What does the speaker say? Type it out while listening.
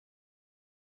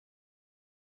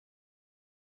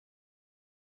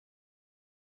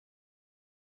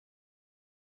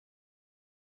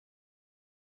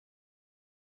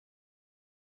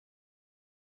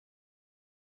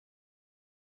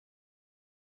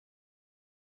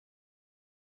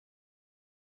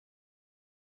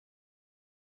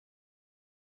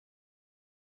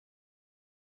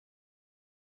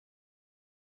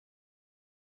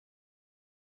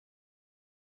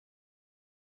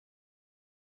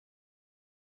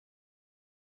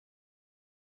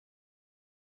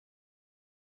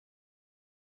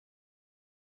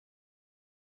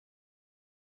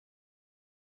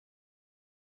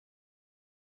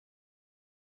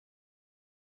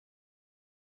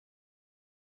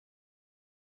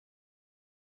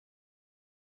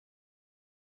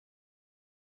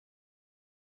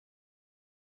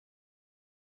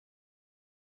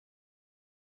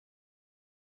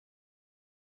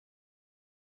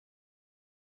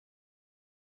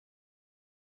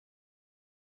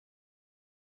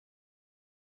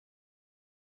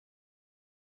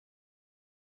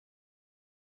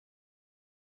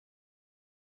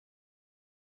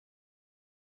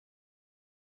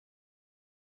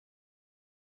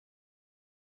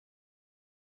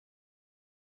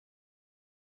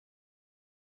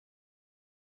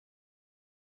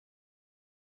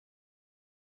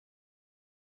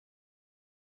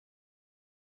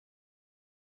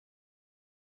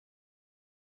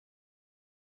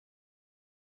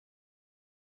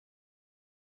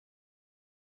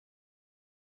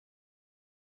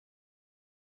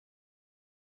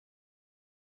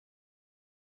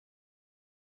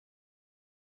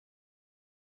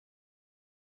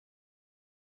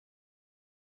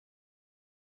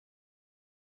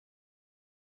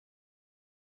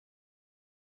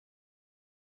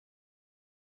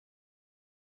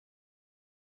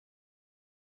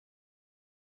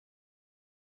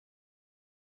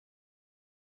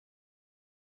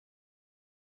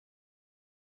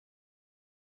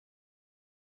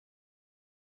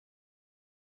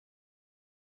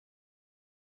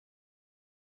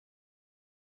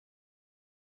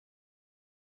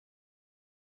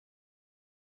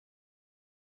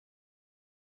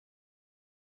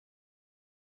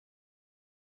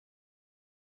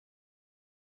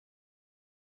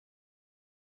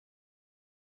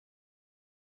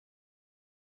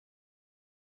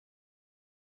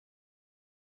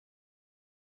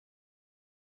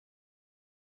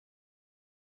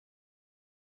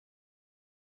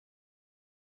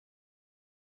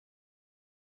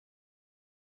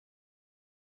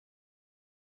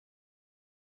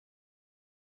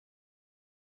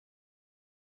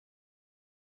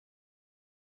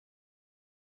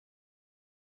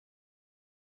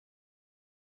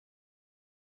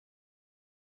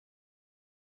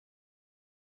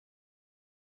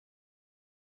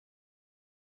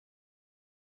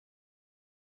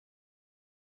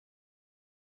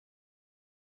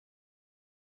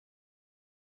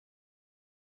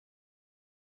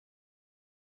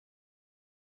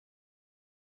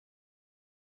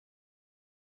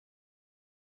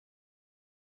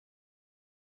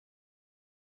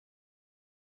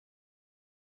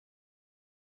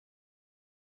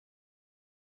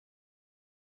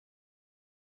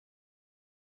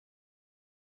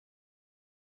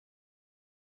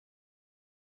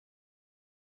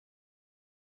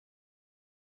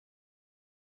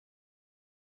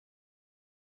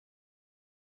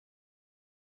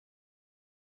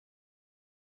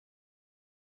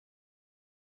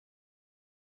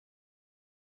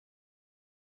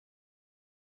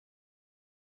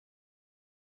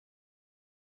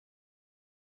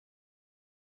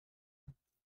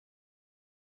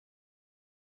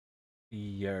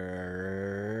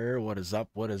What is up?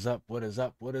 What is up? What is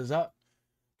up? What is up?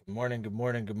 Good morning, good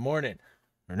morning, good morning.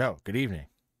 Or no, good evening.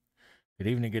 Good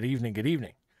evening, good evening, good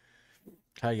evening.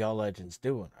 How y'all legends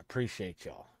doing? I appreciate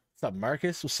y'all. What's up,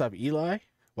 Marcus? What's up, Eli?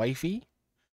 Wifey?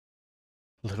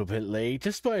 A little bit late,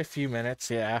 just by a few minutes,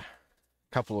 yeah.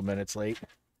 A couple of minutes late.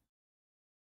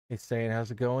 He's saying,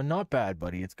 how's it going? Not bad,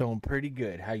 buddy. It's going pretty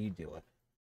good. How you doing?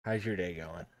 How's your day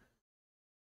going?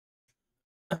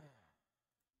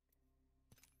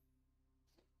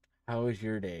 How is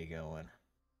your day going?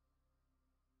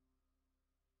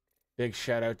 Big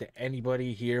shout out to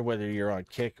anybody here, whether you're on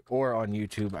Kick or on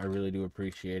YouTube. I really do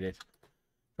appreciate it.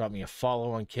 Drop me a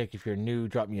follow on Kick if you're new.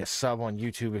 Drop me a sub on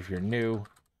YouTube if you're new.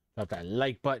 Drop that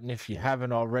like button if you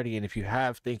haven't already. And if you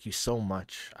have, thank you so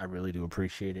much. I really do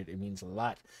appreciate it. It means a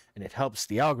lot. And it helps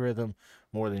the algorithm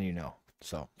more than you know.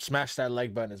 So smash that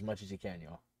like button as much as you can,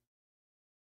 y'all.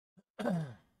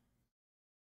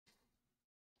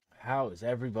 How is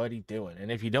everybody doing?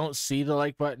 And if you don't see the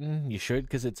like button, you should,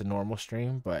 because it's a normal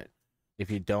stream. But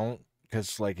if you don't,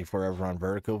 because like if we're ever on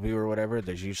vertical view or whatever,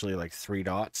 there's usually like 3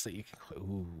 dots that you can click.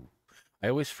 Ooh, I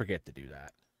always forget to do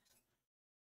that.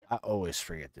 I always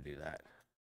forget to do that.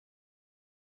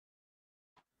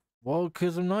 Well,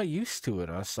 because I'm not used to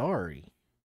it. I'm sorry.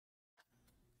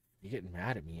 You're getting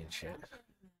mad at me and shit.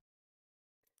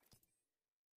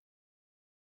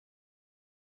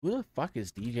 Who the fuck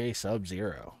is DJ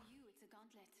Sub-Zero?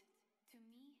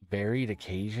 Buried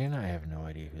Occasion? I have no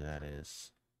idea who that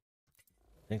is.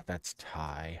 I think that's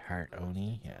Ty. Heart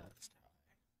Oni? Yeah, that's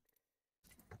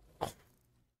Ty.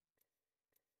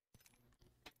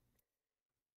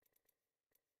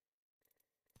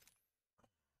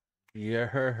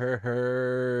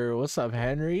 Yeah, what's up,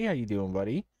 Henry? How you doing,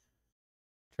 buddy?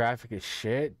 Traffic is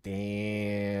shit.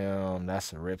 Damn,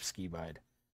 that's a ripski, bud.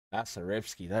 That's a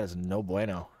ripski. That is no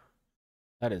bueno.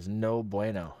 That is no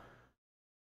bueno.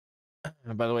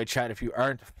 And by the way, chat, if you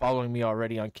aren't following me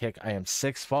already on Kick, I am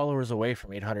 6 followers away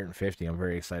from 850. I'm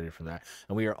very excited for that.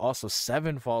 And we are also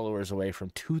 7 followers away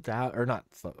from 2,000, or not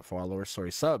followers,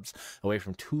 sorry, subs away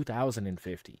from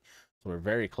 2,050. So we're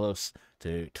very close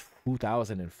to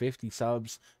 2,050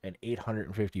 subs and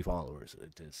 850 followers.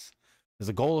 It is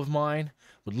a goal of mine.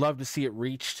 Would love to see it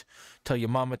reached. Tell your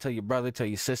mama, tell your brother, tell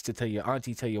your sister, tell your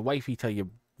auntie, tell your wifey, tell your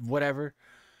whatever.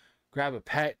 Grab a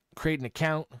pet, create an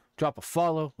account, drop a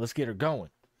follow. Let's get her going.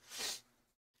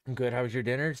 I'm good. How was your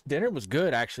dinner? Dinner was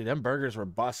good, actually. Them burgers were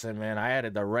busting, man. I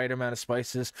added the right amount of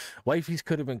spices. Wifey's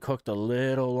could have been cooked a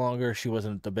little longer. She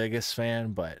wasn't the biggest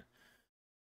fan, but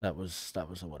that was a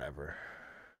whatever.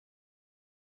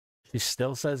 She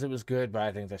still says it was good, but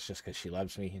I think that's just because she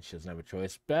loves me and she doesn't have a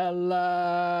choice.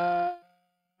 Bella,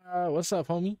 what's up,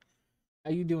 homie?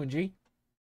 How you doing, G?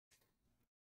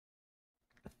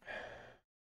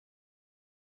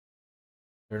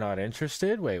 They're not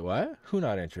interested? Wait, what? Who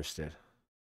not interested?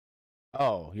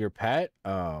 Oh, your pet?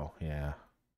 Oh, yeah.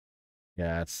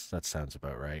 Yeah, that sounds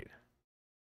about right.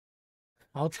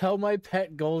 I'll tell my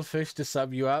pet goldfish to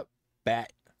sub you up.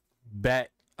 Bet.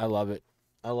 Bet. I love it.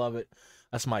 I love it.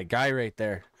 That's my guy right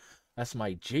there. That's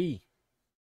my G.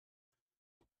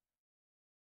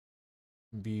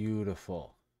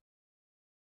 Beautiful.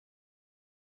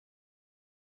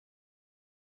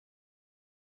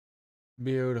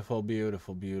 Beautiful,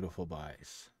 beautiful, beautiful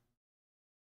buys.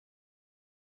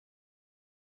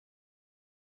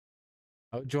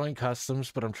 I'll join customs,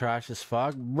 but I'm trash as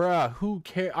fuck. Bruh, who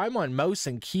cares? I'm on mouse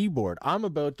and keyboard. I'm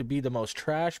about to be the most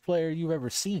trash player you've ever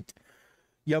seen.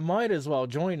 You might as well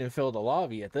join and fill the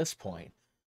lobby at this point.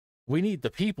 We need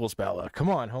the people's Bella. Come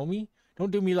on, homie.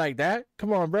 Don't do me like that.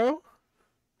 Come on, bro.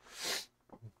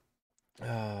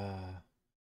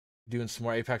 Doing some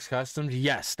more Apex customs.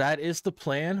 Yes, that is the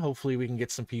plan. Hopefully we can get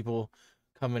some people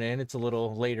coming in. It's a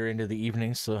little later into the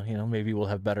evening, so, you know, maybe we'll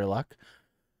have better luck.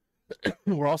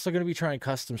 We're also going to be trying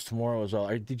customs tomorrow as well.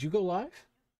 Did you go live?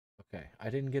 Okay, I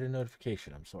didn't get a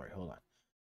notification. I'm sorry. Hold on.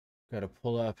 Got to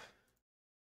pull up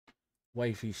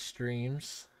wifey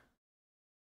streams.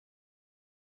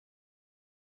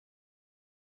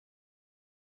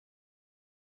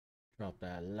 Drop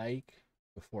that like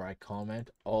before I comment.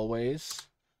 Always.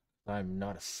 I'm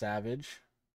not a savage.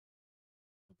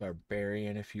 A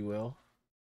barbarian, if you will.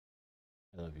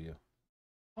 I love you.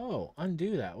 Oh,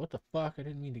 undo that. What the fuck? I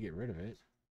didn't mean to get rid of it.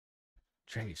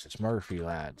 Jeez, it's Murphy,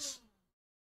 lads.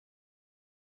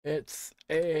 It's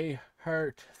a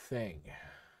heart thing.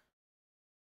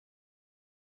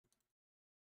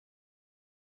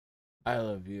 I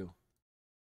love you.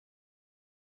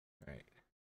 Right.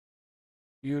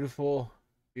 Beautiful,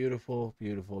 beautiful,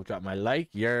 beautiful. Drop my like.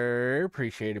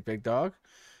 Appreciate it, big dog.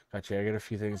 Gotcha. I got a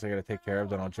few things I gotta take care of,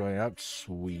 then I'll join up.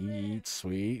 Sweet,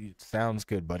 sweet. Sounds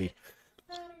good, buddy.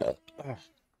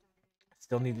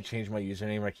 Still need to change my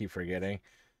username. I keep forgetting.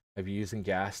 Have you using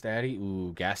Gas Daddy?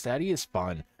 Ooh, Gas Daddy is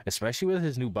fun, especially with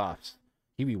his new buffs.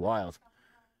 He be wild.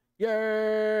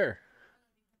 Yeah.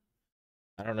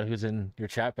 I don't know who's in your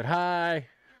chat, but hi.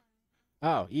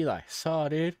 Oh, Eli. Saw,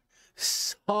 dude.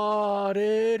 Saw,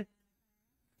 dude.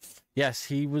 Yes,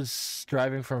 he was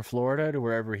driving from Florida to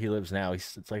wherever he lives now.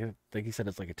 It's like, I think he said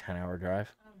it's like a 10-hour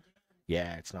drive.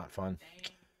 Yeah, it's not fun.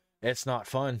 It's not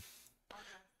fun.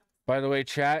 By the way,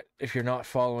 chat, if you're not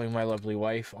following my lovely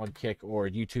wife on Kick or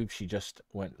YouTube, she just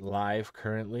went live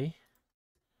currently.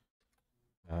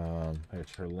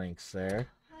 There's her links there.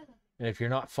 And if you're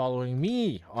not following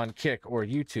me on Kick or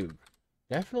YouTube,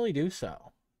 definitely do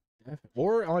so.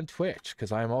 Or on Twitch,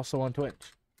 because I'm also on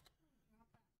Twitch.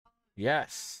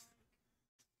 Yes.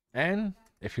 And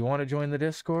if you want to join the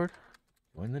Discord,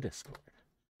 join the Discord.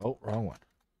 Oh, wrong one.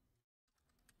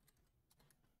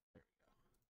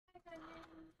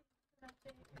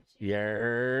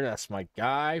 Yeah, that's my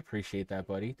guy. Appreciate that,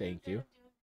 buddy. Thank you.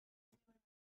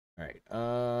 All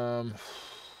right.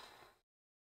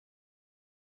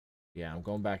 Yeah, I'm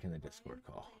going back in the Discord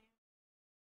call.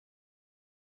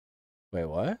 Wait,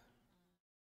 what?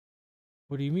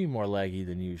 What do you mean more laggy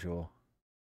than usual?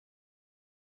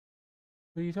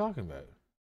 What are you talking about?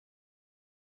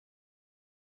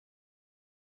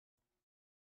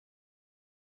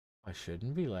 I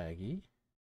shouldn't be laggy.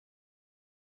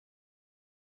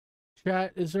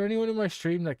 Chat, is there anyone in my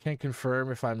stream that can confirm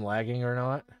if I'm lagging or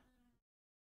not?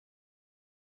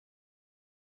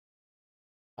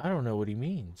 I don't know what he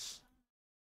means.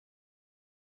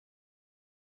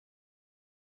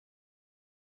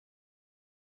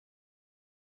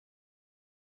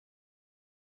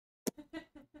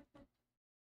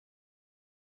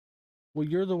 Well,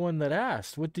 you're the one that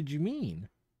asked. What did you mean?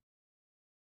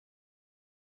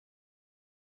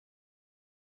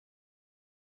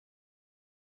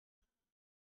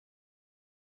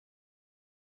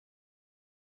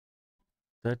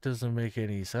 That doesn't make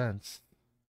any sense.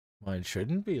 Mine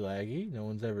shouldn't be laggy. No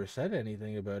one's ever said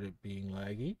anything about it being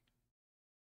laggy.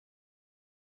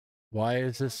 Why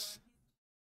is this?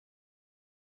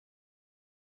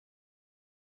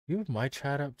 You have my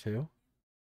chat up too?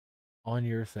 On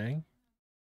your thing?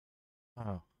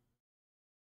 Oh.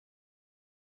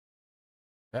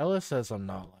 Bella says I'm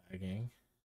not lagging.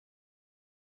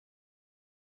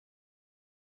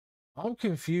 I'm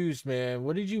confused, man.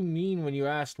 What did you mean when you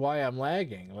asked why I'm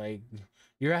lagging? Like,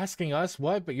 you're asking us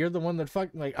what, but you're the one that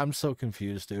fucking, like, I'm so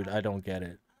confused, dude. I don't get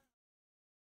it.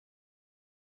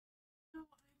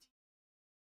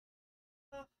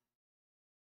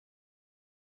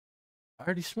 I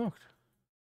already smoked.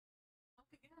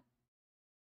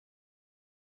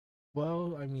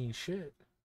 Well, I mean, shit.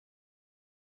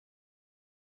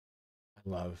 I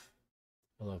love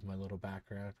my little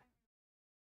background.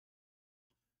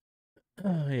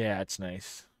 Yeah, it's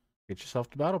nice. Get yourself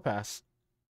the battle pass.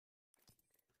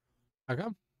 I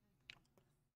come.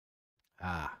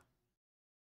 Ah.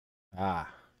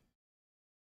 Ah.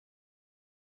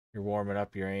 You're warming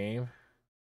up your aim.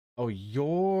 Oh,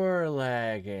 you're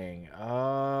lagging.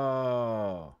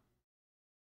 Oh.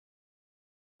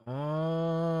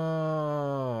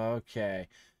 Oh, okay.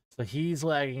 So he's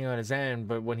lagging on his end,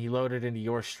 but when he loaded into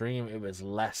your stream, it was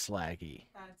less laggy.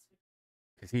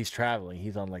 Because he's traveling.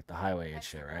 He's on, like, the highway and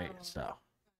shit, right? So.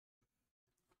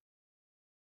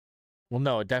 Well,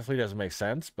 no, it definitely doesn't make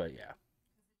sense, but yeah.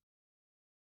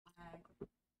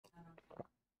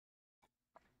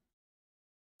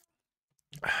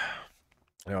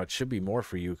 You know, it should be more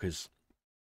for you because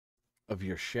of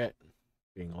your shit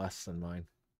being less than mine.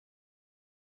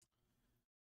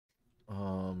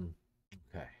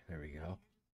 Okay, there we go.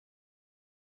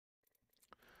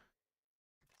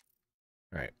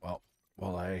 All right, well,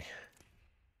 while I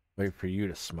wait for you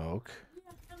to smoke.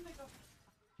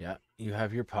 Yeah, you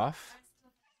have your puff.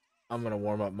 I'm gonna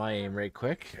warm up my aim right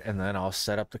quick, and then I'll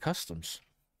set up the customs.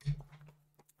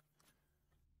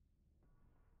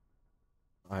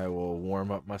 I will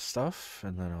warm up my stuff,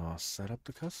 and then I'll set up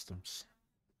the customs.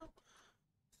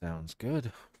 Sounds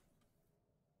good.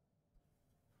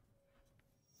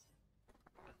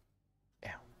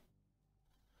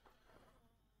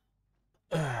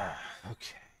 Yeah.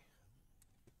 Okay.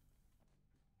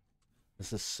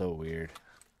 This is so weird.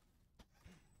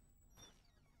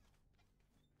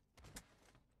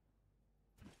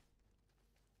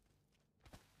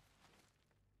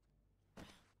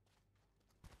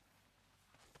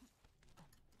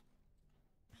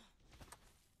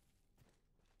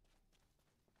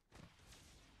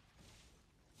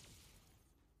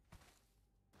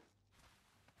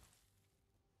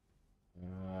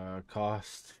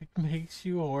 cost makes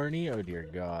you horny? Oh dear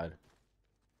God.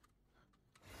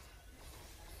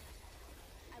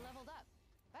 I leveled up.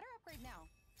 Better upgrade now.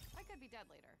 I could be dead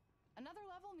later. Another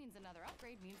level means another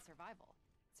upgrade means survival.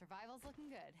 Survival's looking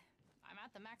good. I'm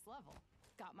at the max level.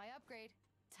 Got my upgrade.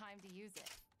 Time to use it.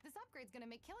 This upgrade's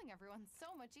gonna make killing everyone so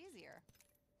much easier.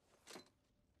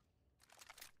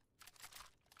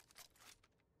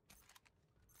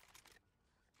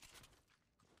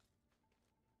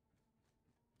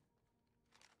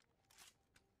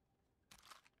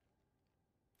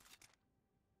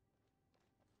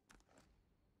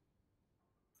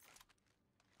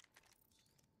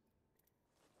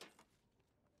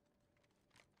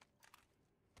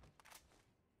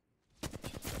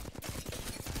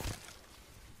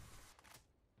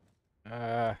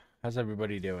 How's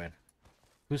everybody doing?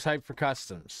 Who's hyped for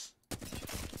customs?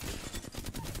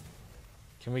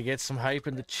 Can we get some hype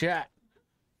in the chat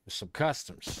for some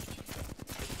customs?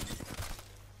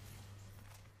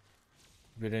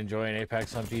 Been enjoying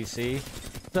Apex on PC?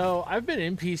 So I've been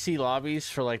in PC lobbies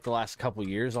for like the last couple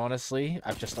years, honestly.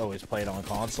 I've just always played on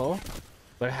console.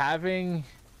 But having...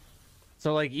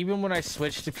 So like even when I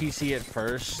switched to PC at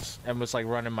first and was like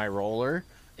running my roller,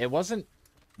 it wasn't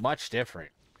much different.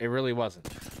 It really wasn't.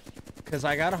 Because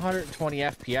I got 120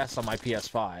 FPS on my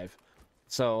PS5.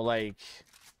 So like...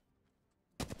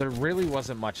 there really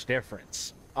wasn't much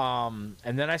difference. And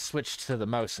then I switched to the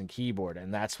mouse and keyboard,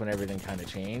 and that's when everything kind of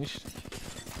changed.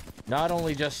 Not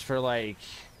only just for like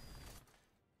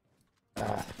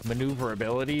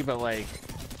maneuverability, but like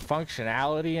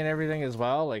functionality and everything as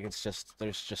well. Like it's just,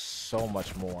 there's just so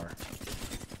much more.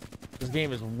 This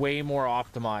game is way more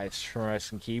optimized for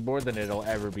mouse and keyboard than it'll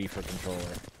ever be for controller.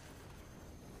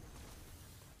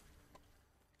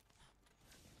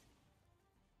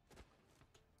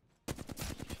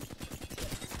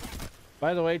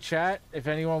 By the way, chat, if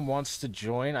anyone wants to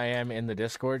join, I am in the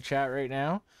Discord chat right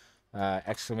now.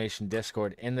 Exclamation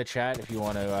Discord in the chat if you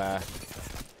want to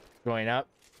join up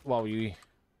while we,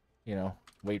 you know,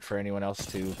 wait for anyone else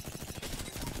to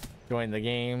join the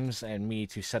games and me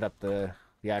to set up the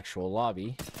actual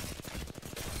lobby.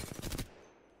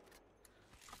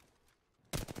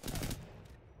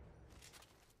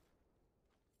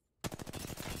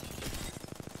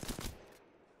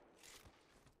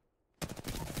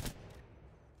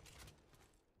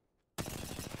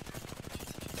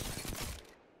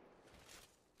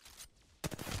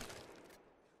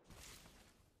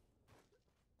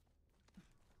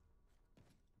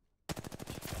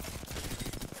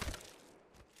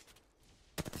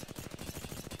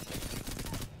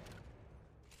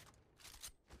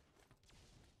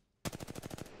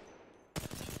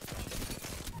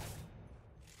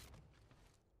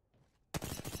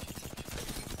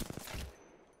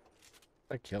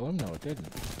 Did I kill him? No, it didn't.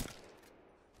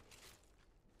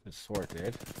 The sword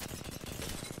did.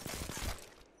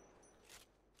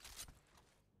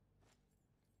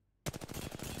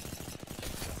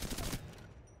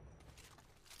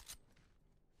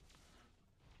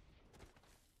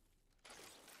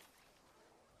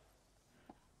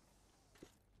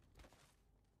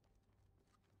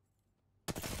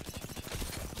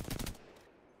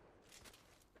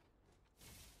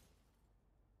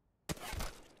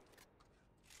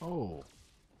 Oh.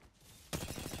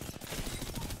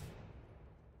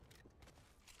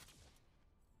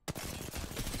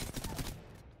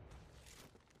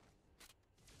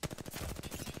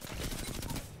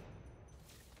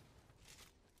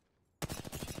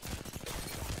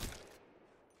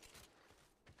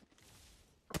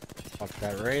 Fuck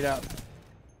that right up.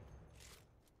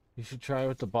 You should try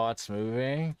with the bots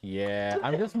moving. Yeah,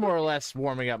 I'm just more or less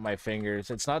warming up my fingers.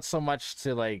 It's not so much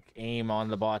to like aim on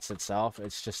the bots itself.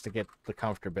 It's just to get the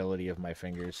comfortability of my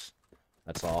fingers.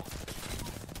 That's all.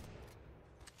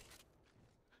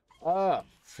 Oh,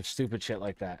 for stupid shit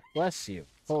like that. Bless you.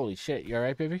 Holy shit. You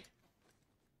alright, baby?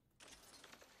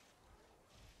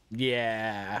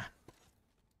 Yeah.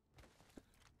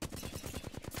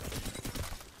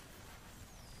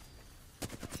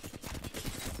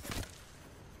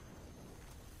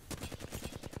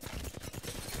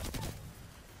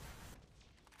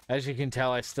 As you can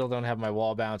tell, I still don't have my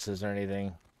wall bounces or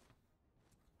anything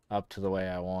up to the way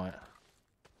I want.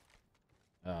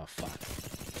 Oh, fuck.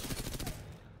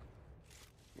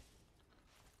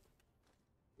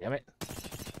 Damn it.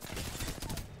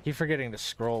 Keep forgetting the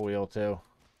scroll wheel, too.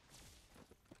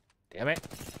 Damn it.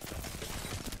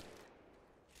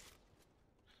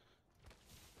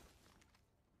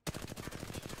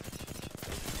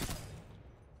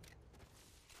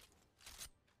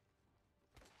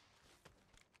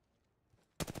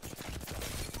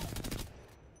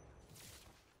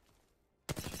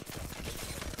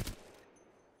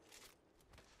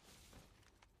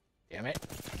 Damn it.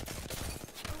 Oh,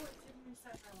 it didn't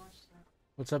reset my watch time.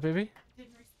 What's up, baby? It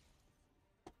didn't reset.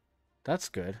 That's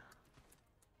good.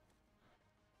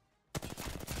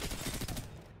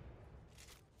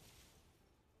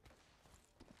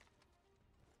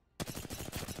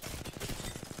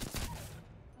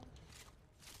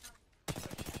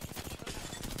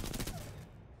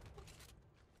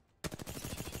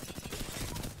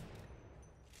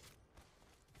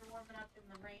 You're warming up in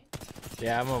the rain.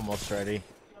 Yeah, I'm almost ready. You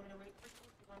want me to wait for you?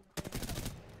 You want me to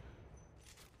wait?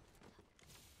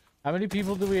 How many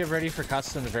people do we have ready for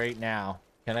customs right now?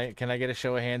 Can I get a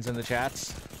show of hands in the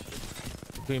chats?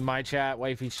 Between my chat,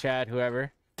 wifey's chat,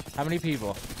 whoever. How many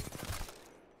people?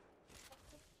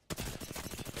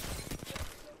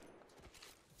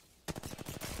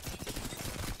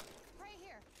 Right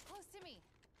here, close to me.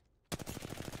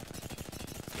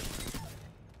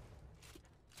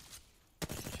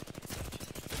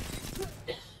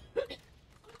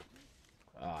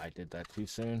 Oh, I did that too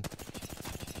soon.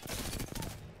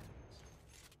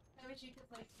 I wish you could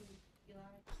play to Eli.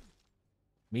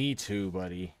 Me too,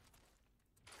 buddy.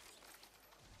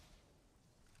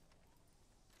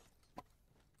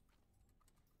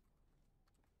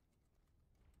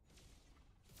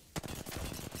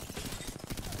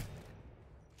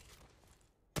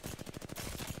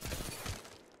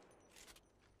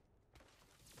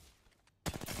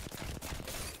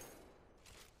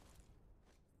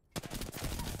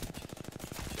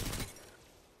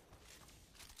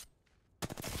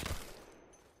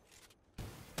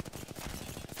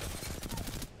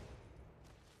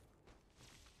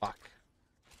 Fuck.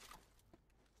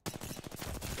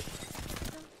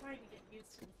 I'm trying to get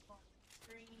used to the phone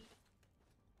screen.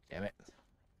 Damn it.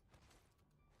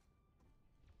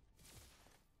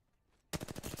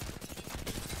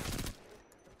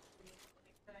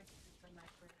 But I can use the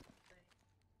microwave.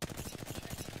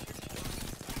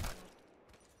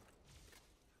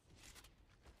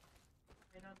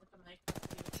 I know with the microwave.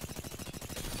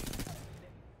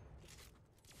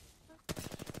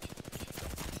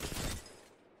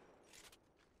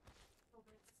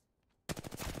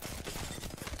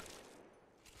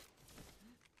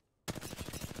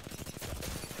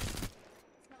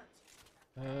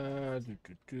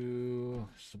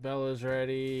 Sabella's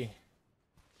ready.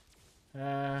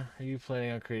 Are you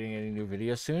planning on creating any new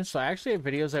videos soon? So I actually have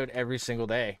videos out every single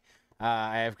day.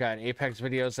 I've got Apex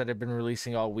videos that I've been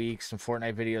releasing all week, some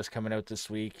Fortnite videos coming out this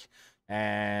week,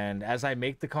 and as I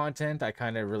make the content, I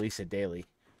kind of release it daily.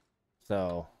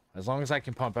 So as long as I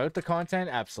can pump out the content,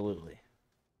 absolutely.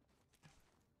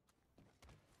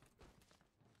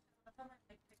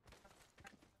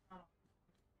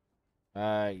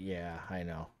 Yeah, I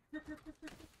know.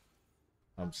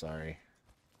 I'm sorry.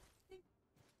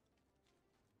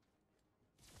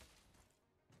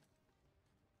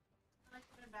 I like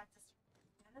coming back to stream.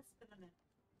 Man, it's been a minute.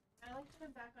 I like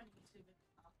coming back on YouTube as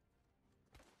well.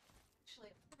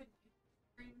 Actually, I've been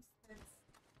streams since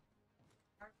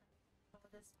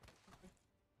this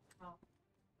well,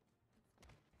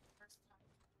 first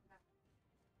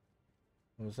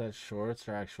time. Was that shorts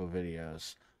or actual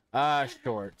videos?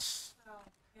 Shorts. So,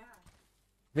 yeah.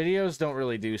 Videos don't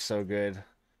really do so good.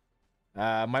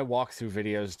 My walkthrough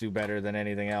videos do better than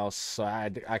anything else. So I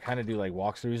kind of do like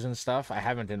walkthroughs and stuff. I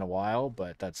haven't in a while,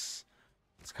 but that's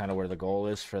kind of where the goal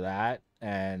is for that.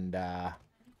 And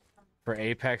for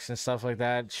Apex and stuff like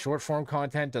that, short form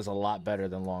content does a lot better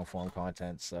than long form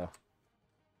content. So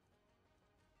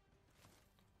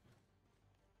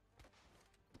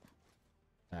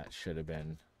that should have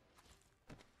been.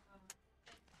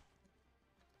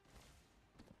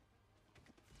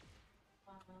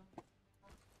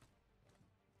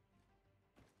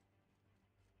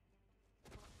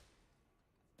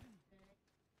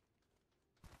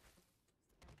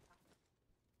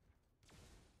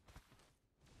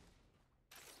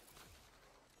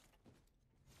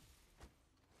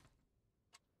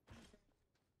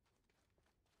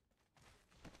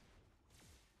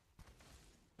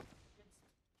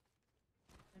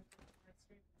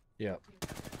 Yep.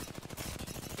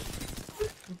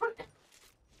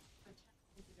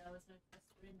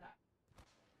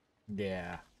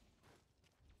 Yeah.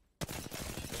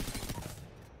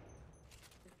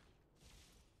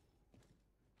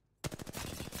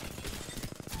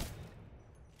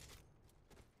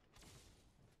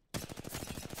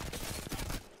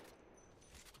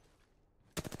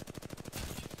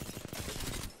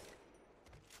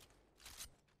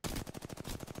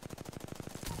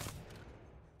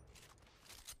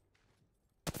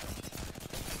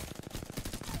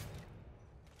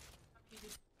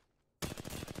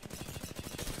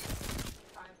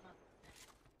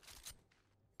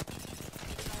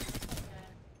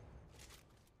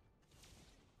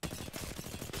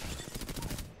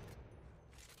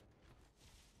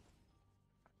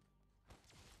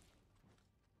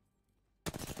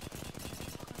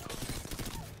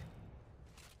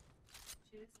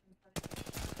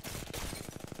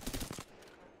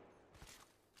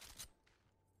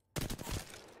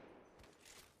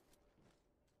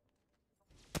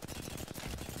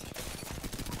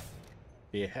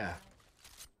 Yeah.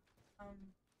 I'll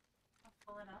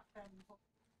pull it up and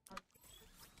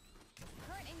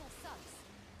Current angle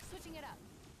sucks. Switching it up.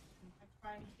 I'm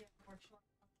trying to get more short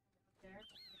out there.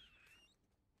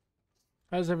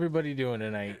 How's everybody doing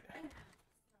tonight?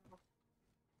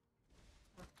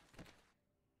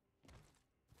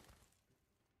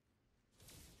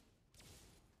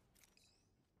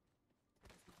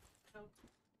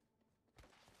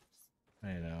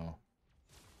 I know.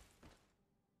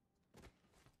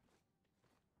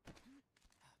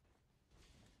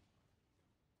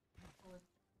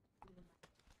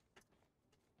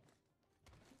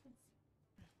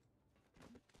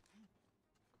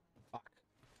 Fuck.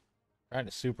 Trying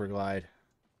to super glide.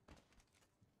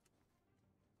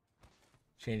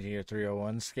 Changing your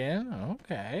 301 scan?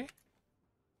 Okay.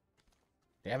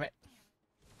 Damn it.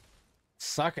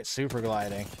 Suck at super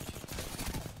gliding.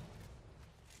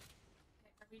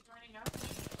 Are we joining up?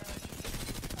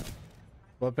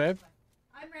 What, babe?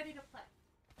 I'm ready to play.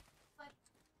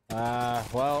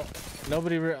 Well,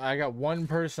 I got one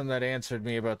person that answered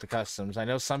me about the customs. I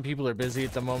know some people are busy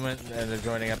at the moment and they're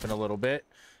joining up in a little bit,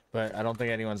 but I don't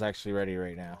think anyone's actually ready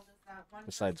right now.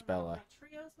 Besides Bella.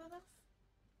 Trios with us?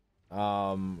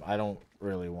 I don't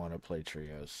really want to play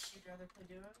trios. You'd rather play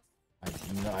duos?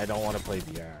 No, I don't want to play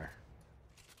VR.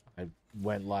 I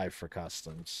went live for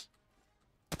customs.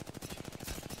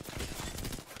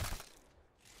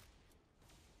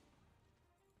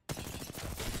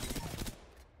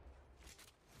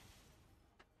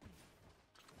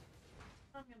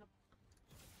 I'm gonna.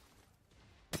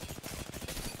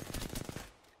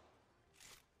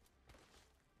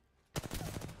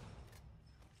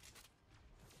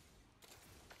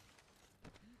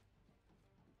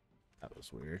 That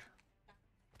was weird.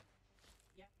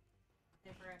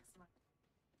 Never excellent.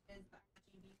 Is that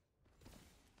GB?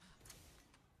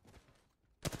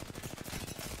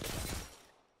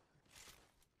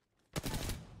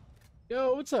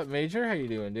 Yo, what's up, Major? How you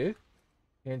doing, dude?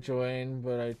 Can't join,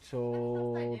 but I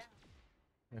told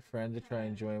my friend to try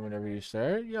and join whenever you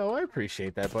start. Yo, I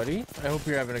appreciate that, buddy. I hope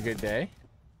you're having a good day.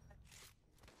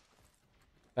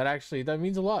 That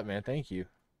means a lot, man. Thank you.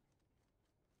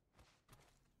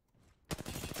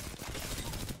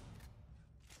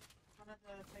 One of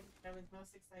the things that I was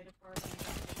most excited for.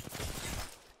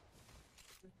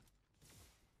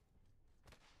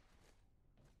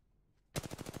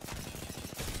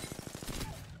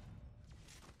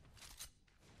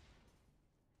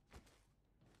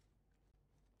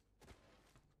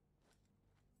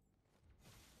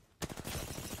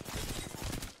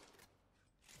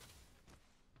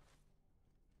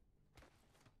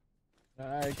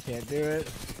 I can't do it.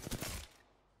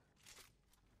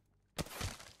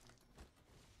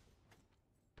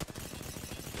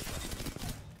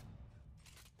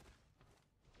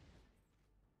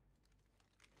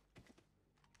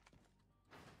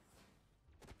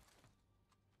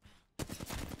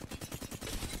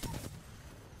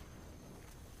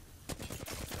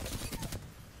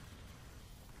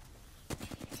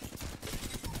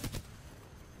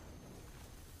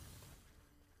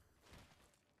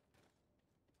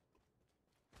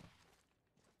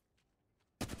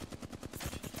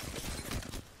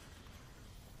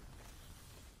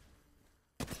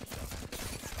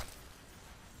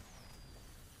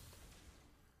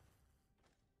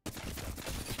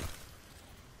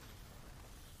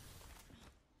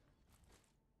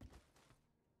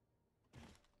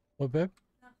 What, babe?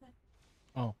 Nothing.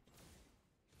 Oh.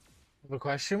 Have a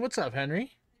question? What's up, Henry?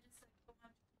 I just said,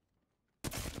 come on.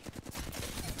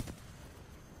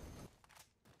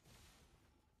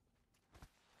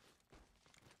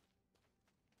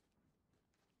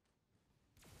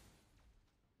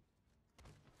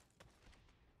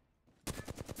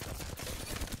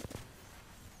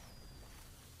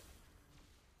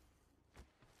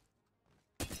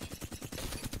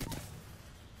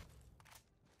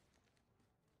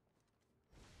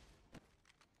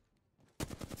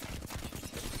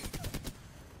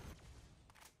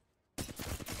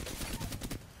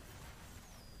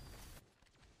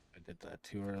 I did that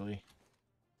too early.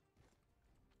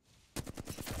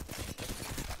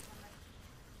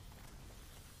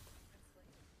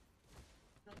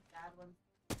 The bad ones.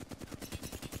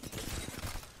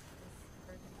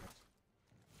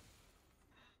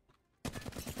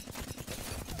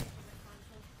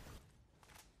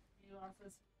 You also.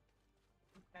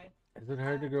 Okay. Is it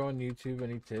hard to grow on YouTube?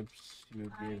 Any tips you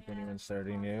would give anyone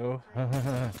starting new?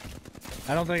 I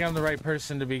don't think I'm the right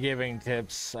person to be giving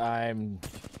tips.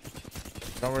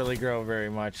 Don't really grow very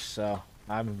much, so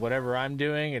whatever I'm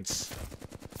doing, it's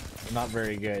not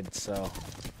very good, so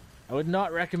I would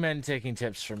not recommend taking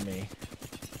tips from me.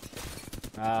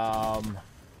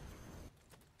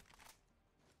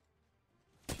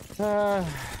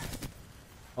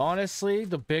 Honestly,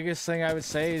 the biggest thing I would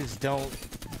say is don't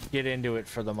get into it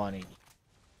for the money.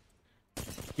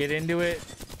 Get into it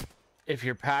if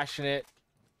you're passionate,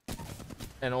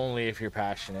 and only if you're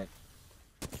passionate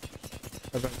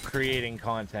about creating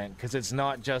content, because it's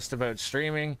not just about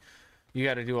streaming. You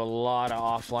got to do a lot of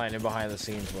offline and behind the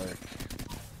scenes work.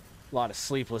 A lot of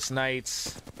sleepless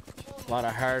nights, a lot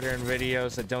of hard-earned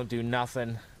videos that don't do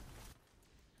nothing.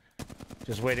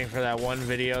 Just waiting for that one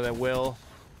video that will.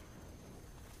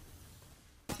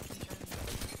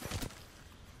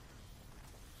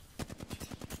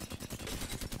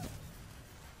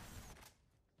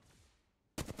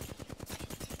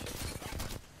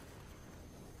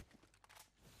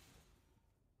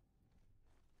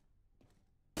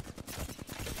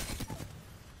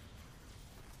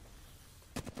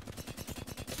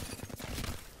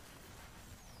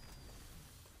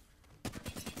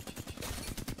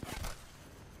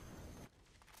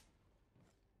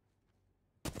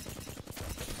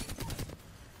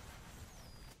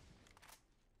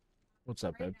 What's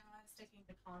up, babe? Right now I'm sticking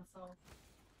to console.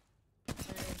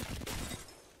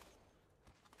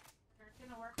 They're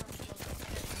gonna work on those.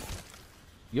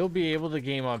 You'll be able to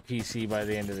game on PC by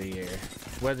the end of the year.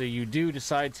 Whether you do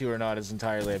decide to or not is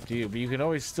entirely up to you, but you can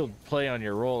always still play on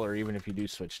your roller even if you do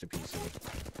switch to PC.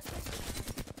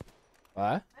 What?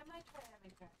 I might try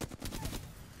having that.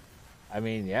 I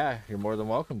mean, yeah, you're more than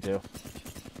welcome to.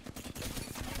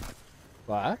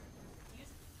 What?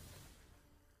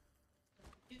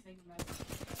 Using them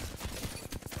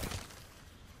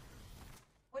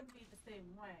wouldn't be the same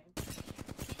way.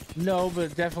 No,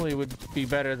 but it definitely would be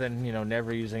better than, you know,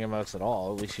 never using a mouse at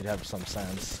all. At least you'd have some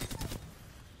sense.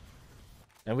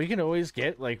 And we can always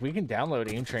get, like, we can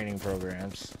download aim training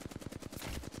programs.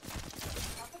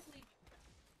 Probably.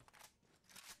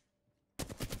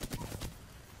 It's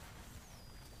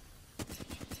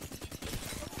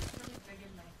really big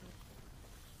in my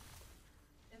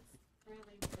head. It's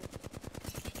really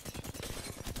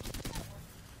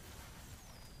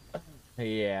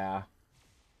big. Yeah.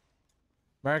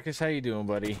 Marcus, how you doing,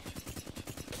 buddy?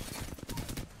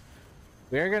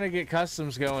 We are gonna get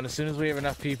customs going as soon as we have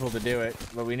enough people to do it,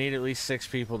 but we need at least 6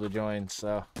 people to join,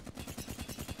 so.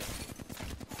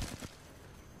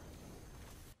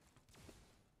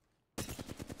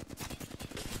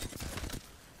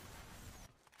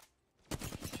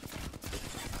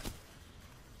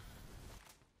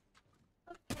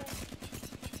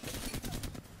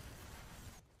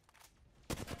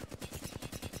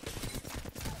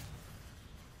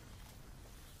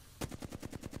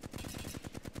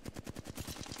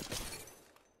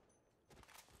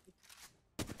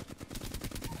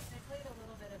 I played a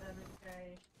little bit of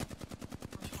everytime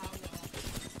on chow.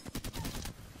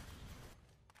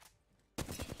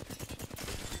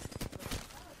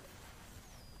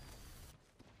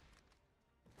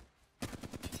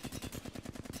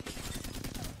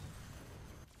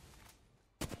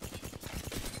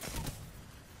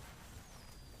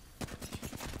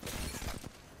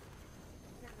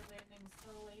 The landing's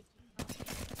so late.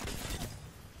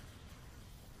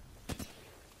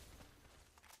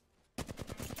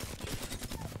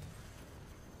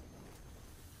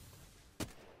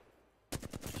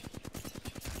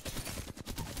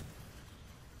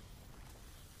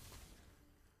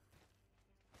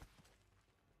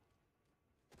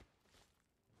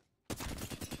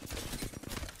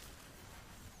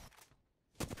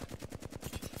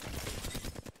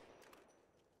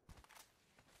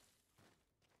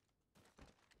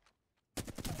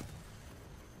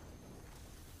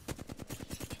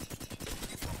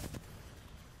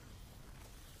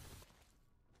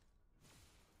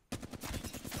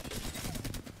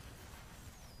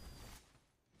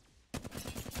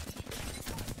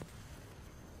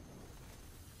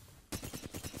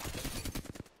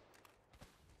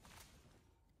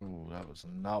 Ooh, that was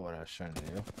not what I was trying to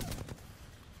do.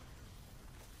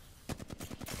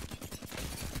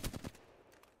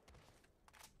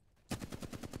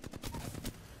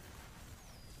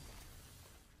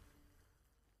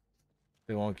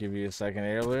 They won't give you a second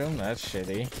heirloom? That's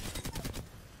shitty.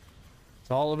 It's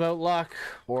all about luck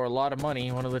or a lot of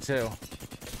money, one of the two.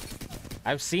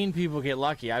 I've seen people get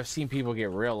lucky. I've seen people get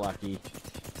real lucky.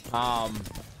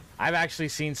 I've actually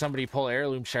seen somebody pull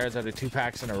heirloom shards out of 2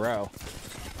 packs in a row.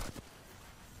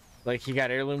 Like, he got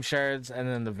heirloom shards, and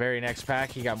then the very next pack,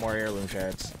 he got more heirloom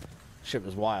shards. Shit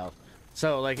was wild.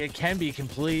 So, like, it can be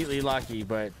completely lucky,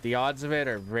 but the odds of it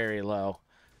are very low.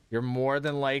 You're more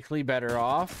than likely better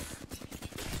off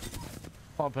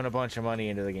pumping a bunch of money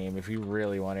into the game if you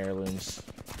really want heirlooms.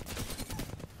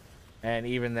 And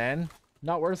even then,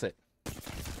 Not worth it.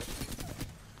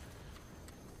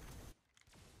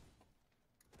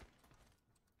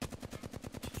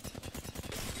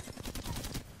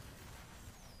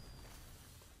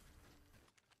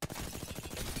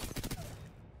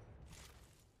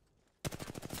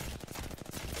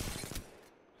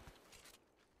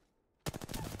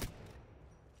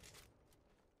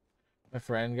 My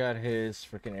friend got his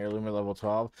freaking heirloom at level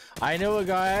 12. I know a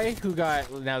guy who got,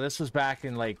 now this was back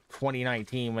in like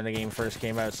 2019 when the game first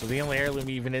came out, so the only heirloom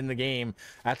even in the game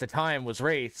at the time was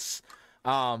wraiths.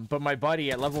 But my buddy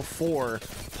at level 4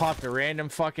 popped a random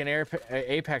fucking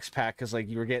Apex pack, because like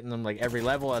you were getting them like every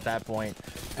level at that point,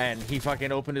 and he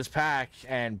fucking opened his pack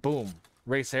and boom,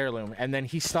 wraiths heirloom. And then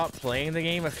he stopped playing the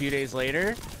game a few days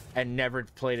later and never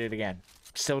played it again.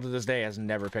 Still to this day has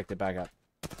never picked it back up.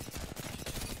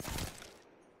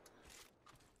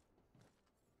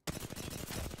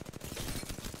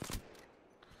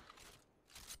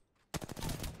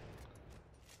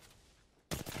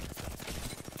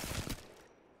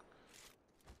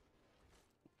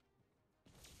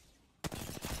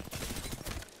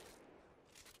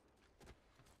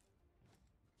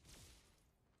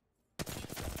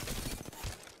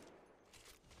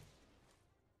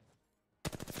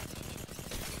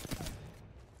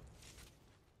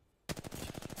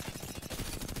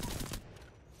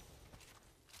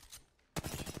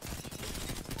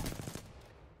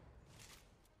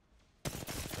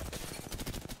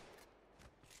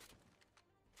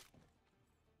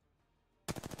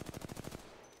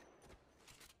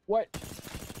 What?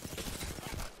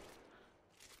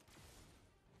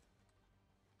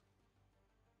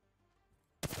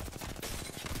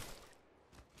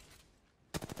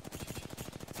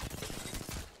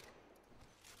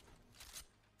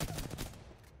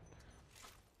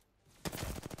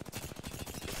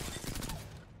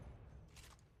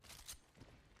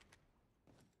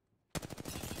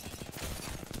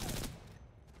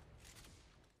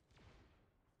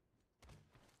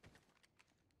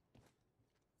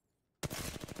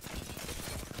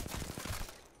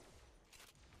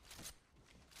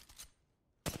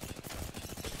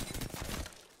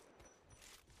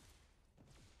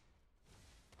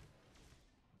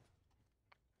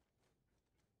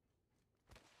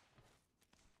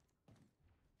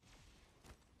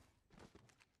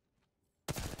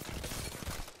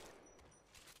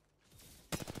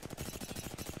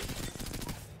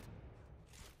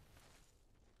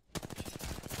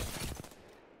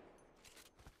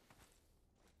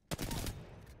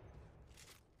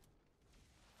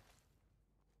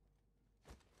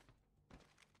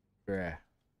 Bruh.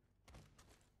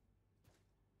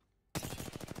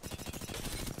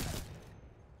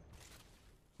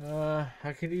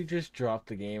 How could you just drop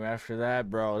the game after that,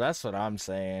 bro? That's what I'm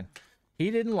saying. He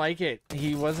didn't like it.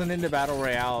 He wasn't into battle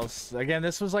royales. Again,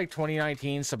 this was like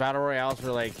 2019, so battle royales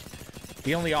were like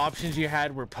the only options you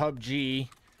had were PUBG,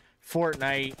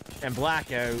 Fortnite, and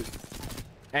Blackout.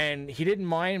 And he didn't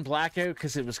mind Blackout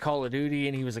because it was Call of Duty,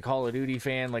 and he was a Call of Duty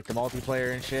fan, like the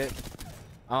multiplayer and shit.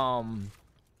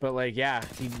 But like, yeah,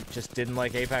 he just didn't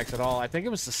like Apex at all. I think it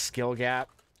was the skill gap,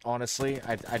 honestly.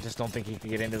 I just don't think he could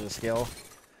get into the skill.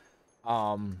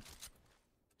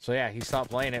 So yeah, he stopped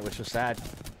playing it, which was sad.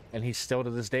 And he still to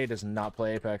this day does not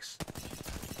play Apex.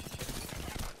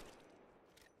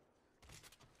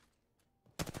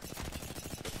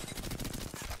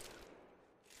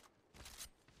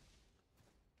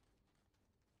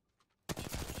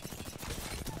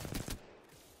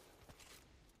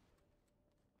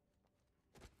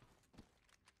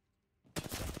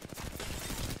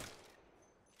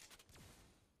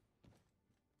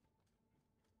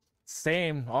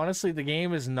 Same. Honestly, the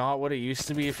game is not what it used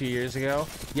to be a few years ago.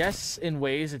 Yes, in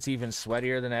ways it's even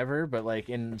sweatier than ever, but like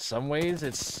in some ways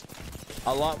it's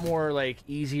a lot more like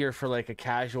easier for like a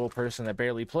casual person that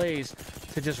barely plays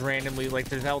to just randomly, like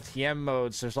there's LTM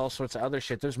modes, there's all sorts of other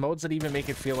shit. There's modes that even make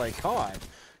it feel like COD.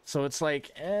 So it's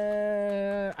like,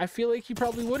 I feel like he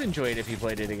probably would enjoy it if he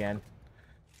played it again.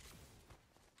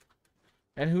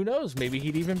 And who knows, maybe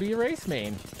he'd even be a Wraith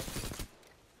main.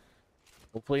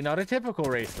 Hopefully not a typical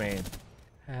Wraith main.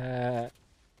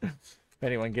 If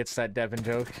anyone gets that Devin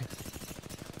joke.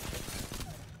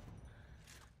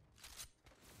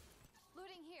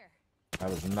 Looting here. That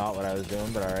was not what I was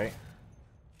doing, but alright.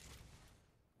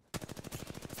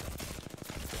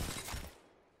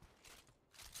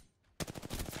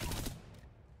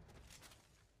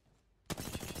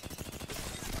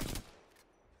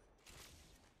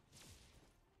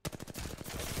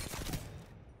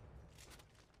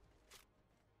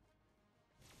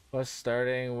 Plus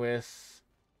starting with...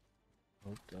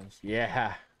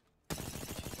 Yeah.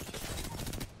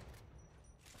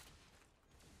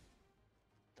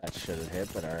 That should have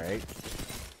hit, but alright.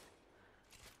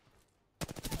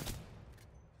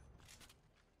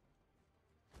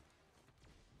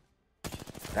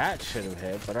 That should have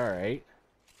hit, but alright.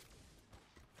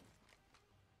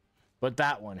 But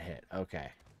that one hit.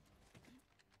 Okay.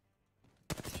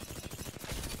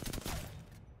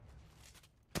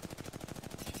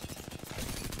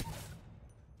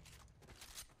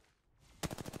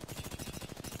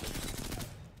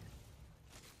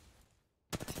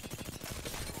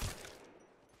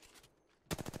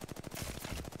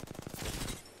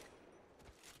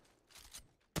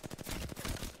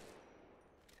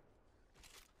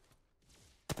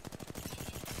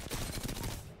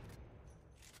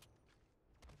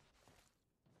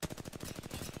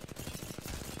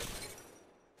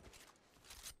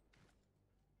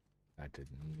 That did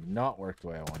not work the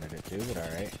way I wanted it to, but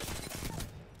alright.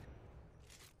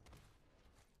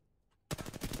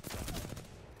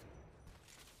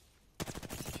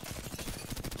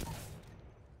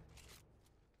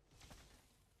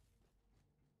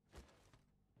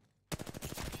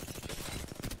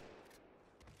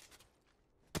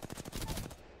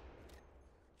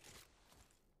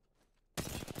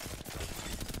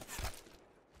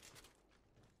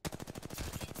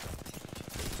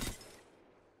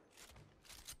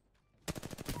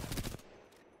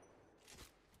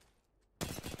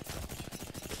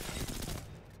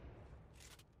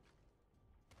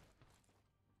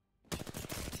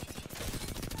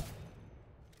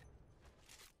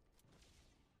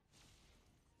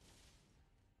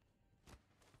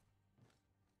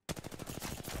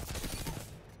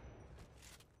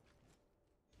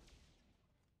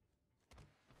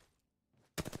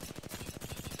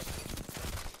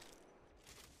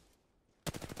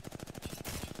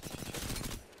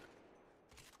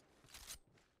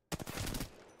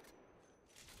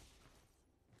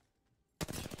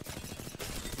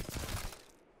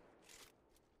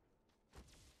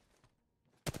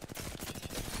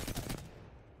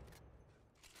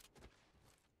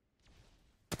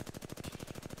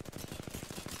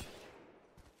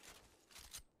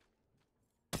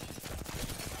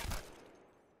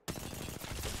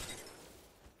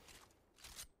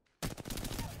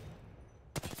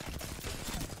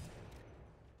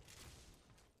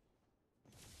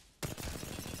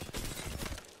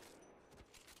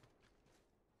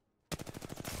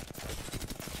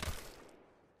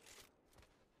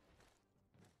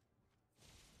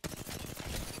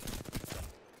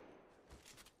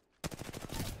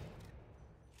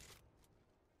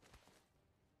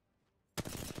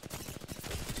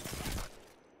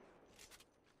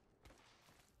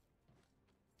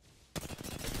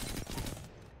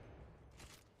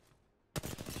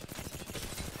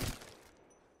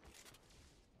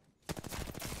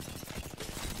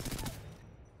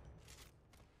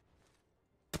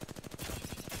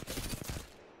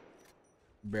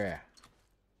 Bruh.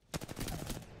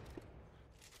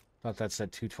 Thought that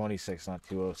said 226, not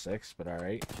 206, but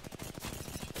alright.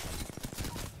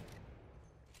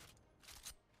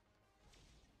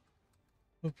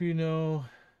 Hope you know.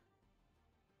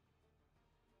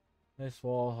 Nice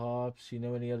wall hops. You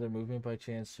know any other movement by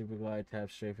chance? Super glide,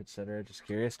 tap strafe, etc. Just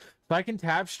curious. So I can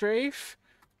tap strafe,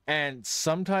 and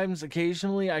sometimes,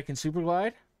 occasionally, I can super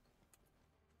glide.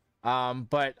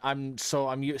 But I'm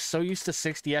so used to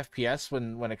 60 FPS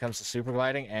when it comes to super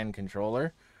gliding and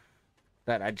controller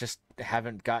that I just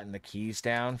haven't gotten the keys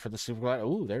down for the super glide.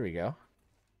 Ooh, there we go.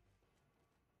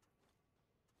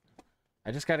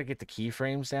 I just got to get the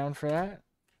keyframes down for that.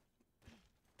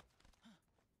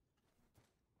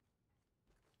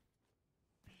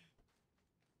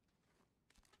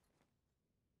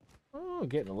 Oh,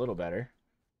 getting a little better.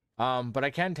 But I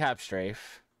can tap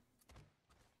strafe.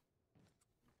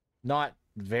 Not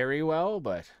very well,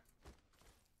 but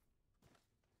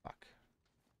fuck.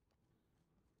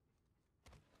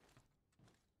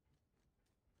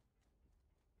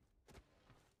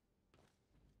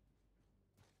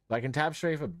 I can tap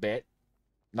strafe a bit.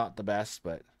 Not the best,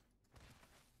 but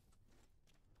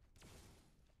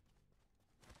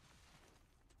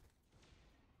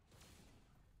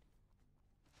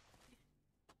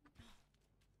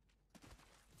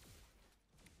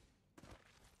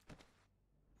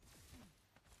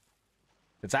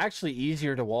it's actually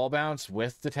easier to wall bounce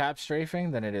with the tap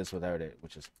strafing than it is without it,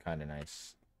 which is kind of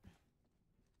nice.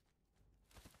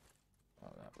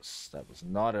 Oh, that was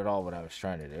not at all what I was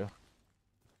trying to do.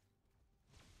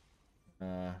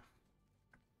 You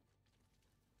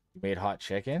made hot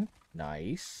chicken?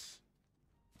 Nice.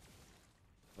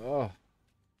 Oh.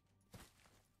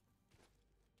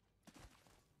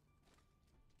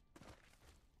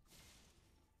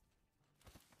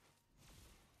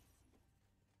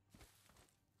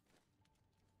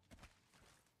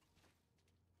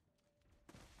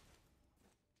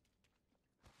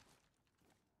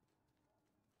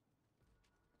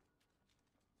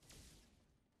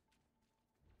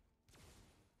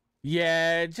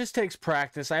 Yeah, it just takes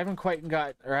practice. I haven't quite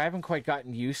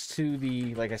gotten used to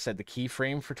the, like I said, the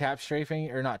keyframe for tap strafing,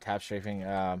 or not tap strafing,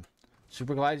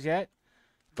 super glides yet.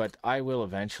 But I will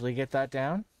eventually get that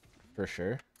down, for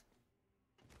sure.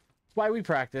 That's why we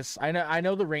practice. I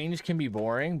know the range can be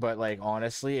boring, but like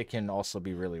honestly, it can also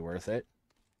be really worth it.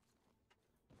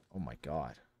 Oh my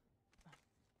god.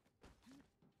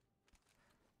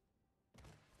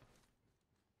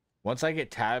 Once I get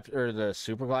tapped or the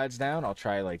super glides down, I'll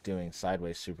try like doing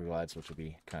sideways super glides, which would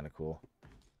be kind of cool.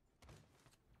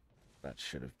 That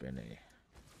should have been a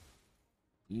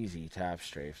easy tap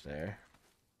strafe there.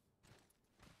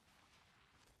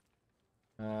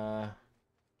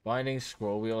 Binding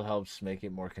scroll wheel helps make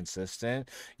it more consistent.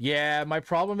 Yeah, my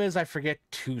problem is I forget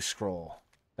to scroll.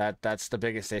 That's the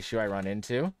biggest issue I run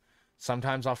into.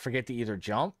 Sometimes I'll forget to either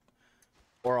jump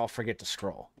or I'll forget to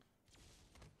scroll.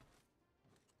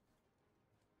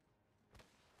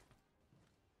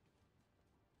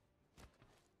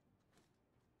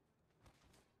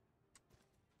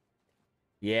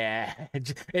 Yeah,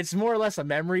 it's more or less a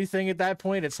memory thing at that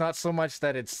point. It's not so much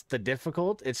that it's the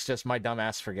difficult, it's just my dumb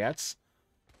ass forgets.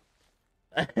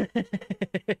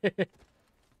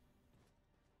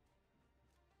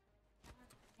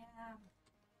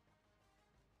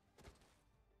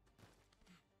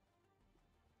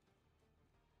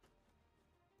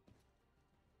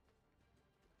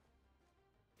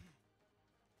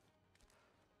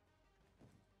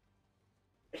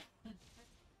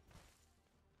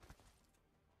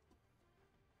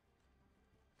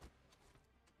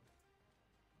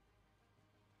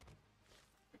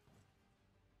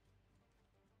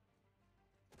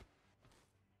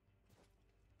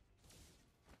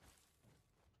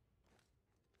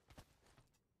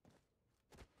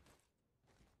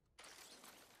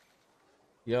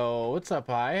 Yo, what's up,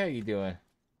 Hi? How you doing?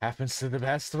 Happens to the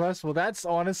best of us? Well, that's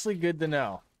honestly good to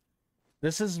know.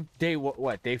 This is day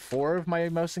what? Day 4 of my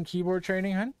mouse and keyboard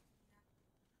training, hun?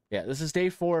 Yeah, this is day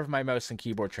 4 of my mouse and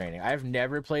keyboard training. I've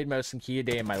never played mouse and key a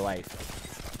day in my life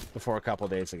before a couple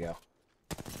days ago.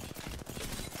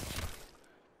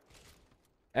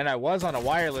 And I was on a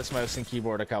wireless mouse and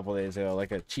keyboard a couple days ago,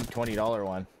 like a cheap $20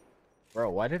 one. Bro,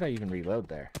 why did I even reload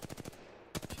there?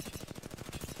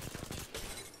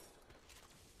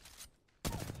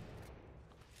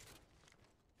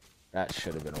 That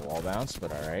should have been a wall bounce,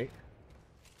 but alright.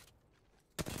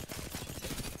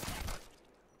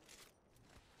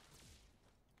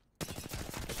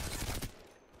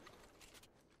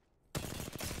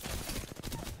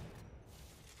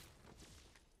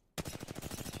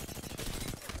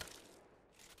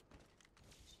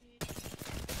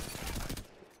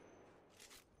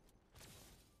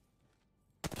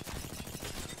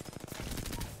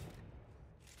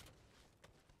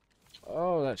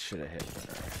 Oh, that should have hit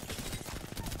better.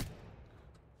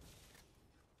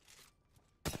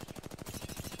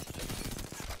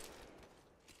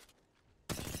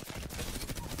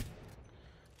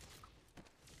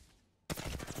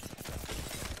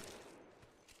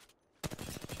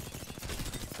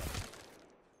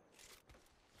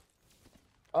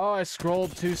 Oh, I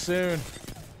scrolled too soon.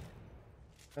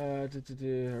 Are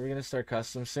we gonna start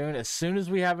custom soon? As soon as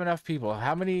we have enough people.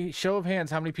 How many, show of hands,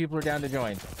 how many people are down to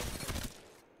join?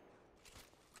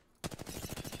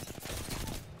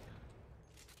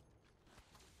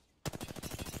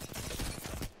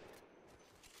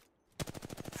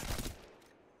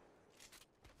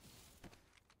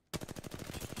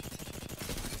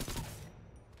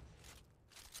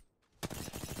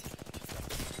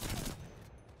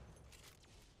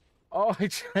 Oh,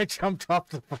 I jumped off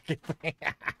the fucking thing.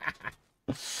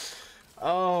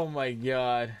 Oh my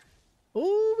god.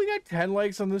 Ooh, we got 10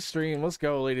 likes on the stream. Let's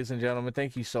go, ladies and gentlemen.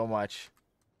 Thank you so much.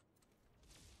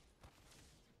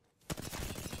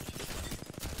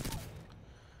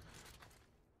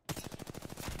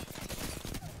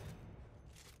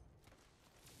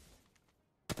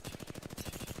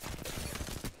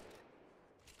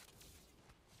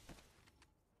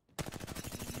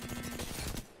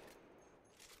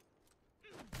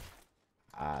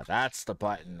 Ah, that's the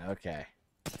button. Okay.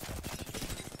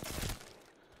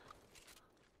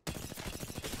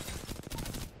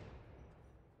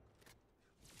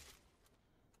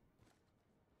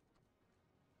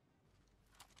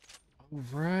 Oh,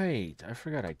 right. I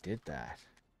forgot I did that.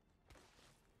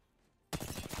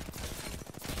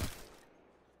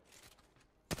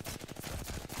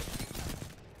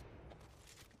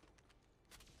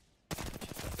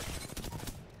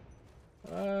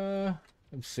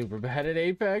 I'm super bad at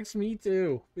Apex. Me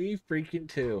too. Me freaking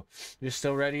too. You're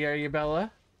still ready, are you,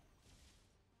 Bella?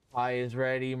 I is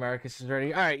ready. Marcus is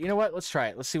ready. All right, you know what? Let's try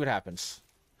it. Let's see what happens.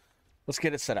 Let's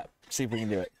get it set up. See if we can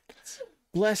do it.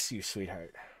 Bless you,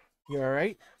 sweetheart. You all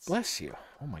right? Bless you.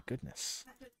 Oh my goodness.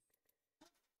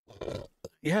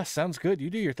 Yeah, sounds good. You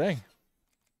do your thing.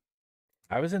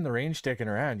 I was in the range sticking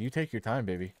around. You take your time,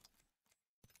 baby.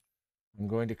 I'm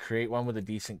going to create one with a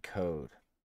decent code.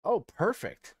 Oh,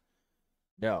 perfect.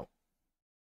 No.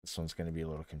 This one's going to be a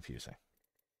little confusing.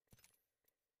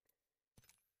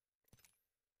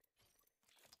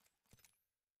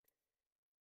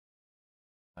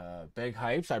 Big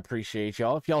hypes. I appreciate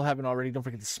y'all. If y'all haven't already, don't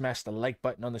forget to smash the like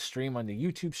button on the stream, on the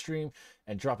YouTube stream,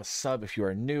 and drop a sub if you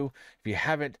are new. If you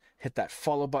haven't, hit that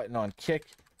follow button on Kick.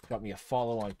 Drop me a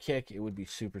follow on Kick. It would be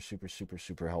super, super, super,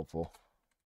 super helpful.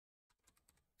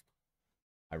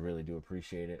 I really do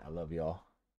appreciate it. I love y'all.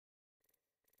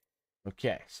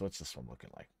 Okay, so what's this one looking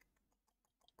like?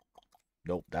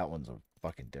 Nope, that one's a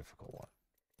fucking difficult one.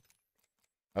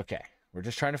 Okay, we're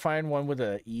just trying to find one with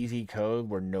an easy code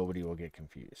where nobody will get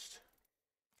confused.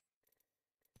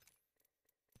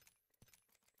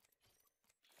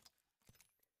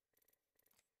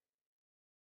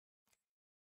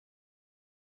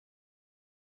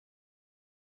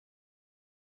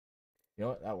 You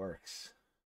know what? That works.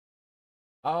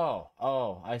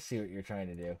 Oh, I see what you're trying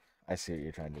to do. I see what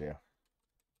you're trying to do.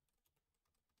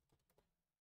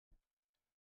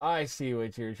 I see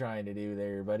what you're trying to do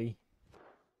there, buddy.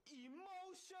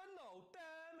 Emotional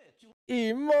damage.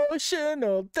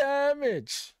 Emotional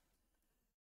damage.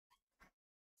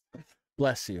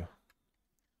 Bless you.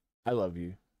 I love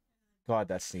you. God,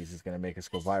 that sneeze is gonna make us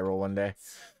go viral one day.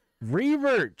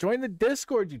 Revert, join the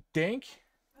Discord, you dink.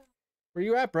 Where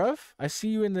you at, bruv? I see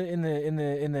you in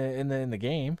the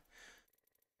game.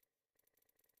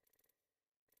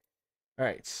 All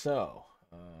right, so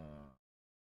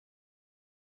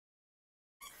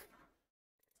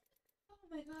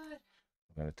Oh my god. I'm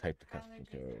gonna type the custom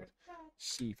code.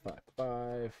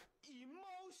 C55.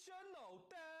 Emotional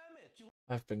damage.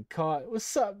 I've been caught.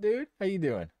 What's up, dude? How you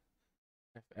doing?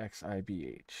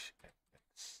 FXIBH.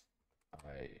 FXIBH.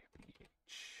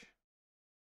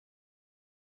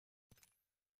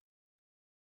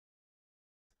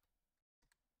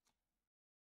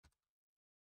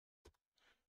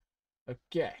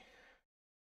 Okay.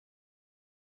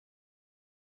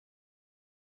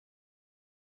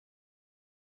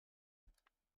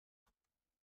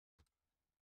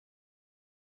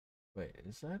 Wait,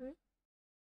 is that it?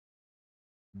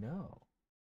 No.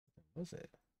 Was it?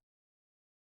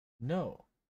 No.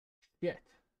 Shit.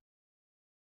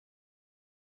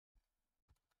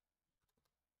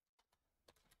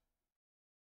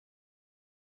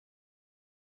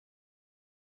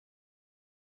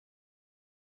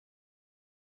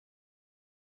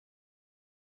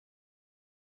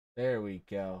 There we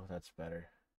go. That's better.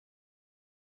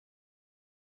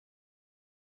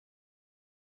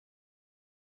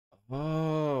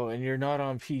 Oh, and you're not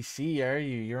on PC, are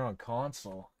you? You're on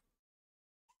console.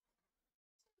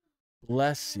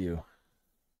 Bless you.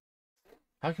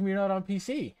 How come you're not on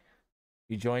PC?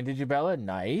 You joined, did you, Bella?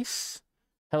 Nice.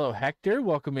 Hello, Hector.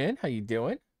 Welcome in. How you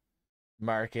doing?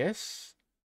 Marcus.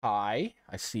 Hi.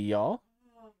 I see y'all.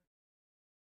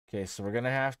 Okay, so we're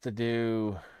gonna have to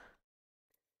do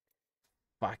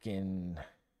fucking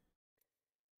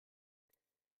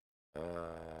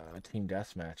team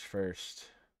deathmatch first.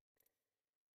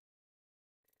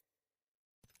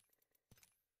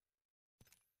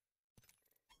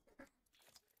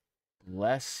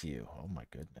 Bless you. Oh my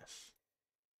goodness.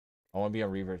 I want to be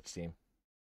on Revert's team.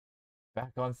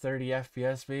 Back on 30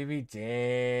 FPS, baby.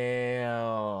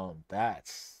 Damn.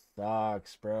 That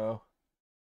sucks, bro.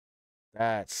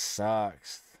 That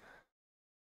sucks.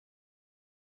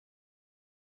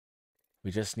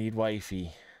 We just need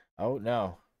wifey. Oh,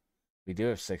 no. We do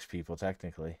have 6 people,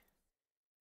 technically.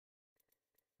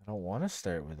 I don't want to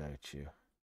start without you.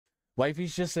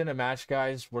 Wifey's just in a match,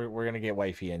 guys. We're going to get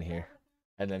wifey in here.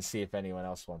 And then see if anyone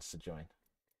else wants to join.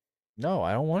 No,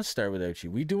 I don't want to start without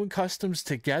you. We doing customs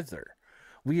together.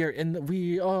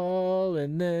 We all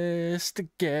in this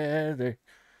together.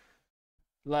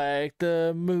 Like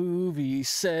the movie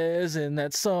says in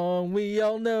that song we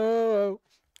all know.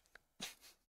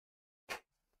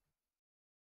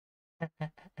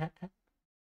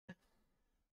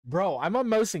 Bro, I'm on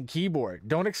mouse and keyboard.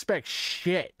 Don't expect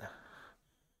shit.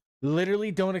 Literally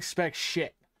don't expect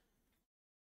shit.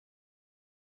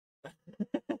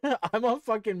 I'm on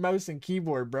fucking mouse and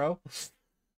keyboard, bro.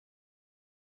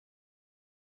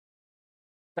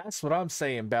 That's what I'm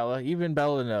saying, Bella. Even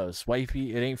Bella knows.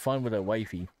 Wifey, it ain't fun with a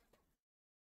wifey.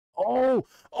 Oh,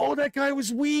 that guy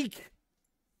was weak.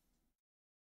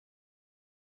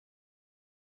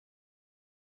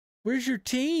 Where's your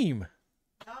team?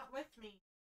 Not with me.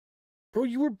 Bro,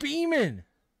 you were beaming.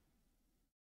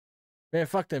 Man,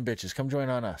 fuck them bitches. Come join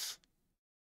on us.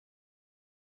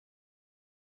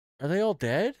 Are they all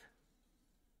dead?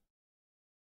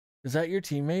 Is that your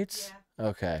teammates? Yeah.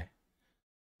 Okay.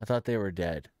 I thought they were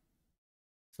dead.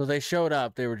 So they showed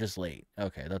up. They were just late.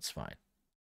 Okay, that's fine.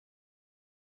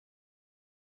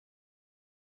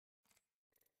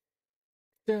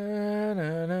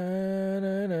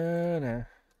 Da-na-na-na-na-na.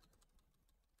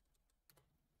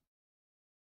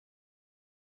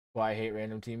 Why I hate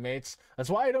random teammates. That's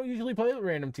why I don't usually play with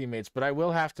random teammates, but I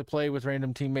will have to play with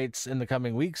random teammates in the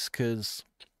coming weeks because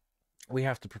we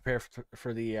have to prepare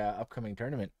for the upcoming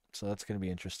tournament. So that's going to be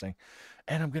interesting.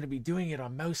 And I'm going to be doing it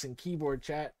on mouse and keyboard,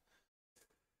 chat.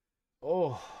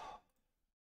 Oh,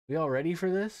 we all ready for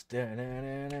this? Y'all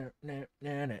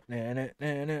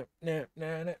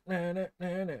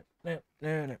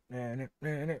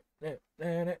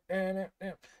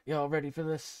ready for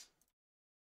this?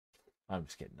 I'm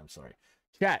just kidding. I'm sorry.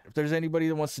 Chat, if there's anybody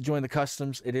that wants to join the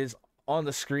customs, it is on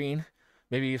the screen.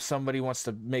 Maybe if somebody wants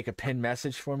to make a pin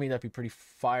message for me, that'd be pretty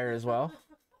fire as well.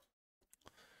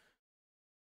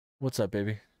 What's up,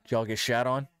 baby? Did y'all get shat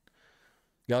on?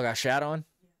 Y'all got shat on?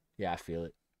 Yeah, I feel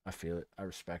it. I feel it. I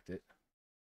respect it.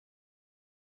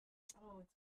 Oh,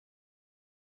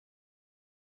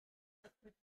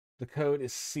 The code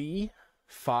is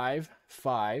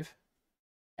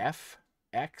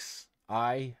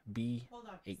C55FXIB8. hold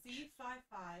on.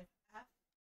 C55F.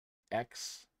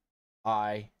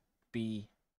 XIBH.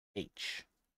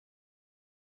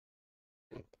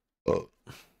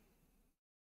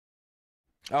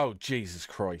 Oh, Jesus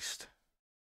Christ.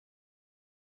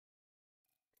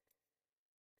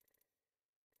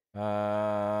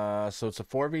 So it's a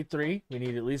 4v3. We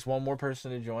need at least one more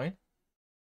person to join.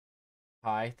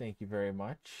 Hi, thank you very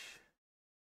much.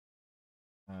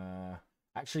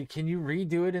 Actually, can you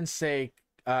redo it and say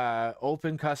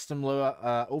open custom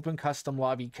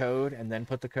lobby code and then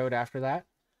put the code after that?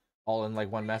 All in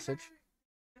like one message.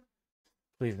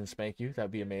 Please and spank you.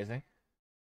 That'd be amazing.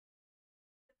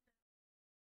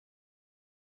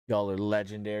 Y'all are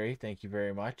legendary. Thank you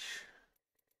very much.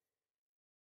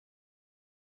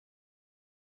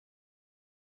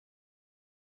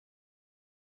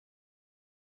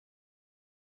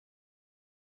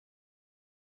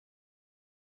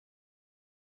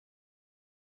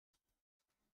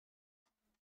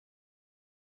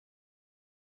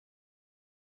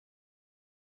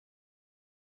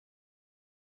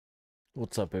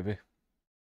 What's up, baby?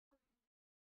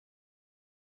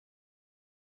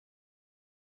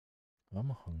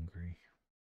 I'm hungry.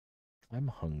 I'm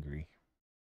hungry.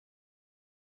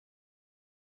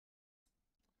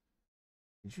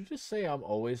 Did you just say I'm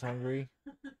always hungry?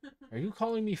 Are you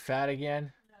calling me fat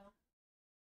again? No.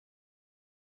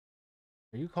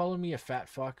 Are you calling me a fat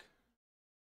fuck?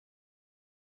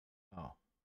 Oh.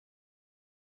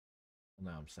 Well,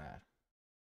 now I'm sad.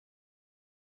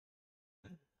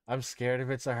 I'm scared if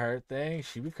it's a hurt thing.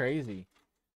 She'd be crazy.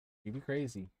 She'd be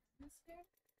crazy. I'm scared.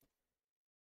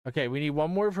 Okay, we need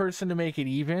one more person to make it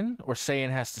even, or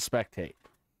Saiyan has to spectate.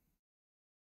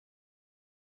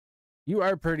 You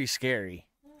are pretty scary.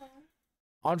 Yeah.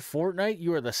 On Fortnite,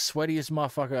 you are the sweatiest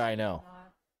motherfucker I know.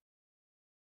 Not.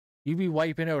 You be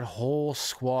wiping out whole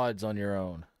squads on your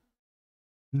own.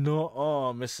 No,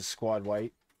 Mrs. Squad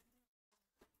White.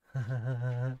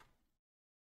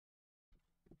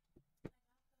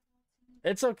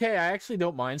 It's okay. I actually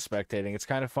don't mind spectating. It's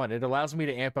kind of fun. It allows me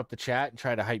to amp up the chat and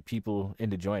try to hype people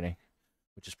into joining,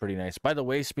 which is pretty nice. By the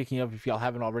way, speaking of, if y'all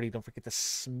haven't already, don't forget to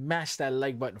smash that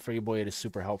like button for your boy. It is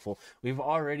super helpful. We've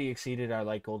already exceeded our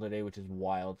like goal today, which is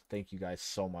wild. Thank you guys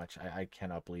so much. I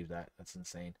cannot believe that. That's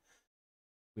insane.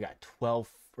 We got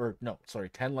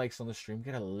 10 likes on the stream.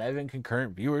 We got 11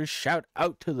 concurrent viewers. Shout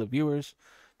out to the viewers.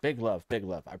 Big love, big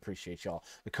love. I appreciate y'all.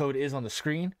 The code is on the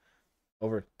screen.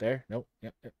 Over there. Nope.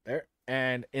 Yep, there.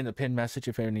 And in the pinned message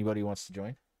if anybody wants to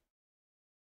join.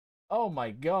 Oh my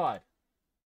god.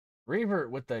 Revert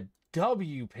with the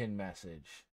W pin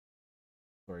message.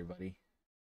 Sorry, buddy.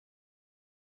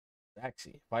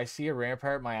 Sexy. If I see a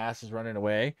Rampart, my ass is running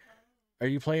away. Are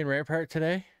you playing Rampart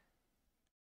today?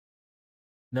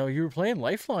 No, you were playing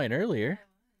Lifeline earlier.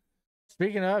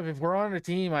 Speaking of, if we're on a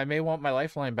team, I may want my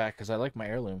Lifeline back because I like my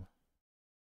heirloom.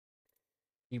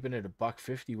 Keeping it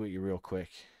 $1.50 with you real quick.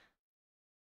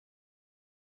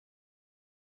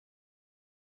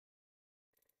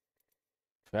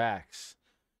 Facts.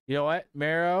 You know what,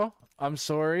 Marrow? I'm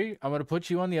sorry. I'm going to put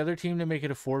you on the other team to make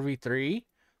it a 4v3.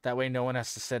 That way no one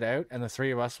has to sit out, and the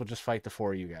three of us will just fight the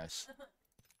four of you guys.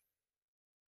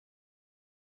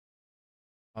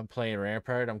 I'm playing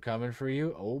Rampart. I'm coming for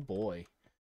you. Oh, boy.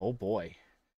 Oh, boy.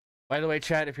 By the way,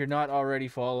 chat, if you're not already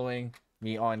following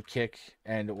me on Kick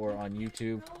and or on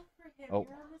YouTube, oh,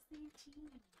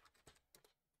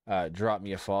 drop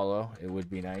me a follow. It would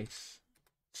be nice.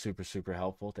 Super, super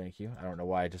helpful. Thank you. I don't know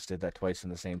why I just did that twice in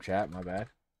the same chat. My bad.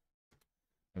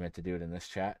 I meant to do it in this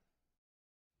chat.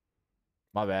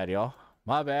 My bad, y'all.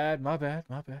 My bad, my bad,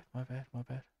 my bad, my bad, my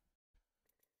bad.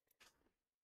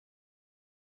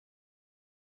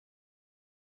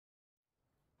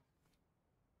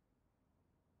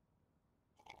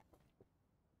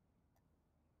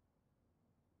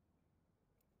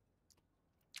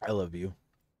 I love you.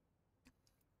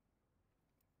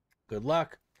 Good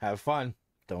luck. Have fun.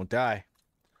 Don't die.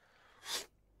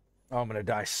 Oh, I'm gonna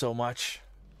die so much.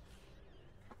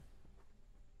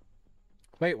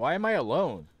 Wait, why am I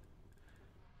alone?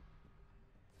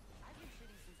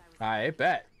 I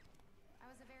bet. I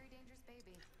was a very dangerous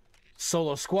baby.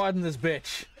 Solo squad in this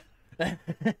bitch.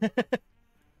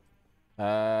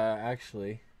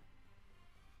 Actually,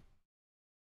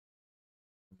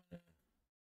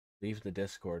 leave the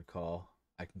Discord call.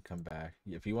 I can come back.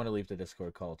 If you want to leave the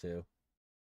Discord call too.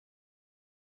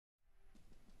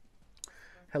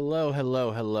 Hello,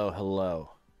 hello, hello,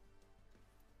 hello.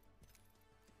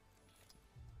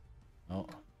 Oh.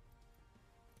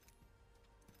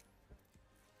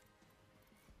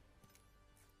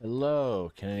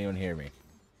 Hello. Can anyone hear me?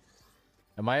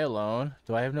 Am I alone?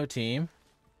 Do I have no team?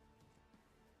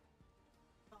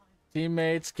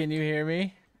 Teammates, can you hear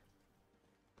me?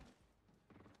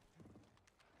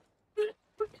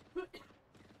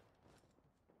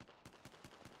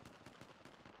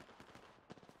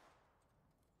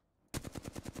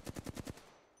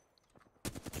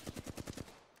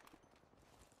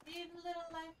 Leave little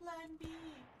lifeline be.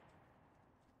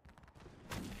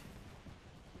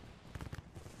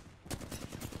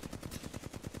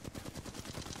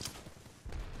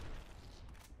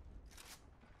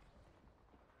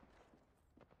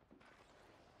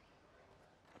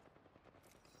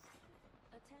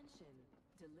 Attention,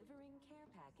 delivering care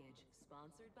package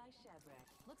sponsored by Chevrolet.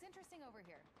 Looks interesting over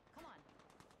here. Come on.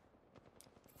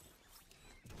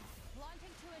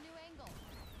 Launching to a new angle.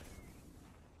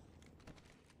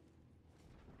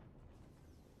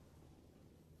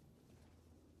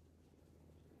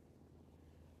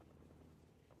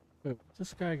 Wait, where'd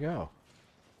this guy go?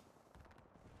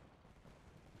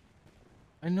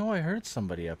 I know I heard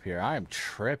somebody up here. I'm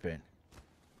tripping.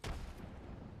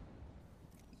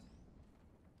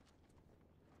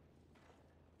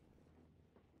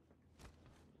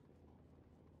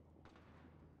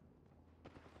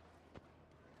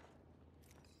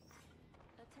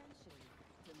 Attention,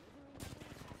 delivering care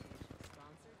package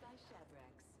sponsored by Chevrolet.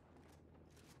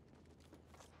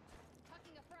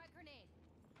 Tucking a frag grenade.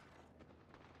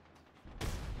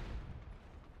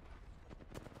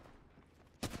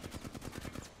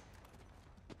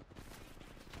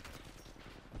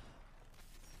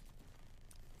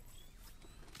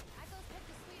 Echoes picked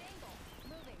a sweet angle.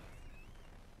 Moving.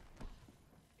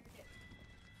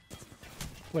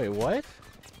 Wait, what?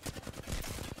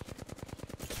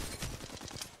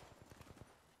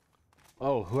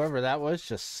 Oh, whoever that was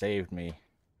just saved me.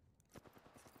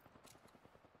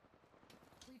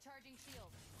 Recharging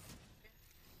shield.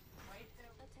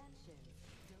 Attention,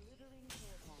 delivering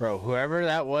care package. Bro, whoever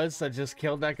that was that just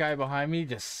killed that guy behind me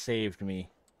just saved me.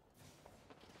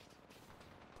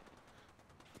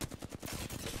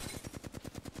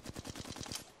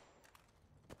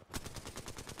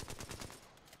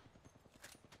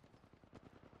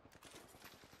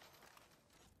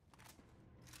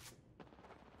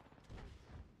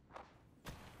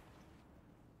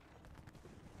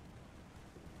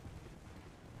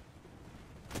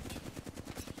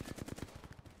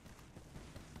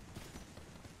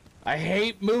 I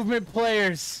hate movement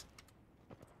players.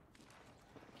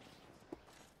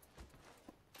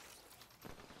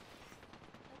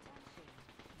 Attention,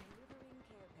 delivering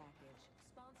care package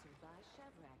sponsored by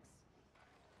Chevrolet.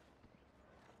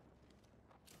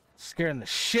 Scaring the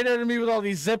shit out of me with all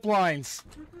these zip lines.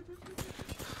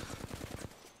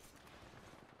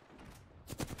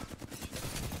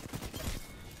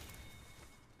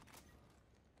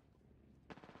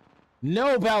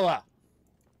 No, Bella.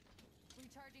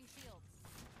 Recharging shields.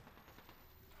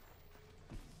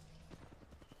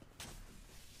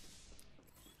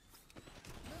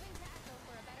 Moving to Echo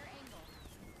for a better angle.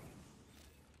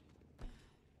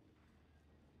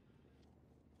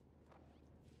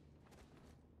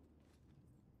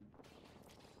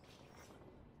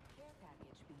 Care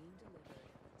package being delivered,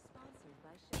 sponsored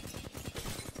by Chevrolet.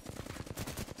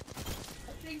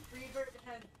 I think Rebirth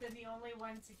has been the only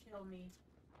one to kill me.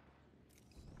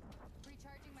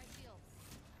 Recharging my shields.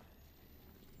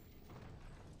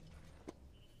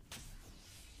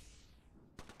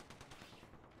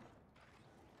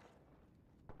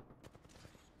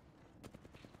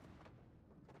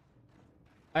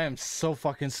 I am so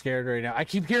fucking scared right now. I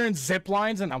keep hearing zip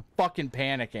lines and I'm fucking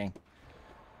panicking.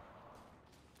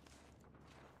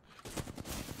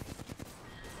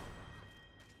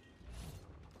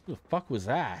 Who the fuck was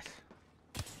that?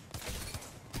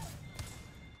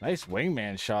 Nice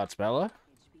wingman shots, Bella.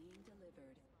 Being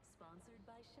delivered. Sponsored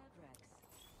by Chevrex.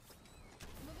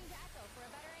 Moving to Echo for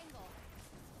a better angle.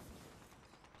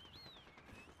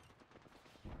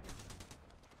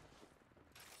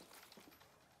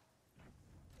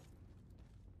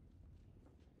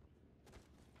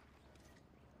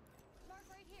 Mark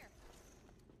right here.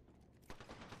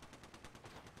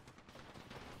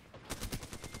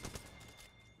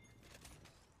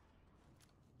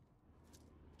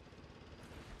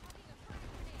 Having a frag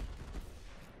grenade.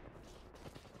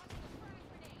 Having a frag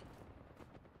grenade.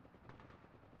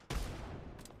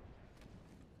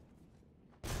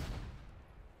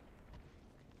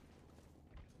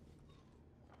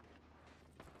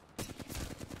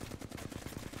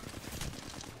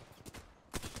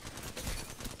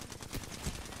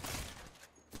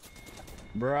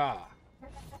 Bruh.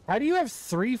 How do you have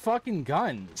 3 fucking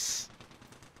guns?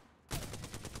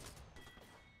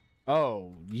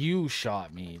 Oh, you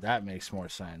shot me. That makes more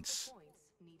sense. Points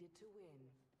needed to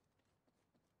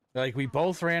win. Like, we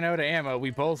both ran out of ammo,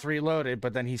 we both reloaded,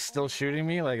 but then he's still shooting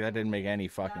me? Like, that didn't make any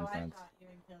fucking No, I sense. got you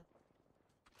and killed.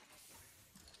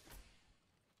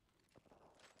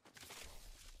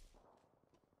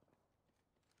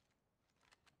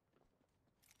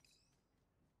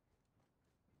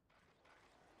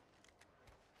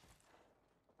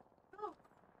 Oh,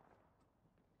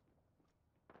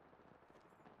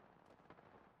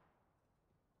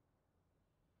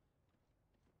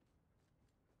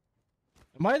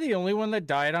 Am I the only one that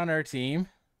died on our team?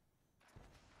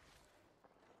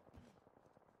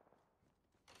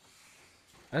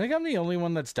 I think I'm the only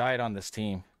one that's died on this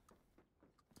team.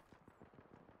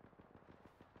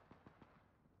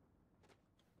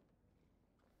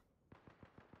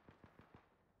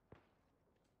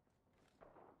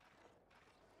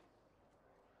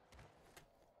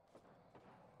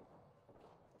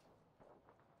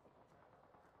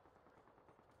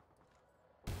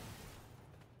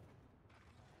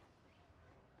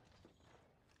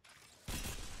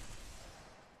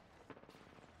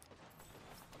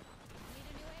 Need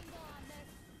a new angle on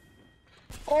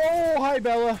this. Oh, hi,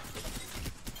 Bella.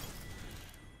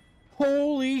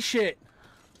 Holy shit.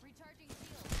 Recharging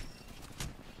shield.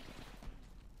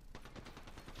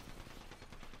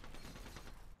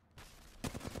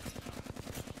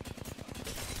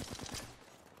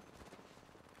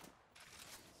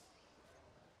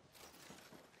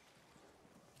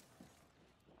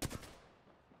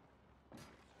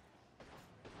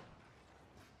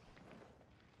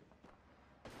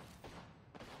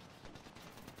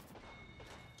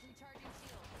 Recharging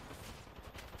shield.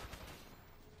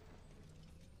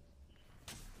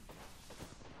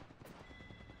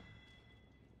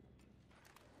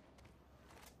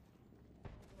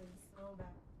 it was so bad.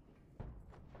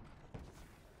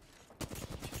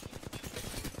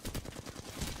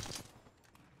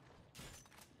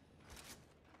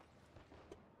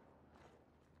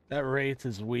 That Wraith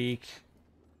is weak.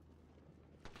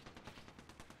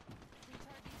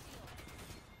 Recharging shield.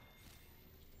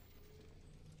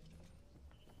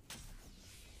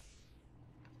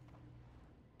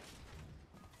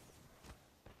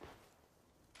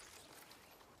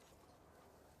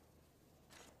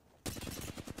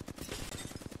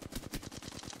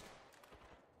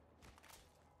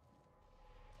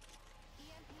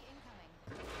 EMP incoming.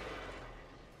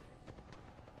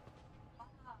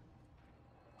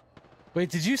 Wait,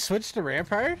 did you switch to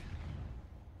Rampart?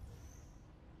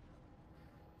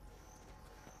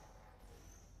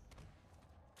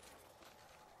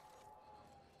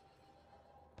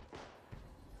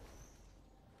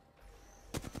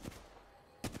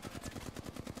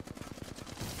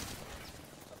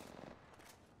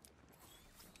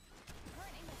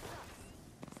 Current angle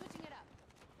sucks. Switching it up.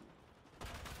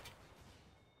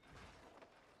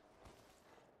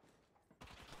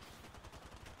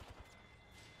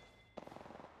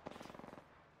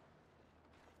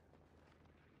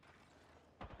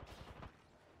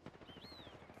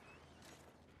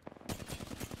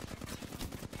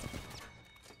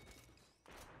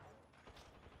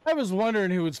 I was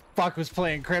wondering who was fuck was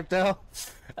playing crypto.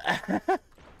 The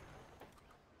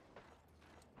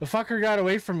fucker got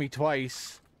away from me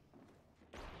twice.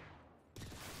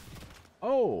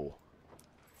 Oh.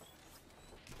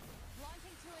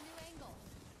 Launching to a new angle.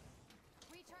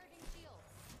 Recharging shields.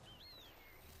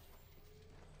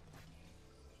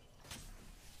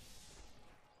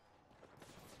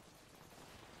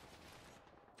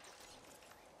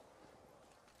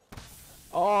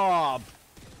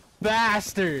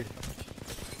 bastard!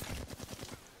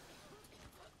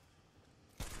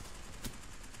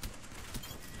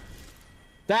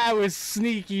 That was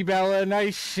sneaky, Bella.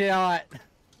 Nice shot.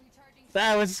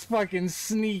 That was fucking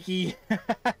sneaky.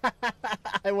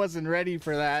 I wasn't ready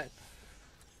for that.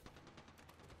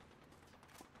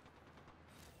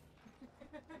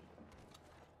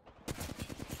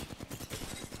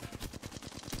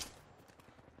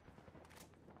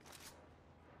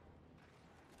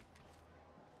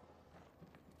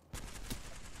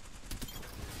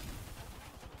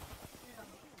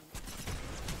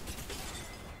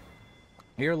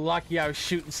 You're lucky I was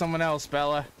shooting someone else,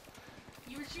 Bella.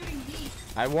 You were shooting me.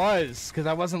 I was, because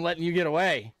I wasn't letting you get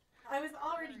away. I was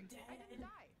already dead.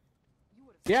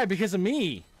 Yeah, because of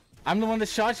me. I'm the one that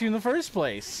shot you in the first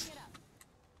place.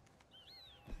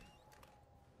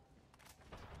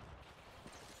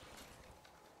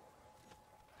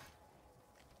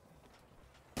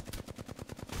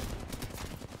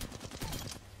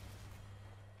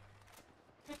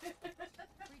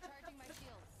 Recharging my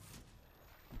shields.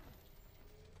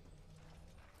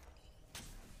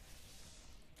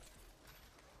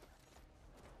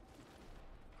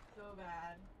 So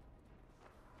bad.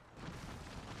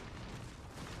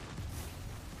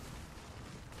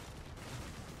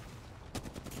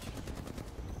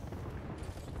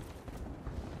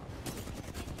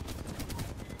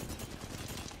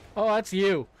 Oh, that's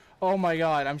you. Oh my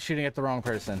god, I'm shooting at the wrong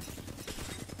person.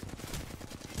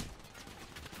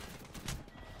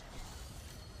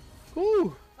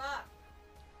 Woo! Fuck.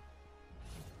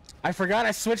 I forgot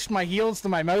I switched my heels to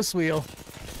my mouse wheel.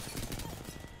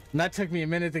 And that took me a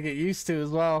minute to get used to as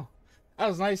well. That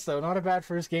was nice though, not a bad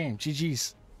first game.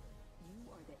 GG's.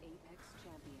 You are the Apex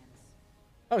champions.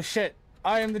 Oh shit,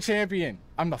 I am the champion.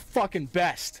 I'm the fucking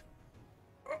best.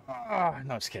 No,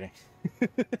 just kidding.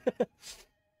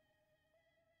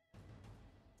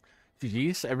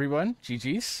 GG's, everyone.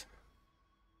 GG's.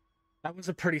 That was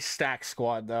a pretty stacked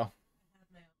squad though.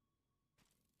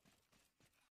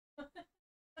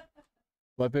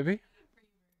 What, baby?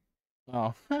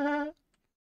 Oh.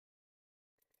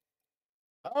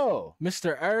 Oh,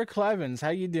 Mr. Eric Levins, how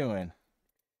you doing?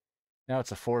 Now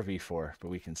it's a 4v4, but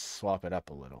we can swap it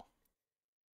up a little.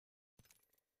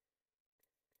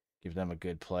 Give them a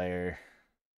good player.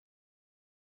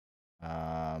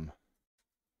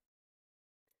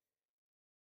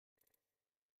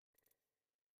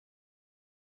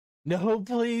 No,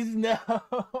 please, no.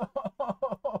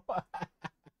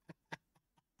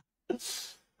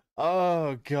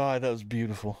 Oh god, that was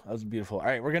beautiful. That was beautiful. All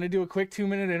right, we're gonna do a quick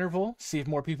 2-minute interval. See if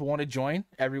more people want to join.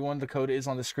 Everyone, the code is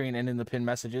on the screen and in the pinned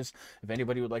messages. If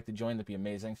anybody would like to join, that'd be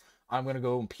amazing. I'm gonna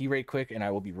go and pee right quick, and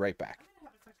I will be right back.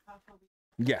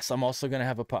 Yes, I'm also gonna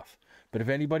have a puff. But if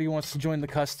anybody wants to join the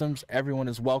customs, everyone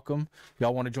is welcome.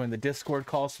 Y'all want to join the Discord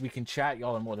call so we can chat?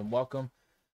 Y'all are more than welcome.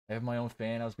 I have my own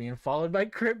fan. I was being followed by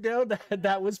Crypto.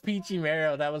 That was Peachy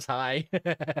Marrow. That was high.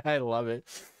 I love it.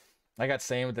 I got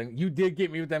saying with them. You did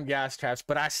get me with them gas traps,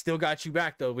 but I still got you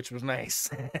back though, which was nice.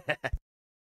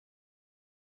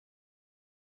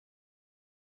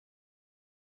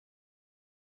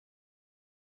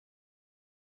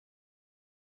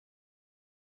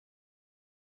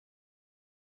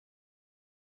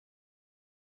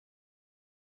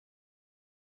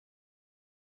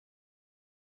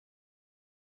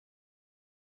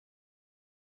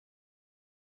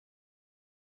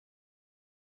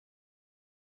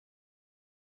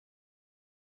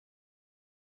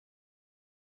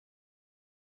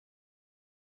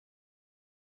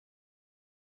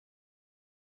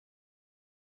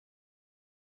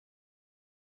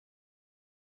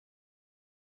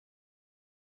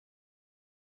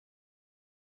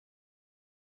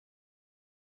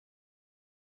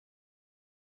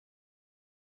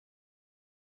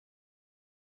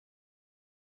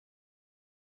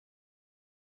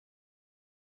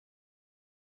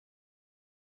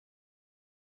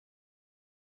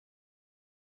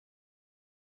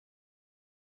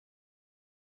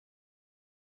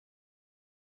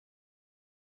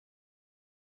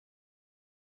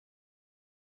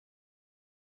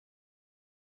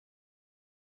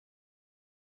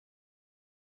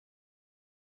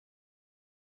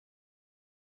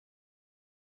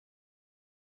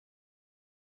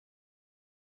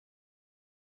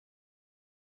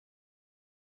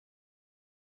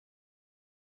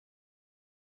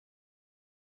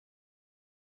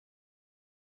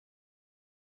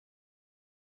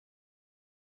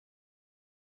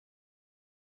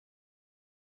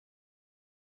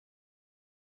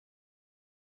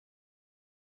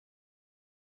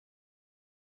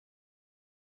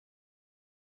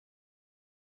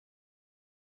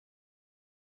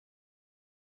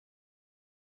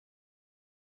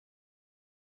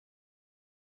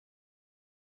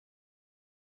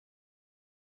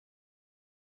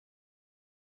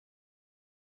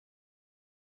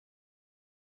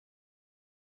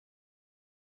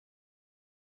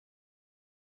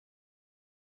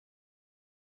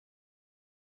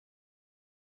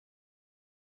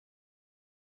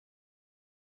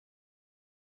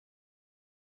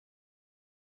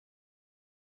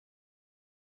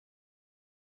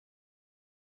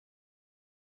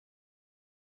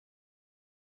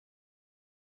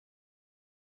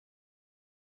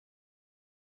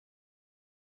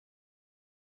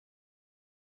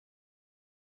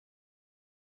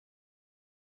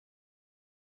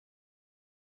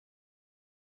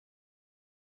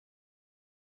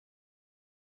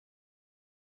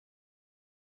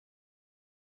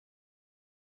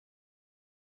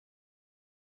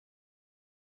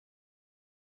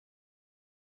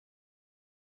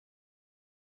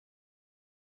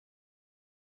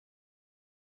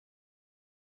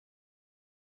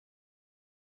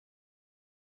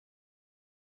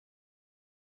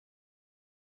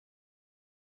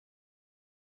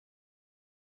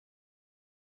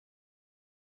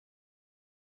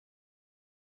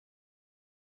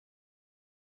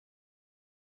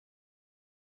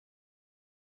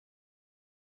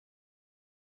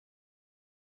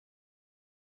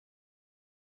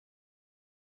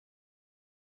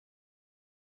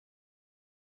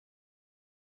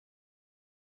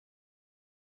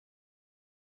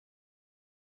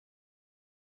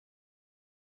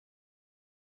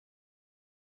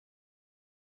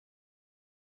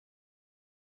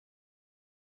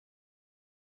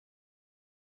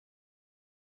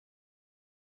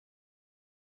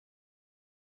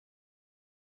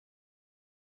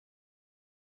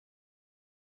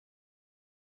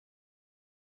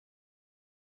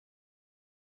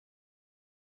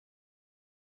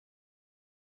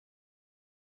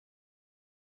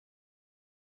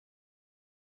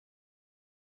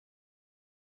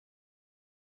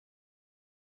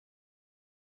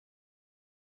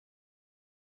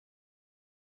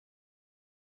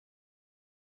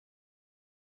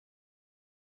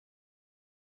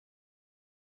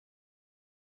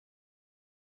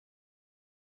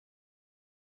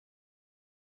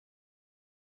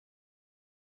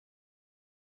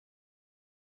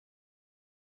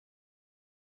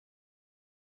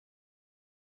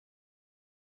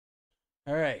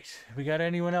 All right, we got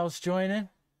anyone else joining?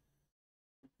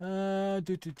 Did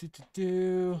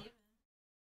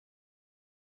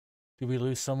we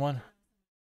lose someone?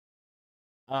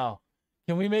 Oh,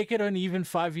 can we make it an even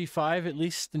 5v5 at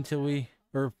least until we,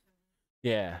 or,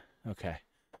 yeah, okay.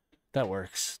 That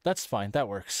works. That's fine. That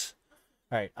works.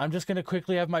 All right, I'm just going to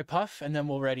quickly have my puff and then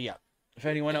we'll ready up. If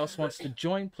anyone else wants to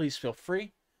join, please feel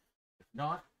free. If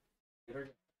not, get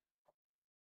her.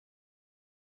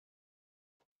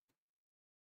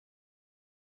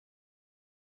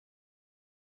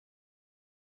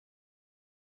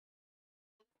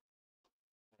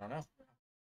 I don't know.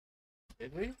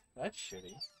 Did we? That's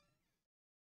shitty.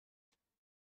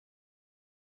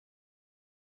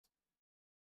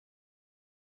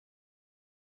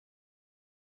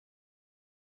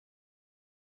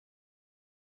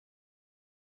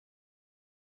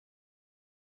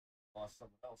 Lost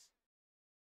someone else.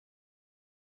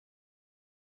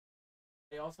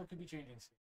 They also could be changing skins.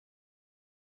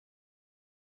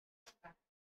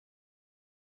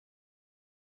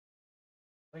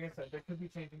 Like I said, they could be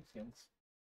changing skins.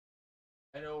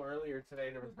 I know earlier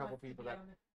today there was a couple people that.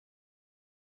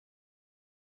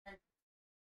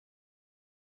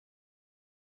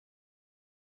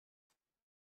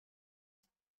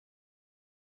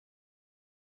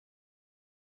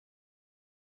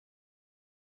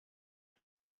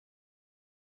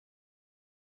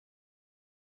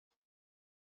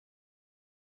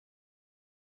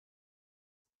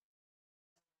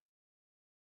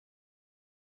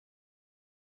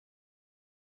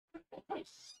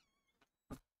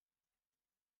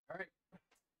 All right.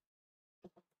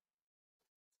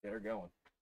 Get her going.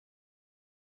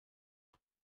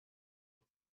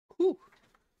 Whew.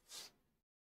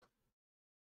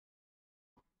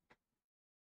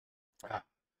 Ah.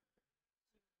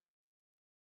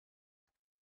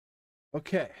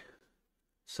 Okay.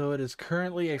 So it is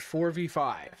currently a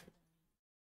 4v5.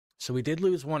 So we did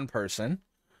lose one person.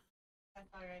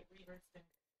 That's alright, reversed it.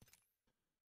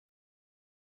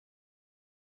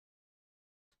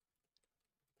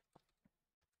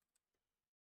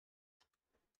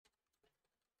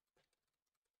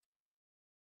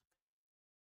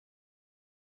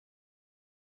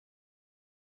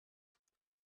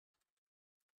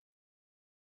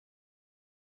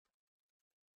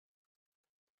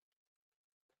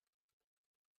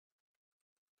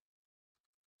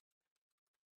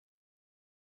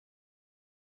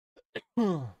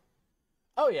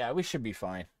 Oh yeah, we should be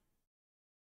fine.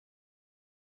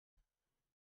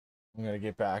 I'm gonna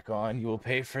get back on. You will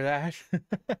pay for that.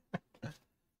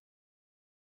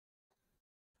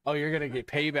 Oh, you're gonna get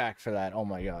payback for that. Oh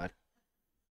my god.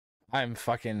 I'm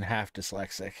fucking half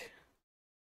dyslexic.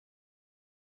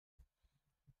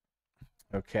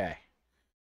 Okay.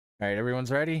 All right,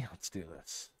 everyone's ready? Let's do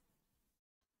this.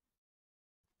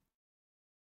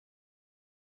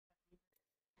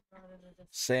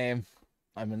 Same.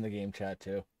 I'm in the game chat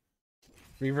too.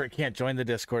 Revert can't join the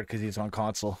Discord because he's on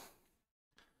console.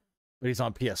 But he's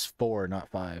on PS4, not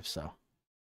 5, so.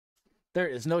 There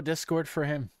is no Discord for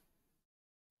him.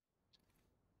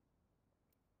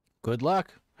 Good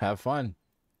luck. Have fun.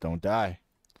 Don't die.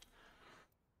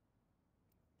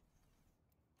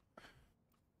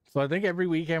 So I think every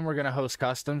weekend we're going to host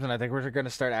customs, and I think we're going to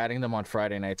start adding them on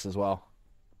Friday nights as well.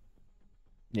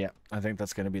 Yeah, I think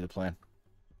that's going to be the plan.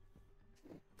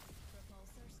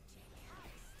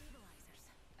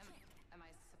 Am I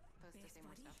supposed to say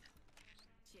more stuff?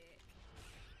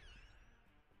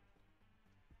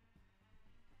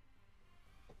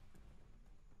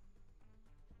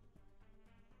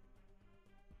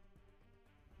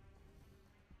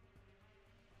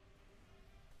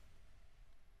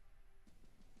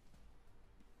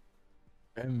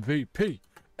 MVP,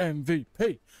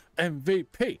 MVP,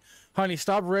 MVP. Honey,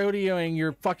 stop rodeoing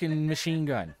your fucking machine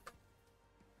gun.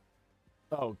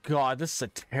 Oh god, this is a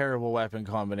terrible weapon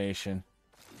combination.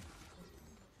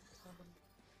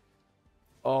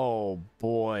 Oh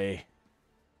boy.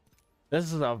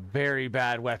 This is a very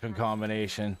bad weapon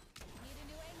combination. Need a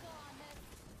new angle on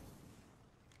this.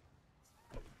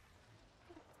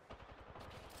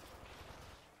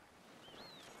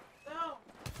 No!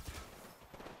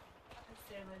 That's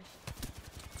damage.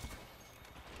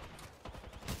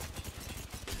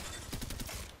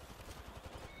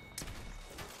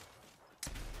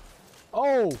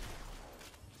 Oh!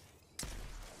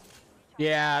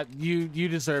 Yeah, you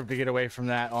deserve to get away from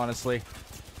that, honestly.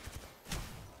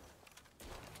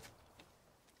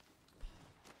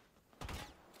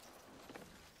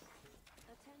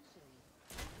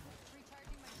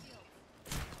 Recharging my shield.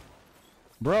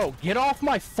 Bro, get off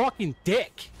my fucking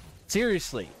dick.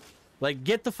 Seriously. Like,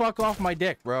 get the fuck off my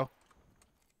dick, bro.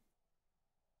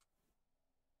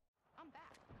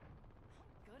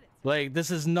 Like, this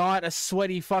is not a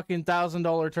sweaty fucking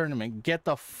 $1,000 tournament. Get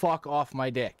the fuck off my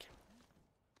dick.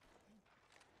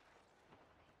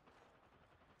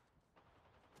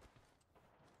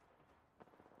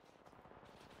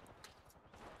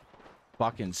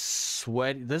 Fucking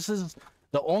sweaty. This is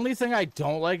the only thing I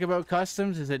don't like about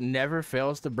customs is it never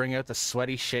fails to bring out the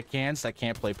sweaty shit cans that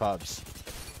can't play pubs.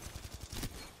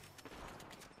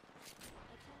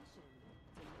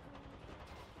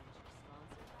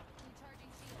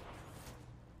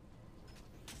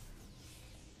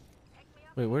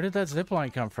 Wait, where did that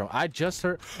zipline come from? I just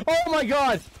heard. Oh my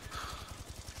god!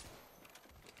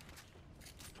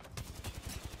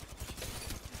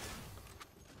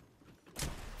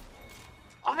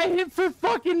 I hit for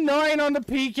fucking 9 on the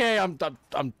PK.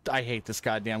 I hate this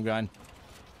goddamn gun.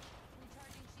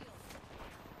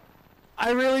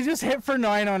 I really just hit for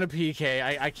 9 on a PK.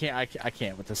 I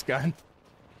can't with this gun.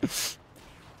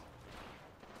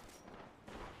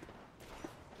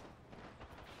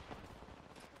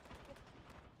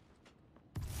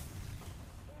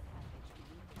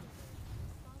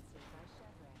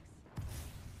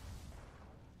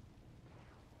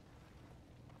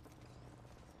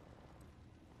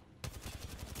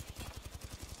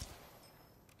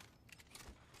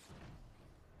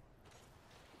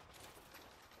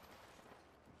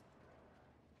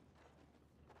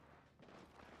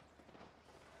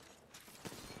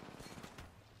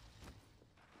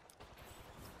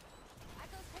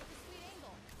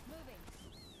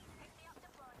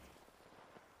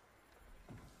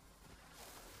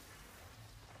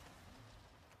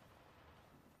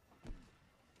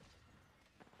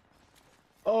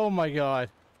 Oh my god.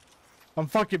 I'm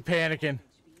fucking panicking.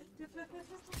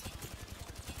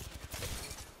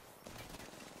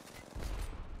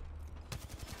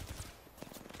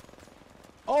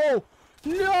 Oh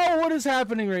no, what is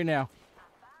happening right now?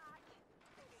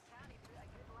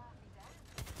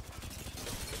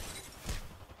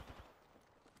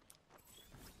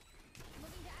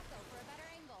 Moving to Echo for a better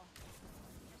angle.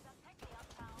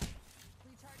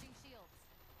 Recharging shields.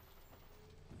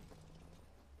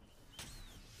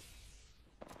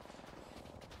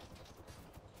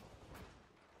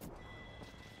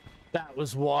 That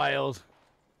was wild.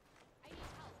 I need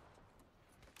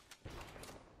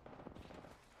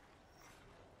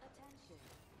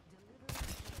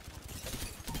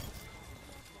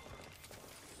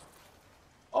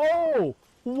help. Oh,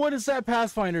 what is that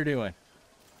Pathfinder doing?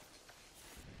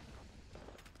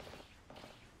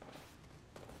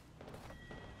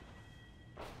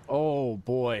 Oh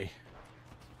boy.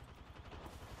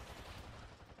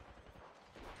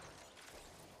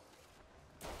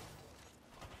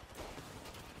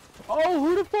 Oh,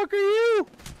 who the fuck are you?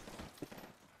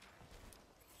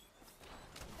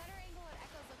 Better angle at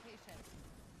Echo's location.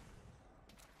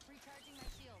 Recharging my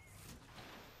shields.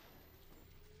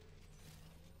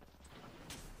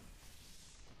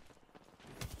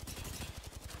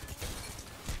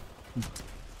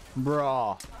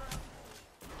 Bruh.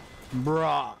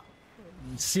 Bruh.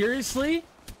 Seriously?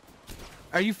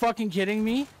 Are you fucking kidding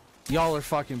me? Y'all are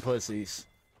fucking pussies.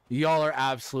 Y'all are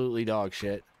absolutely dog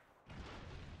shit.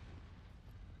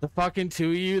 The fucking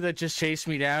two of you that just chased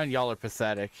me down, y'all are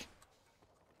pathetic.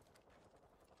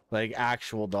 Like,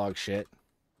 actual dog shit.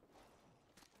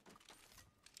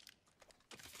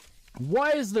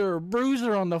 Why is there a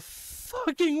bruiser on the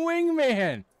fucking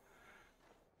wingman?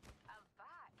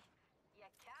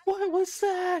 What was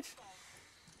that?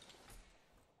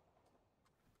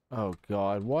 Oh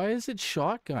god, why is it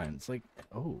shotguns? Like,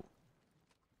 oh.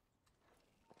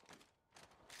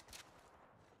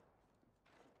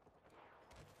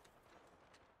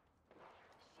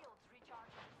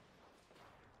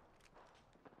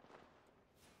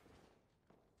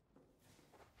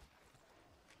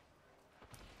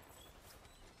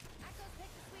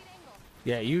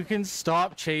 Yeah, you can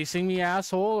stop chasing me,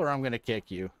 asshole, or I'm gonna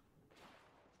kick you.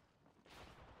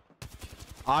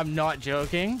 I'm not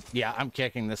joking. Yeah, I'm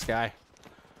kicking this guy.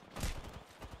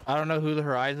 I don't know who the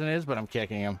Horizon is, but I'm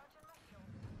kicking him.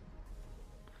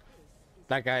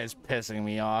 That guy is pissing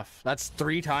me off. That's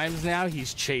 3 times now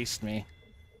he's chased me.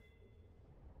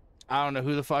 I don't know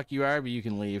who the fuck you are, but you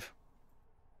can leave.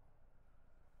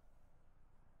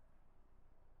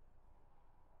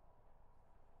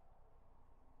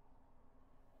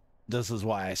 This is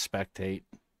why I spectate.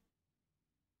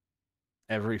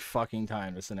 Every fucking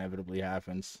time this inevitably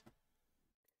happens.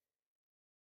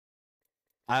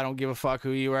 I don't give a fuck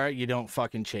who you are. You don't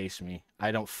fucking chase me.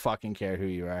 I don't fucking care who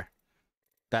you are.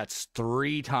 That's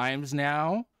 3 times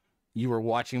now you were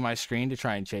watching my screen to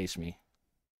try and chase me.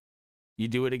 You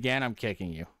do it again, I'm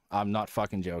kicking you. I'm not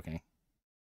fucking joking.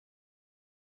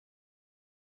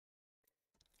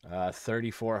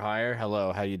 34 higher.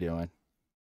 Hello, how you doing?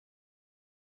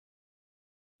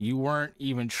 You weren't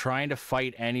even trying to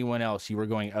fight anyone else. You were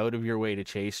going out of your way to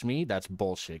chase me. That's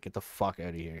bullshit. Get the fuck out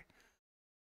of here.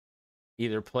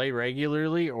 Either play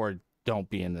regularly or don't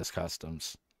be in this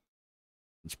customs.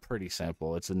 It's pretty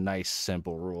simple. It's a nice,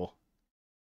 simple rule.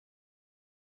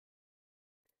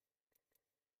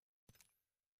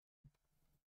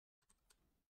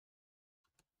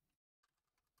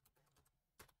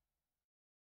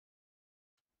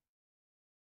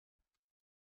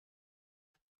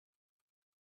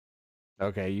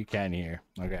 Okay, you can hear.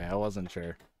 Okay, I wasn't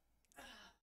sure.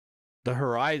 The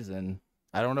Horizon.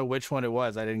 I don't know which one it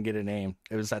was. I didn't get a name.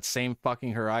 It was that same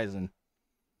fucking Horizon.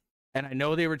 And I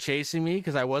know they were chasing me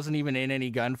because I wasn't even in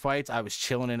any gunfights. I was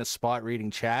chilling in a spot reading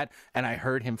chat, and I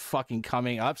heard him fucking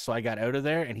coming up, so I got out of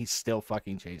there, and he still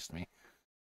fucking chased me.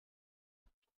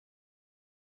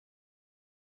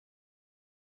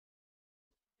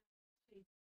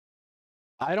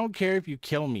 I don't care if you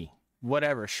kill me.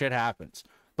 Whatever, shit happens.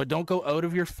 But don't go out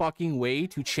of your fucking way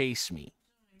to chase me.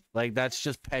 Like, that's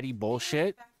just petty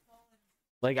bullshit.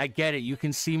 Like, I get it. You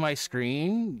can see my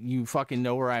screen. You fucking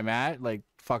know where I'm at. Like,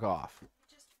 fuck off.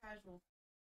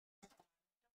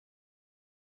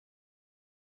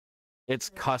 It's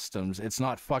customs. It's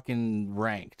not fucking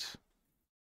ranked.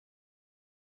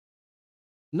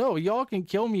 No, y'all can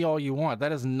kill me all you want.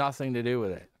 That has nothing to do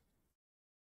with it.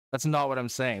 That's not what I'm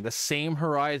saying. The same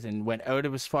Horizon went out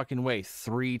of his fucking way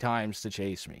 3 times to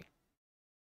chase me.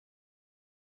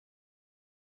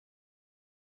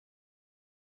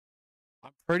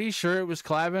 I'm pretty sure it was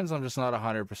Clavins. I'm just not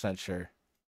 100% sure.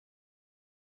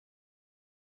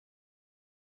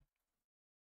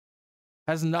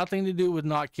 Has nothing to do with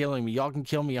not killing me. Y'all can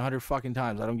kill me 100 fucking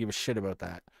times. I don't give a shit about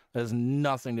that. That has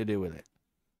nothing to do with it.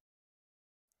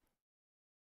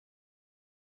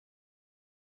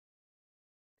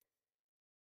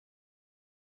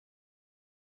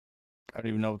 I don't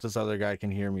even know if this other guy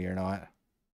can hear me or not.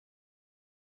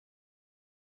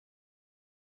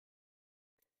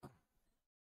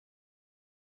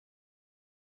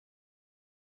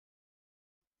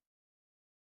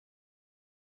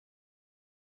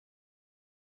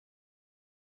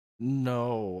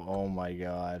 No, oh my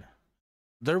god.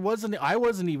 I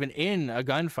wasn't even in a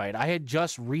gunfight. I had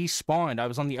just respawned. I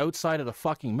was on the outside of the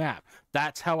fucking map.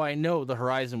 That's how I know the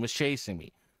Horizon was chasing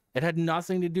me. It had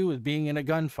nothing to do with being in a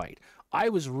gunfight. I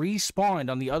was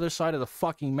respawned on the other side of the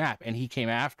fucking map and he came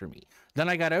after me. Then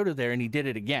I got out of there and he did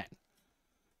it again.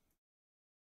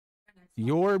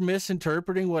 You're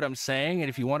misinterpreting what I'm saying, and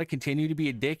if you want to continue to be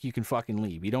a dick, you can fucking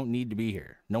leave. You don't need to be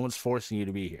here. No one's forcing you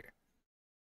to be here.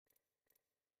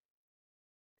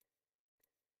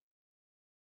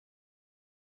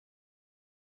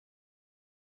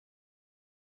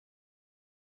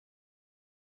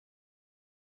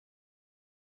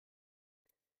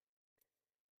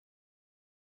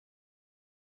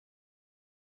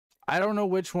 I don't know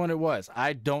which one it was.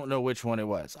 I don't know which one it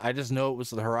was. I just know it was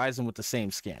the Horizon with the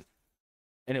same skin.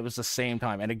 And it was the same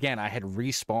time. And again, I had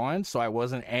respawned, so I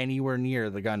wasn't anywhere near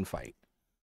the gunfight.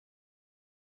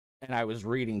 And I was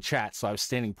reading chat, so I was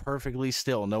standing perfectly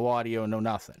still. No audio, no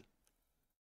nothing.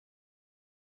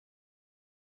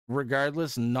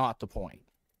 Regardless, not the point.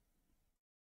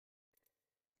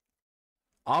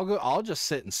 I'll just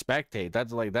sit and spectate.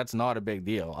 That's not a big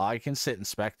deal. I can sit and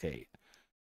spectate.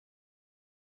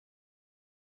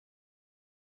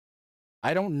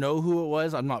 I don't know who it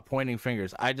was. I'm not pointing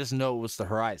fingers. I just know it was the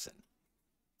Horizon.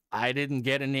 I didn't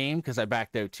get a name because I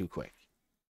backed out too quick.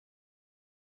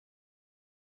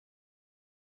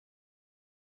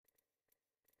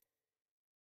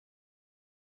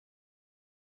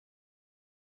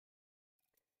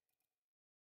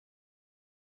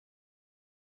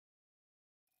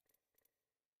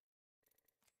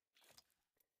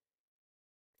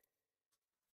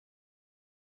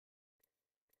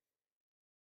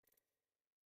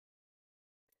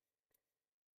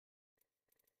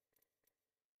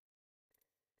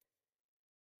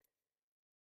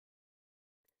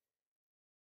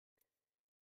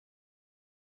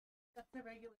 That's the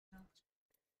regular count.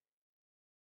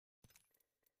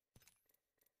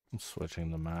 I'm switching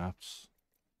the maps.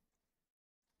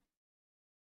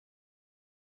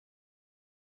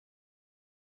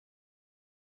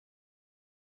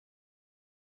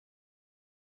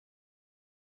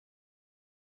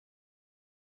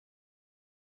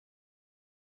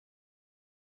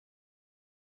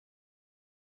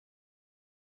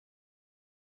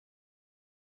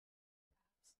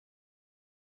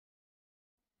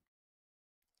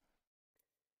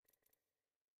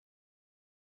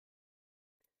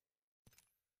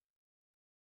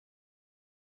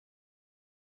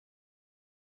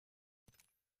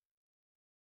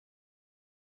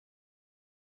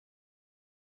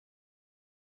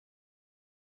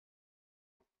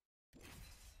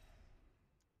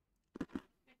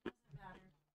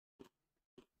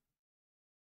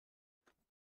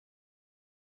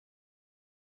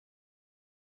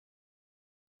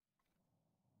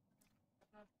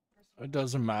 It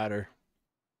doesn't matter.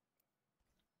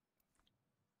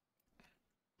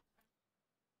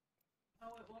 Oh,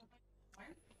 it won't make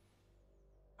it.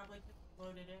 Probably just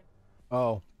loaded it.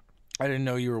 Oh, I didn't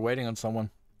know you were waiting on someone.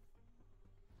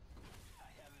 I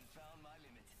haven't found my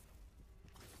limit.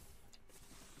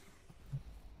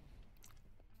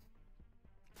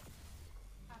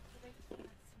 After they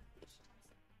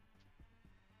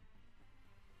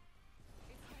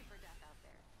It's hyper death out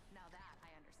there. Now that I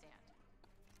understand.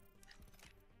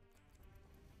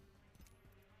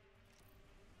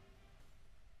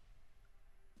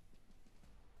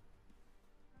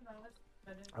 no, it's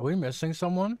good. Are we missing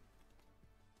someone?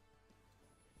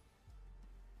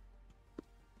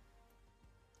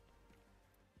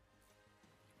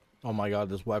 Oh my god,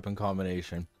 this weapon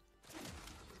combination.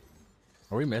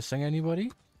 Are we missing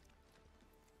anybody?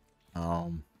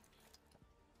 No.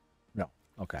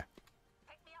 Okay.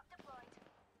 Pick me up deployed.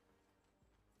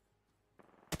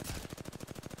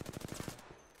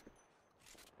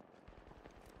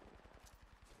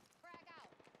 Frag out.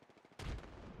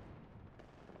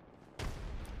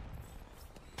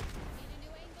 Need a new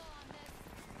angle on this.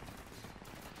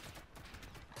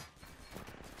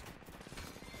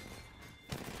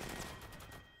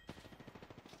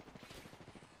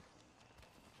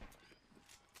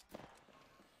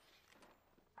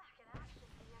 Back in action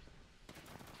here.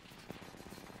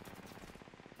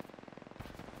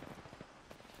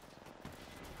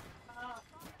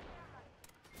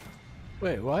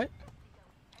 Wait, what?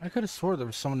 I could have swore there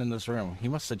was someone in this room. He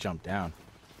must have jumped down.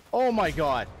 Oh my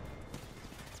god.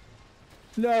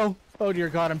 No. Oh dear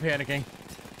god, I'm panicking.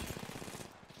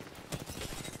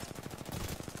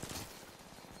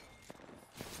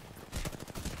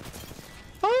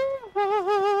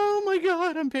 Oh my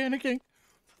god, I'm panicking.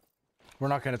 We're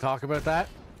not going to talk about that.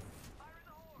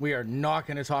 We are not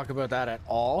going to talk about that at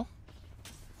all.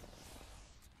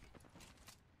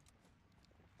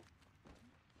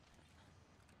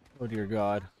 Oh dear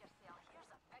god.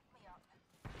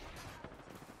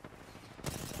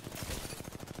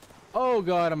 Oh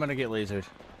god, I'm gonna get lasered.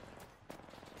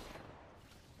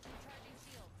 Recharging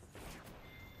shields.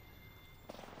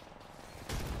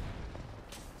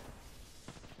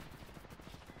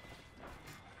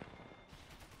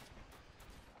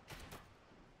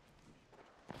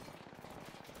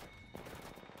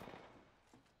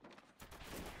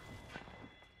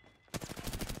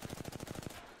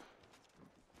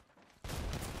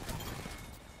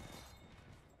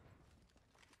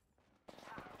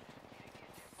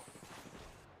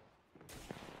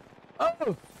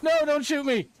 Oh no! Don't shoot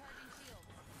me! Recharging shields.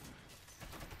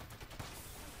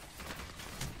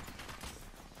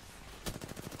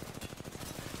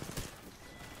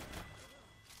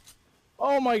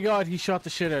 Oh my god, he shot the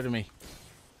shit out of me.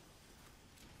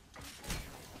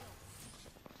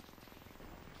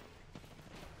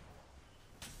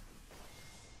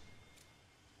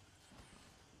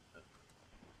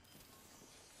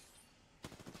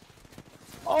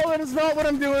 Oh, that is not what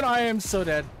I'm doing. I am so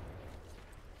dead.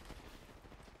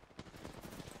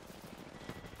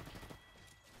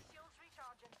 Shields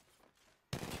recharging.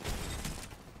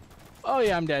 Oh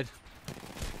yeah, I'm dead.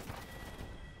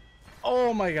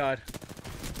 Oh my god.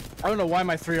 I don't know why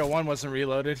my 301 wasn't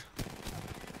reloaded.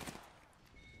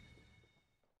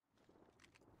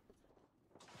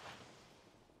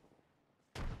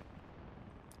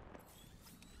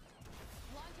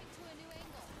 Launching to a new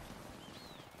angle.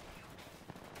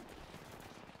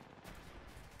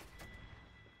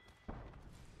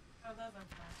 Oh, those are fun.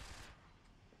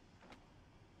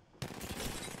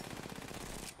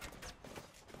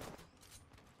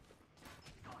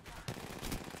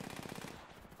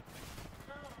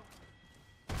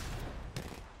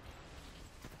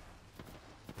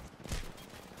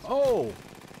 Oh!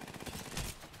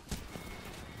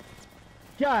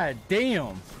 God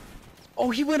damn! Oh,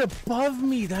 he went above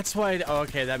me. That's why. Oh,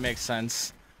 okay, that makes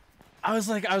sense. I was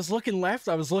like, I was looking left,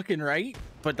 I was looking right,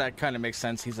 but that kind of makes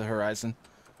sense. He's a horizon.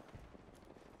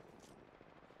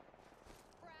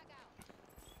 Frag out.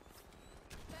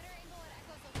 Better angle at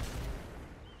Echo's location.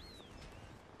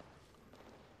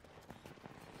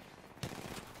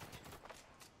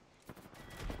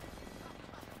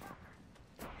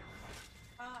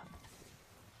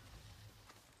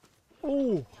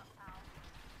 Oh!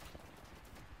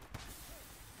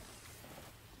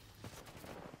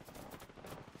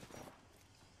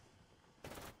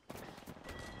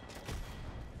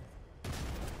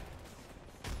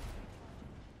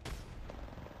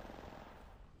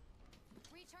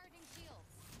 Recharging shields.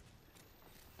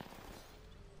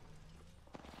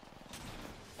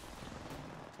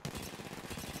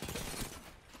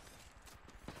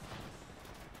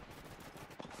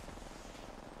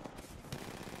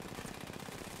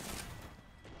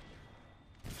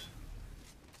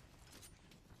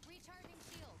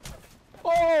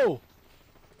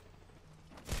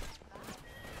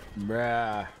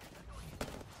 Bruh.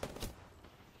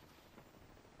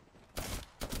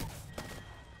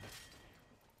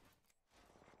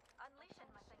 Unleashing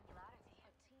my singularity.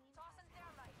 Tossing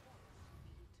thermite.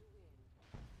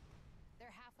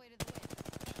 They're halfway to the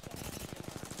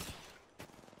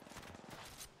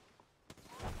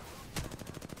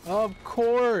win. Of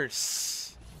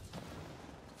course.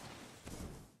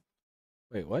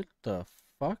 Wait, what the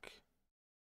fuck?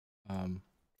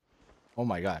 Oh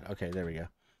my god. Okay, there we go. I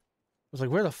was like,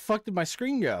 where the fuck did my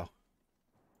screen go?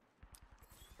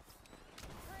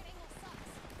 Current angle sucks.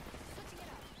 Switching it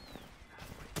up.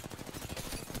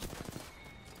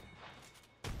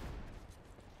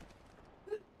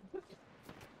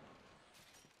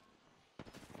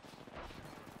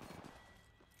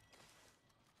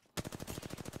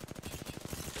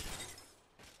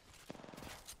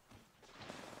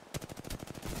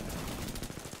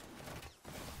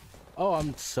 Oh,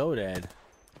 I'm so dead.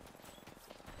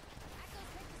 Echo's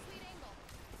picked a sweet angle.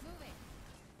 Moving.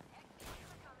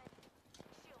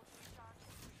 Shields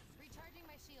recharged. Recharging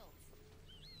my shields.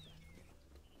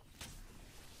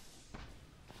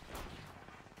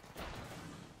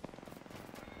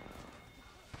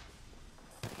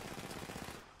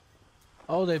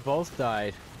 Oh, they both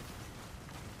died.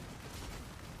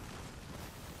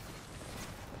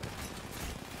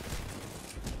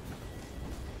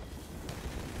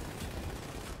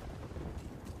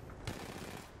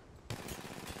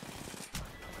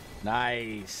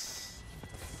 Nice.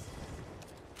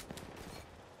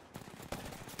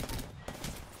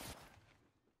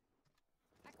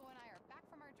 Echo and I are back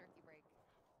from our jerky break.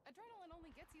 Adrenaline only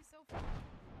gets you so far.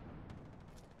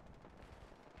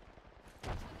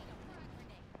 Chucking a frag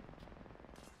grenade.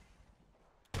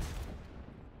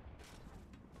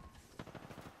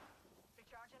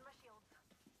 Recharging my shields.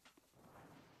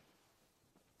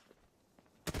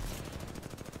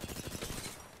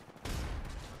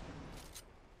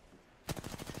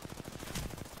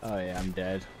 Oh yeah, I'm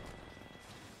dead.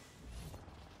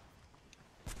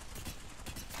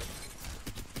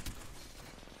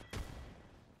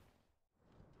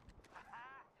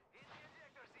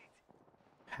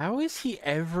 How is he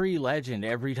every legend?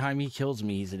 Every time he kills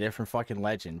me, he's a different fucking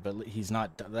legend, but he's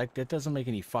not. That doesn't make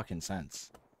any fucking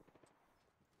sense.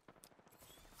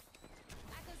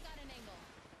 Echo's got an angle.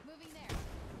 Moving there.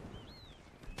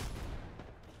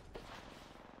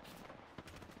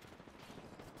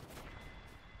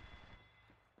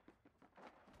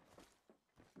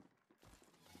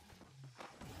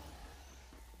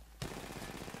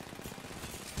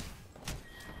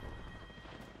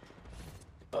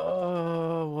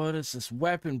 Oh, what is this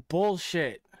weapon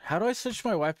bullshit? How do I switch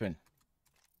my weapon?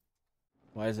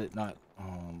 Why is it not?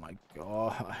 Oh my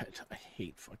god, I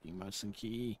hate fucking mouse and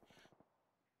key.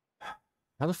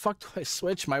 How the fuck do I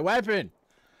switch my weapon?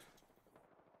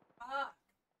 Fuck.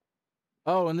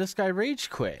 Oh, and this guy rage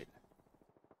quit.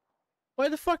 Why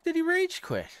the fuck did he rage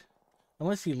quit?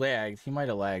 Unless he lagged. He might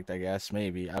have lagged, I guess.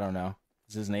 Maybe. I don't know.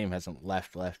 'Cause his name hasn't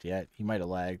left yet. He might have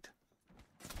lagged.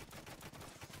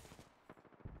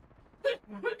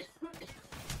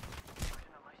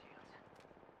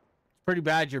 Pretty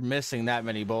bad you're missing that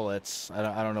many bullets.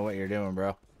 I don't know what you're doing,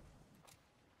 bro.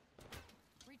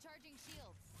 Recharging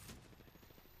shields.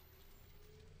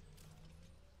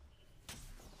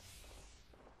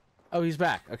 Oh, he's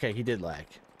back. Okay, he did lag.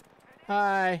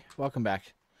 Hi. Welcome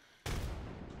back.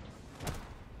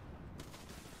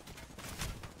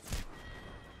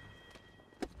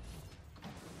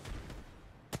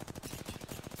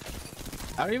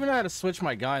 I don't even know how to switch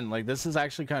my gun. Like, this is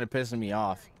actually kind of pissing me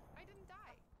off. I didn't die.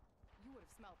 You would have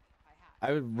smelled me if I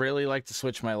had. I would really like to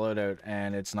switch my loadout,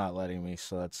 and it's not letting me,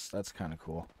 so that's kind of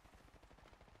cool.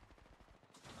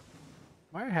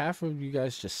 Why are half of you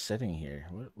guys just sitting here?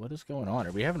 What is going on?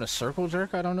 Are we having a circle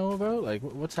jerk I don't know about? Like,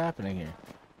 what's happening here?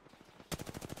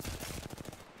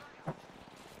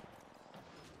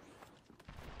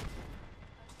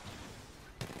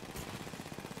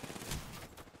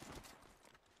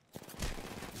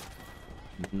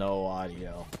 No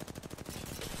audio.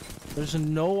 There's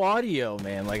no audio,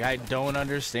 man. Like, I don't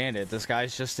understand it. This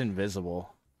guy's just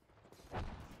invisible.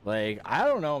 Like, I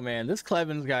don't know, man. This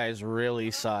Clevens guy is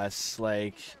really sus.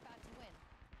 Like,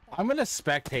 I'm gonna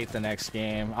spectate the next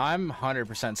game. I'm 100%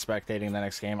 spectating the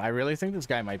next game. I really think this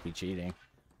guy might be cheating.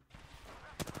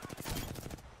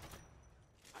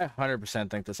 I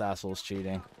 100% think this asshole's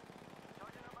cheating.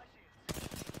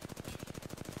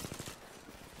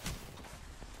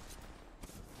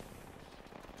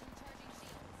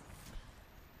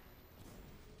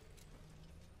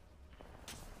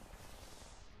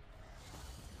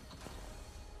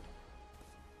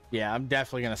 Yeah, I'm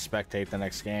definitely gonna spectate the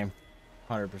next game.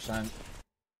 100%.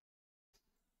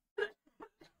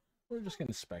 We're just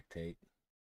gonna spectate.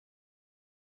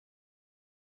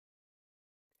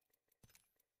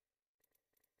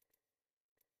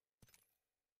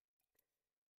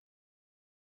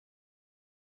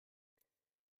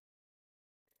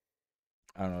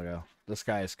 I don't know. This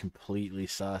guy is completely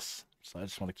sus, so I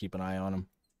just want to keep an eye on him.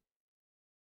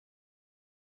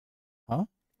 Huh?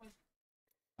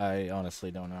 I honestly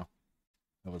don't know.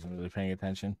 I wasn't really paying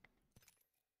attention.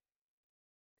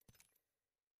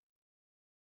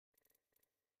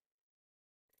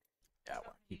 Yeah, I want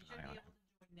to keep an eye on him.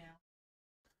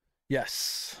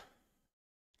 Yes.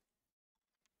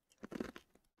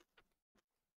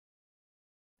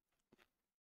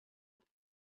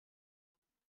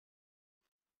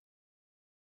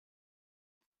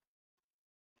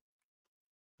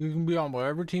 You can be on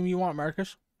whatever team you want,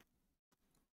 Marcus.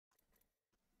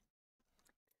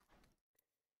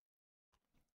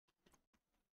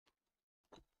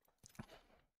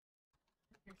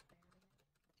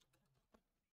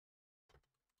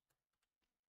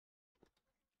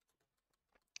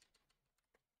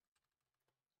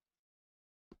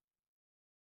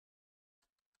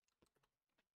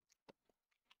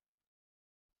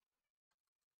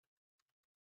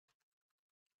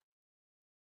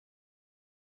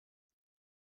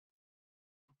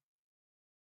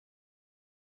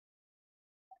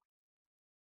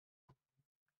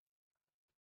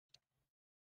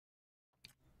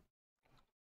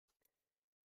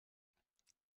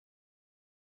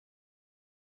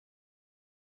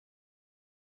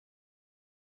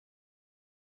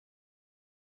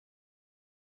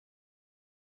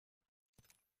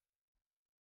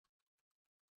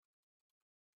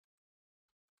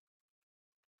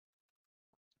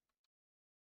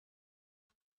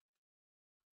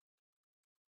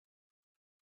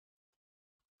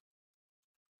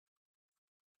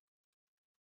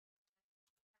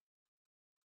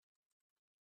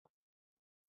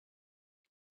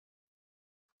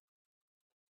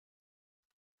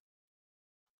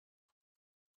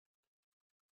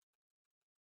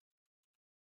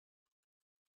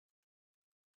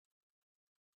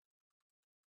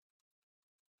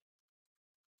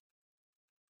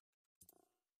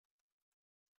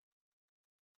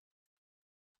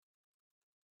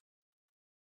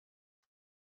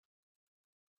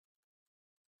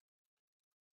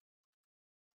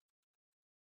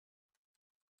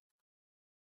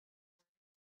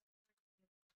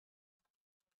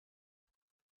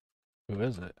 Who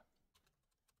is it?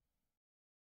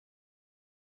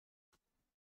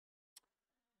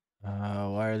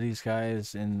 Why are these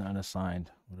guys in unassigned?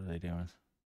 What are they doing?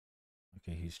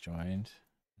 Okay, he's joined.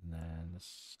 And then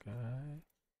this guy.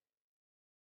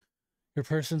 Your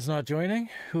person's not joining?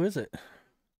 Who is it?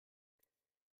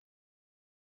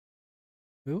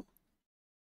 Who?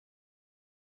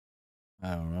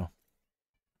 I don't know.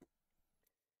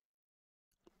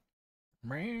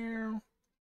 Meow.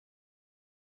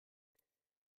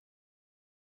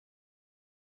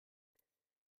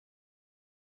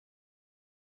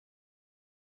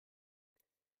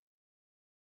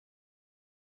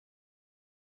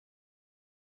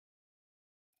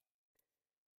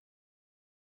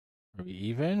 Are we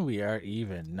even? We are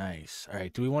even. Nice. All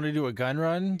right. Do we want to do a gun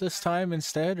run this time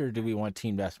instead, or do we want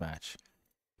team deathmatch?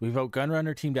 Do we vote gun run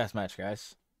or team deathmatch,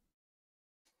 guys?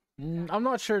 I'm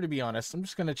not sure, to be honest. I'm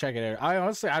just gonna check it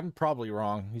out. I'm probably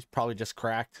wrong. He's probably just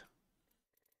cracked.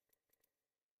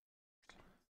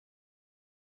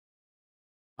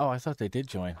 Oh, I thought they did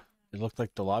join. It looked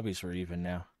like the lobbies were even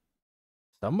now.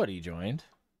 Somebody joined.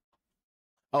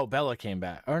 Oh, Bella came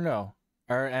back. Or no.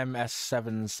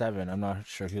 RMS77. I'm not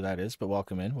sure who that is, but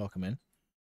welcome in. Welcome in.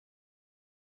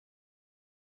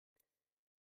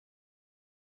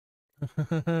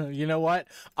 You know what?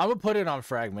 I'm gonna put it on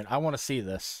fragment. I want to see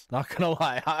this. Not gonna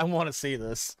lie. I want to see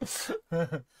this.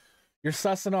 You're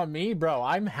sussing on me? Bro,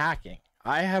 I'm hacking.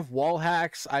 I have wall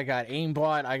hacks. I got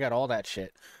aimbot. I got all that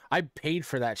shit. I paid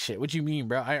for that shit. What do you mean,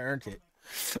 bro? I earned it.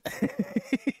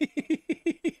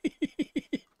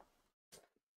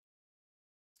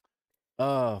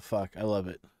 Oh, fuck. I love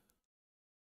it.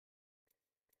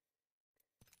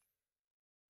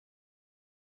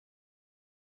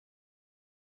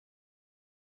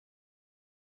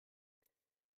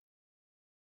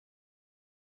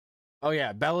 Oh,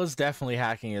 yeah. Bella's definitely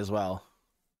hacking as well.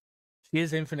 She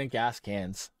has infinite gas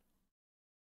cans.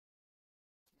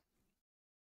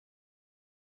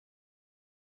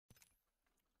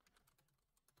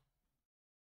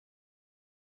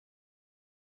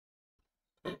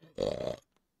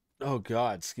 Oh,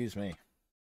 God. Excuse me.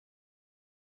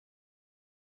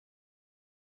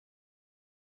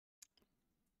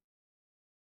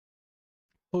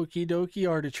 Okie dokie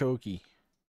artichoke.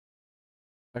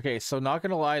 Okay, so not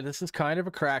gonna lie, this is kind of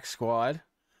a crack squad.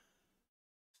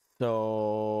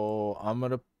 So I'm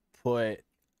gonna put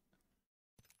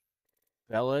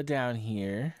Bella down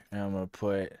here, and I'm gonna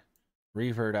put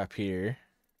Revert up here.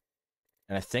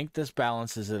 And I think this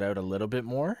balances it out a little bit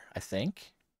more, I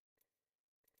think.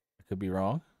 I could be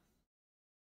wrong.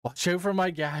 Watch out for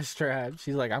my gas trap.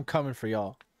 She's like, I'm coming for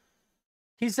y'all.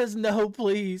 He says, no,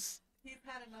 please. He's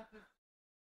had enough of.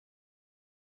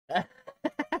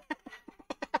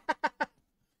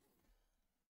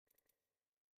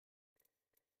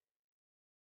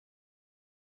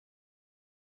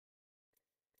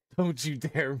 Don't you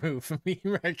dare move me,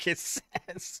 Marcus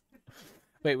says.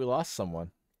 Wait, we lost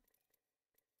someone.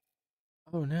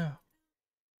 Oh no.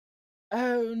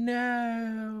 Oh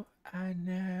no. I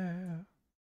know.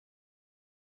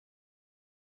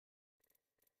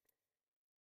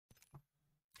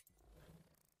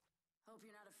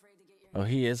 Oh,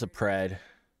 he is a pred.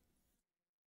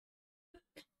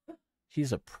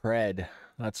 He's a pred.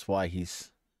 That's why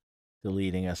he's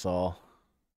deleting us all.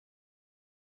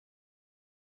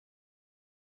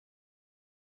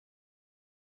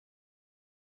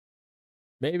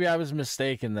 Maybe I was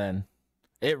mistaken then.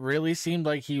 It really seemed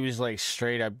like he was like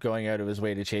straight up going out of his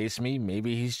way to chase me.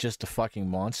 Maybe he's just a fucking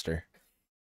monster.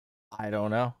 I don't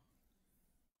know.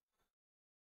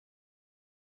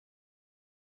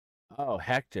 Oh,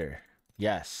 Hector.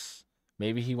 Yes.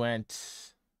 Maybe he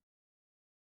went...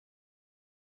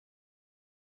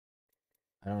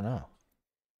 I don't know.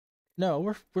 No,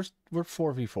 we're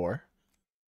 4v4.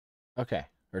 Okay.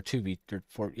 Or 2v or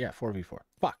 4, yeah, 4v4.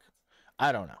 Fuck.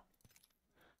 I don't know.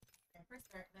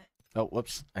 Oh,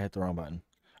 whoops. I hit the wrong button.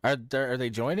 Are they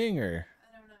joining or?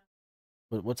 I don't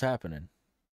know. What's happening?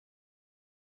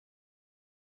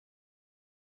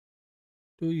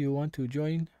 Do you want to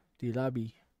join the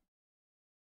lobby?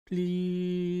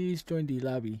 Please join the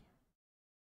lobby.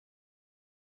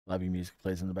 Lobby music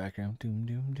plays in the background. Doom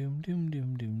doom doom doom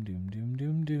doom doom doom doom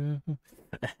doom doom.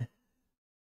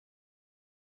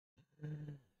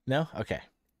 No? Okay.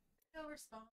 No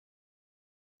response.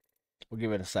 We'll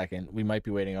give it a second. We might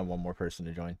be waiting on one more person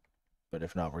to join. But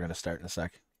if not, we're going to start in a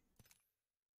sec.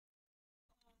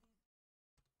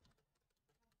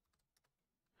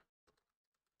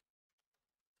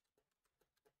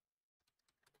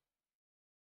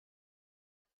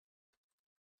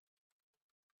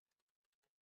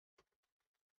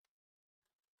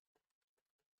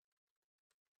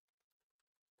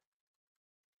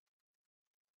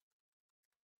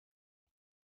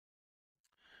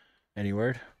 Any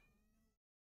word?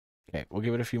 Okay, we'll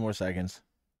give it a few more seconds.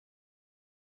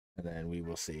 And then we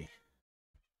will see.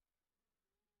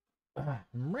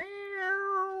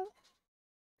 Meow.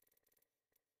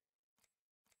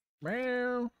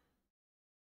 Meow.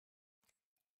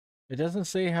 It doesn't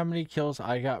say how many kills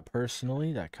I got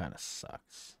personally. That kind of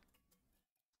sucks.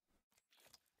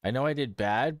 I know I did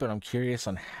bad, but I'm curious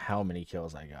on how many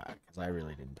kills I got, because I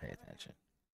really didn't pay attention.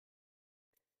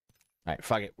 Alright,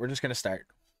 fuck it. We're just going to start.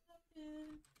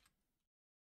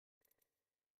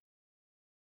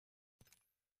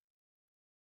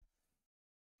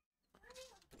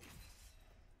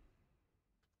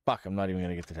 Fuck, I'm not even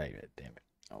going to get to type it. Damn it.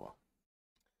 Oh well.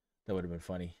 That would have been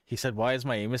funny. He said, why is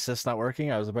my aim assist not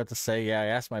working? I was about to say, yeah, I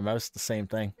asked my mouse the same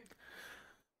thing.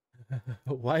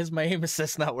 Why is my aim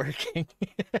assist not working?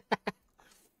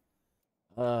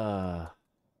 I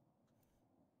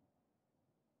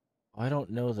don't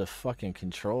know the fucking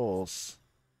controls.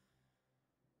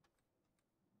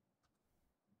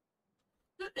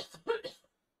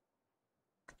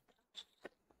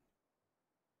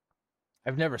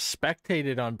 I've never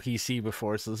spectated on PC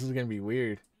before, so this is gonna be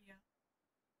weird. Yeah.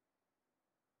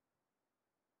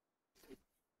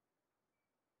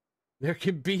 There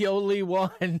can be only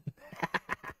one.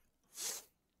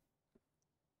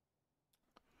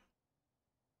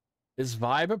 Is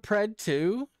Vibe a pred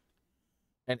too?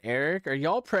 And Eric, are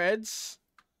y'all preds?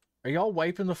 Are y'all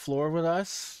wiping the floor with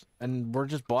us? And we're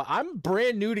just I'm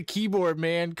brand new to keyboard,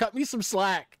 man. Cut me some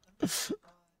slack. Oh, this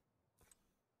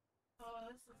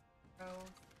is gross.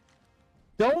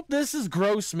 Don't this is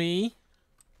gross me.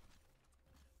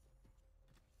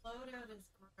 Loadout is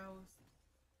gross.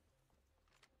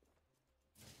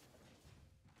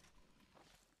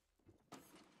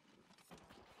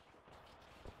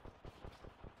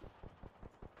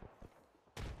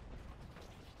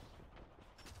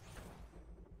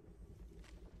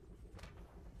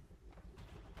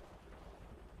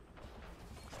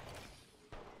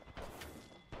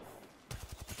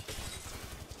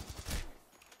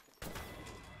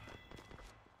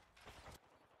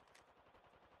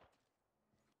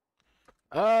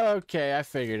 Okay, I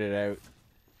figured it out.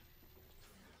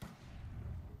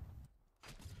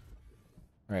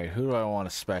 Alright, who do I want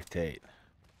to spectate?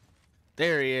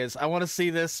 There he is. I want to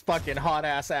see this fucking hot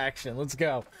ass action. Let's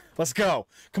go. Let's go.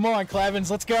 Come on, Clevins.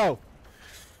 Let's go.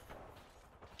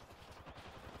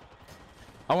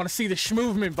 I want to see the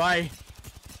movement by.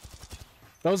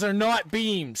 Those are not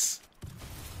beams.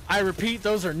 I repeat,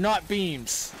 those are not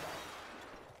beams.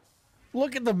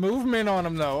 Look at the movement on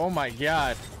him, though. Oh my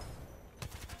god.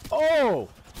 Oh!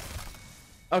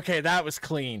 Okay, that was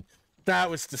clean. That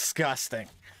was disgusting.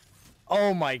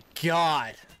 Oh my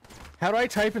god. How do I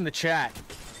type in the chat?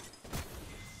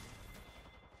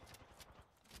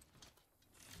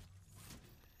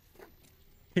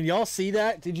 Can y'all see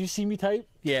that? Did you see me type?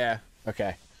 Yeah.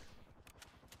 Okay.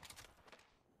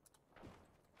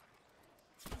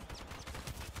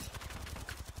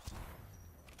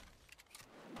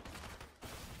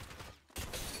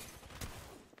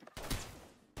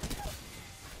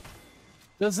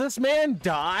 Does this man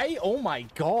die? Oh my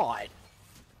god.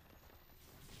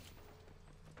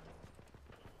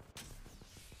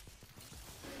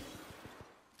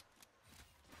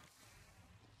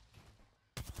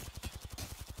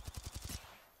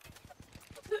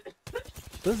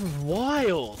 This is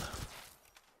wild.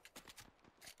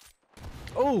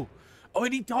 Oh. Oh,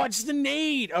 and he dodged the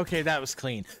nade. Okay, that was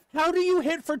clean. How do you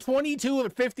hit for 22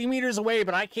 at 50 meters away,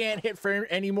 but I can't hit for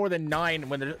any more than 9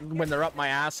 when they're up my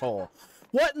asshole?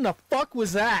 What in the fuck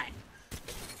was that?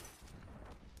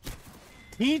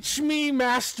 Teach me,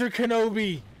 Master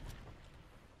Kenobi.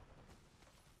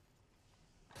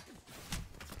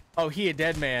 Oh, he a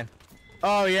dead man.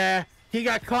 Oh, yeah. He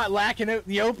got caught lacking out in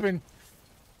the open.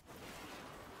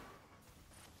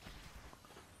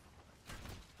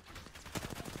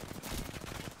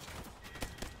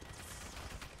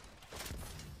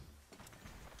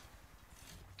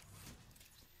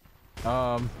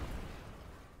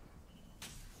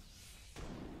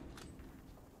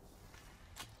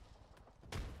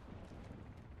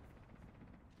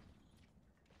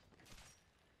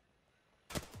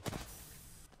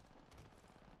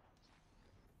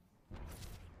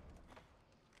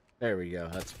 There we go.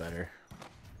 That's better.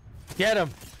 Get him!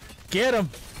 Get him!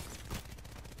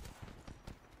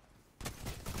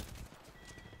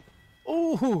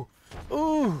 Ooh!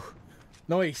 Ooh!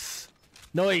 Nice!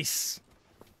 Nice!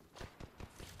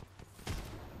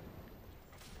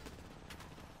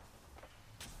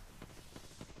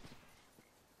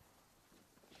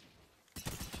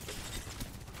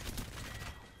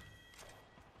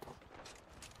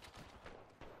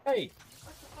 Hey!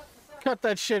 Cut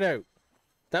that shit out.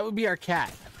 That would be our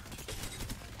cat.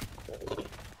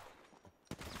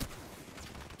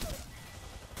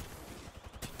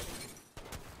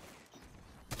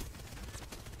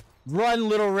 Run,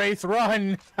 little wraith,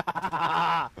 run!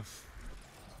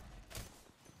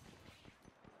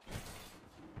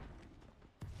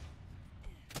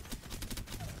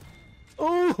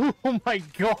 Oh my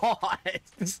god!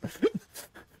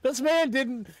 This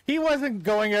man he wasn't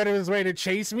going out of his way to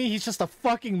chase me. He's just a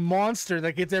fucking monster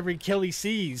that gets every kill he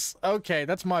sees. Okay,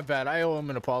 that's my bad. I owe him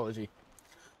an apology.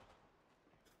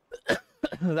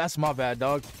 That's my bad,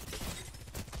 dog.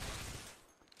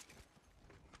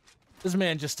 This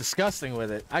man just disgusting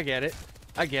with it. I get it.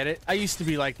 I get it. I used to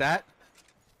be like that.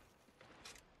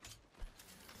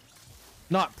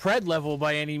 Not pred level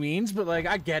by any means, but like,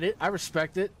 I get it. I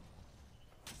respect it.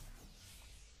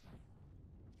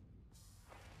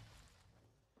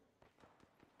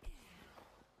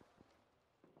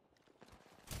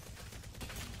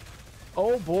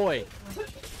 Oh boy.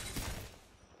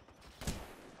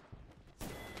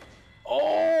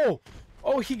 Oh!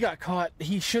 Oh, he got caught.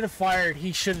 He should have fired.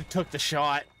 He should have took the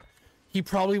shot. He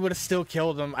probably would have still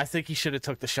killed him. I think he should have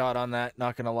took the shot on that.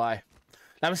 Not gonna lie.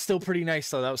 That was still pretty nice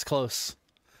though. That was close.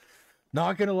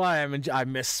 Not gonna lie. I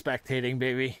miss spectating,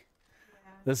 baby.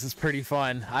 Yeah. This is pretty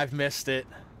fun. I've missed it.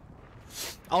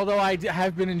 Although I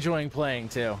have been enjoying playing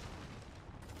too.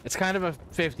 It's kind of a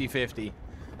 50-50.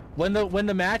 When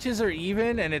the matches are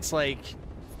even and it's like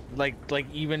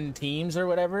even teams or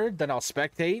whatever, then I'll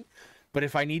spectate. But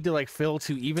if I need to like fill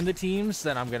to even the teams,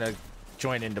 then I'm gonna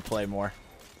join in to play more.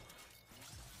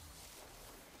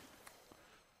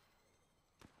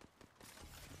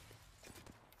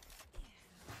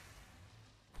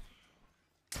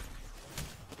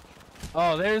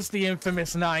 Oh, there's the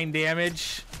infamous 9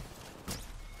 damage.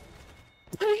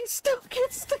 But he still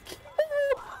gets the kill.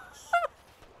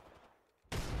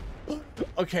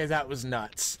 Okay, that was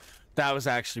nuts. That was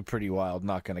actually pretty wild,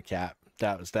 not gonna cap.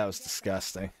 That was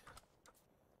disgusting.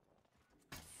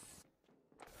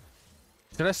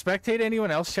 Did I spectate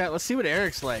anyone else, chat? Let's see what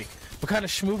Eric's like. What kind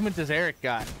of movement does Eric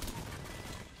got?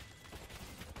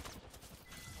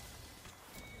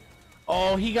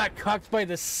 Oh, he got cucked by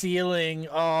the ceiling.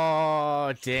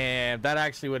 Oh, damn. That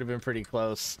actually would have been pretty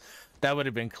close. That would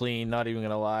have been clean, not even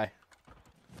gonna lie.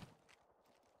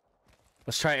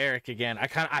 Let's try Eric again.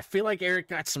 I feel like Eric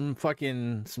got some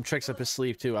tricks up his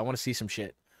sleeve too. I want to see some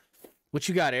shit. What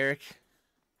you got, Eric?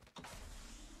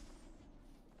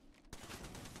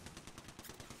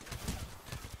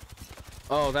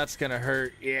 Oh, that's gonna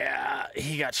hurt. Yeah,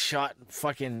 he got shot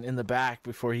fucking in the back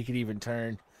before he could even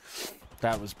turn.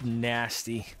 That was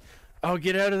nasty. Oh,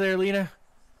 get out of there, Lena.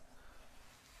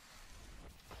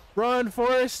 Run,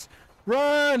 Forrest.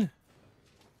 Run.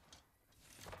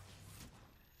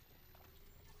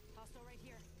 Hostile right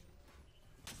here.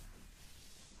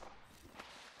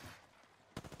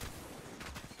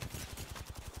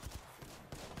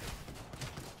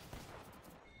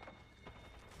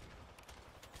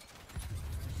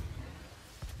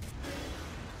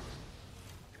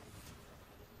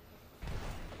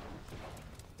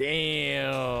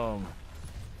 Damn.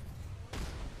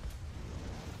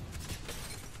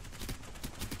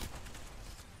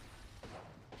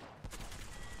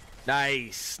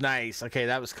 Nice, nice. Okay,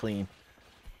 that was clean.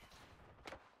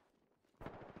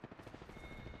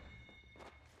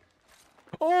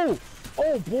 Oh,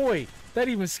 oh boy, that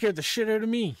even scared the shit out of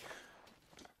me.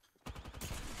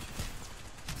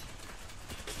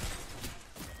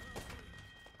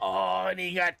 Oh, and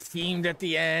he got teamed at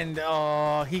the end.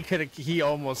 Oh, he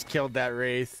almost killed that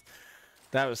Wraith.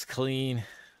 That was clean.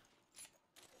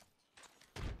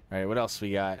 All right, what else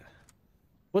we got?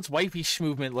 What's Wifey's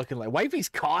movement looking like? Wifey's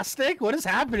caustic? What is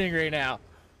happening right now?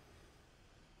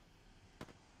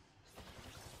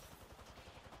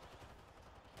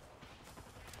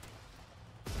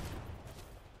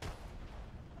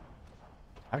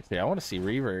 Actually, I want to see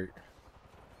revert.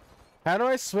 How do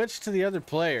I switch to the other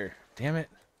player? Damn it.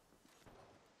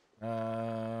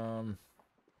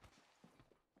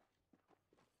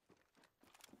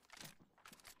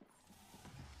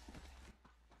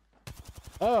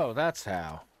 Oh, that's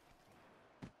how.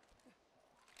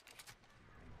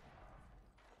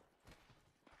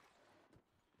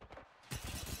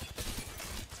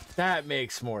 That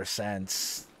makes more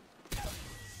sense.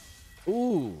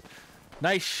 Ooh,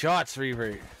 nice shots,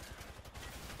 Revert.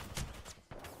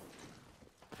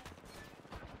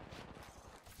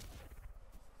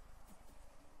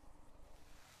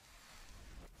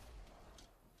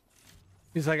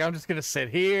 He's like, I'm just gonna sit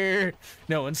here.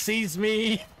 No one sees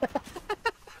me.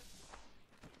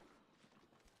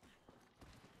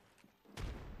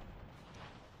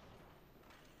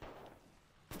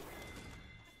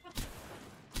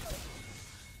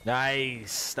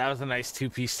 Nice. That was a nice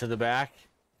two-piece to the back.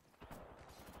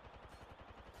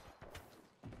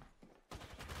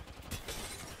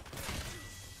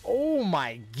 Oh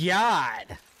my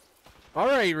god. All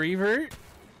right, Revert.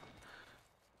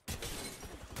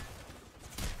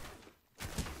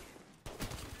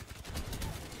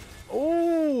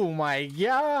 Oh my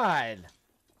god.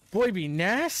 Boy, be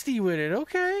nasty with it.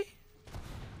 Okay.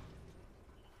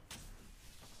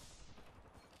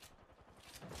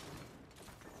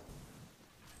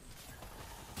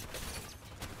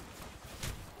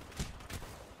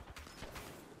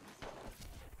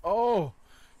 Oh,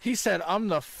 he said, I'm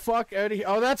the fuck out of here.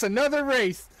 Oh, that's another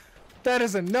race. That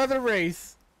is another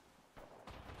race.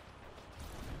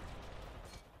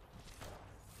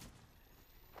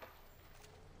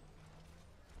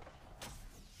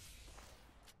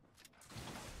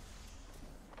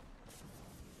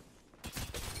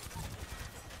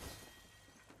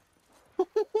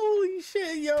 Holy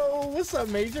shit, yo. What's up,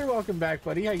 Major? Welcome back,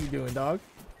 buddy. How you doing, dog?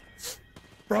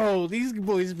 Bro, these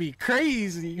boys be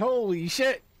crazy. Holy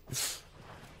shit.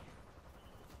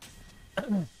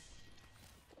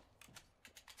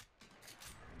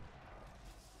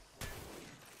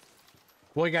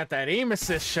 Boy got that aim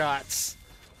assist shots.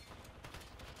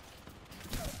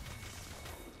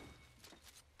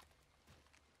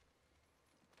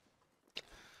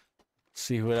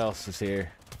 See what else is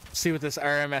here. See what this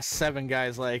RMS 7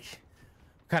 guy's like.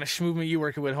 What kind of schmovement you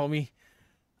working with, homie?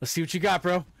 Let's see what you got,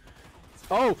 bro.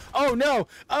 Oh, oh no,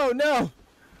 oh no.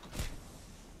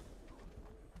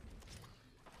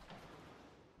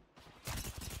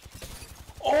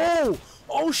 Oh,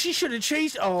 oh, she should have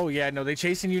chased. Oh yeah, no, they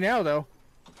chasing you now though.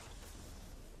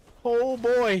 Oh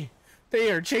boy,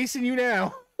 they are chasing you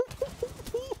now.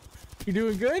 You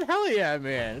doing good? Hell yeah,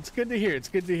 man. It's good to hear. It's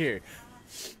good to hear.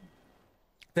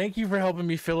 Thank you for helping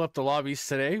me fill up the lobbies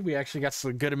today. We actually got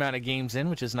a good amount of games in,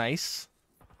 which is nice.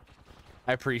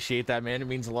 I appreciate that, man. It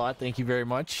means a lot. Thank you very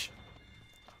much.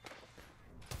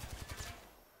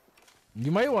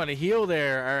 You might want to heal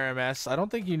there, RMS. I don't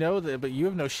think you know that, but you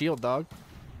have no shield, dog.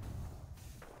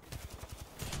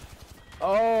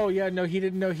 Oh, yeah, no, he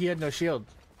didn't know he had no shield.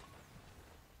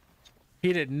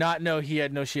 He did not know he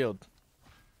had no shield.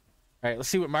 All right, let's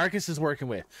see what Marcus is working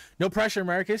with. No pressure,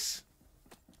 Marcus.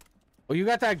 Oh, you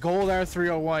got that gold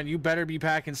R301. You better be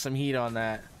packing some heat on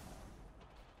that.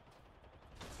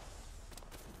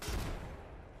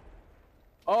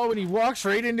 Oh, and he walks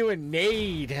right into a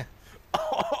nade.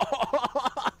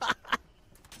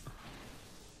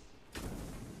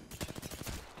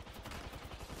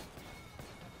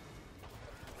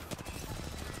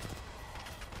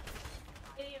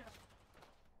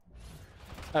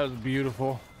 That was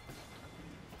beautiful.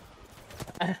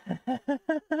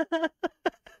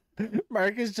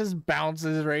 Marcus just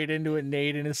bounces right into a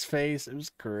nade in his face. It was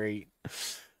great.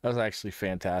 That was actually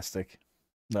fantastic.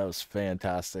 That was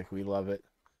fantastic. We love it.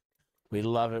 We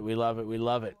love it. We love it. We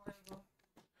love it.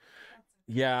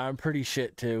 Yeah, I'm pretty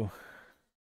shit too.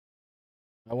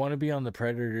 I want to be on the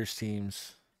Predators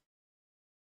teams.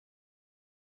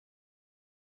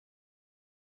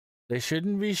 They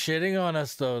shouldn't be shitting on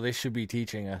us, though. They should be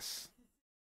teaching us.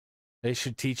 They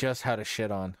should teach us how to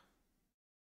shit on.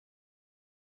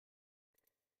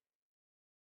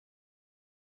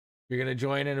 You're going to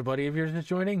join and a buddy of yours is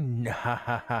joining?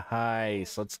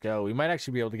 Nice. Let's go. We might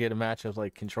actually be able to get a match of,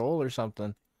 like, Control or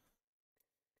something.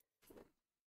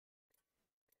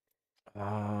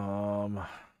 I'm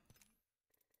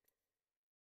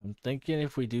thinking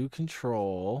if we do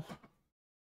Control,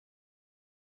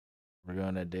 we're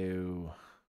going to do...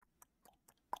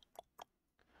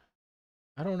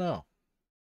 I don't know.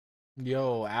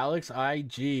 Yo, Alex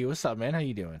IG. What's up, man? How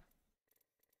you doing?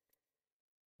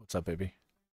 What's up, baby?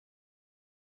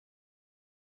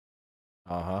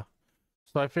 Uh-huh.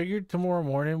 So I figured tomorrow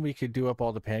morning we could do up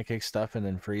all the pancake stuff and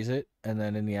then freeze it. And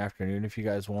then in the afternoon, if you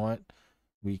guys want,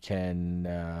 we can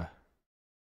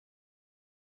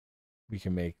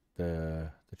make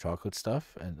the chocolate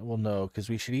stuff. And well, no, because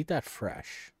we should eat that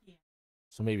fresh. Yeah.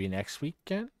 So maybe next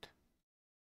weekend?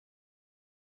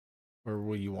 Or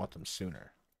will you want them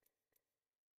sooner?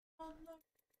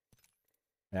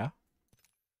 Yeah?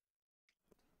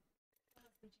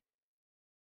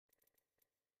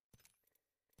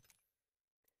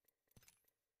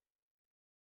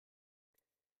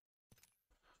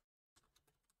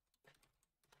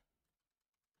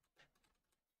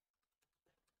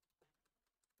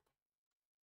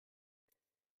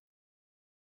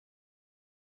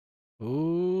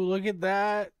 Ooh, look at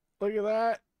that. Look at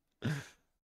that.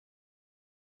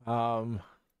 Hold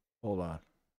on.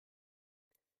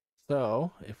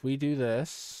 So, if we do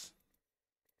this,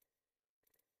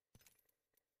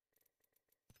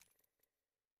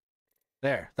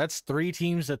 there, that's 3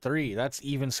 teams to 3. That's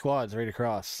even squads right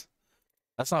across.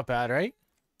 That's not bad, right?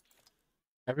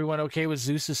 Everyone okay with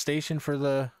Zeus's station for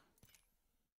the...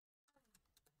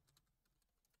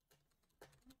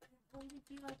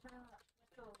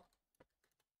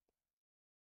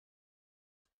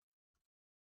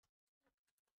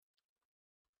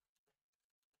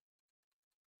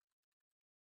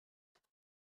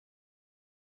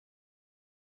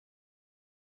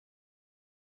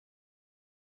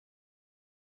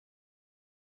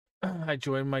 I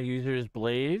joined my users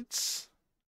blades.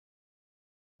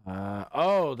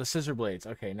 Oh, the scissor blades.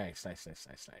 Okay, nice.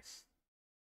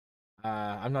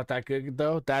 I'm not that good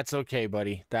though. That's okay,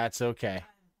 buddy. That's okay.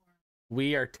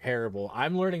 We are terrible.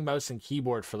 I'm learning mouse and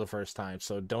keyboard for the first time,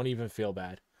 so don't even feel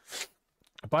bad.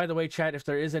 By the way, chat, if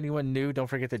there is anyone new, don't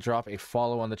forget to drop a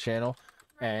follow on the channel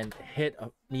and hit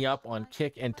me up on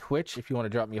Kick and Twitch if you want to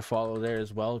drop me a follow there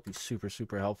as well. It'd be super,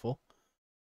 super helpful.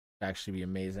 It'd actually be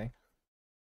amazing.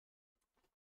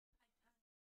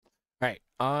 All right,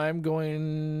 I'm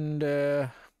going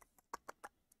to...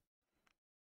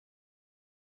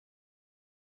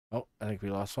 Oh, I think we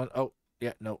lost one. Oh,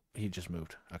 yeah, no, he just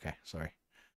moved. Okay, sorry.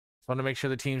 Just want to make sure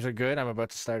the teams are good. I'm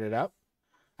about to start it up.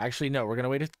 Actually, no, we're going to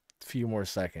wait a few more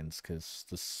seconds because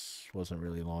this wasn't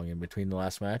really long in between the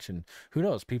last match. And who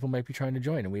knows? People might be trying to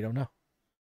join and we don't know.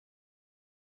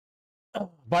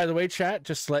 By the way, chat,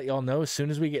 just to let y'all know, as soon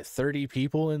as we get 30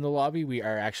 people in the lobby, we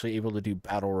are actually able to do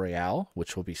Battle Royale,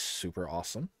 which will be super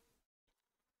awesome.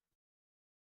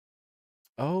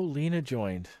 Oh, Lena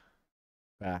joined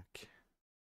back.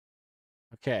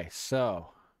 Okay, so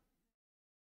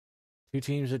 2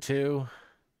 teams of 2.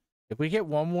 If we get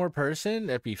one more person,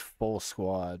 that'd be full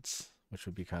squads, which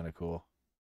would be kind of cool.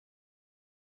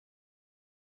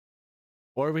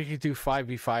 Or we could do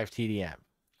 5v5 TDM.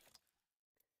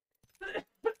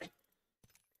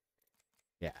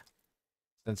 Yeah.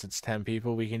 Since it's 10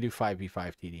 people, we can do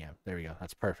 5v5 TDM. There we go.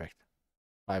 That's perfect.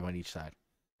 5 on each side.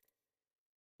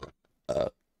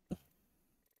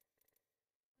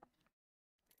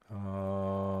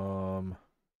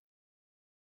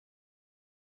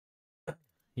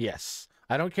 Yes.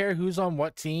 I don't care who's on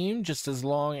what team, just as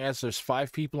long as there's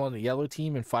 5 people on the yellow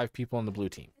team and 5 people on the blue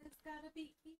team. It's gotta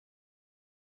be.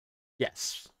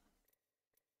 Yes.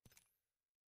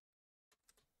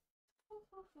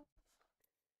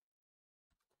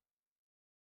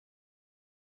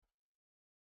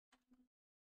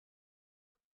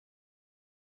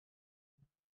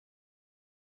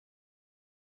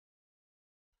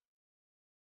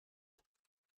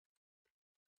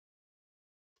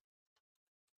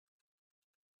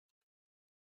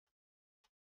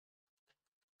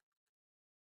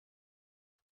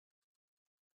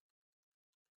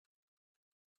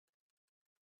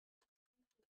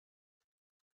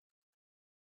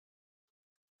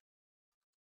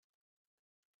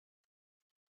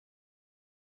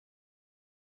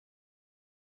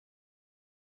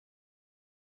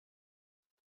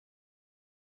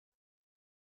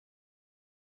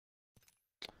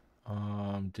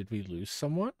 Did we lose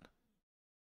someone?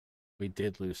 We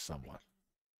did lose someone.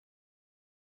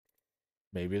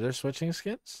 Maybe they're switching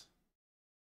skins?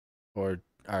 Or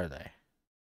are they?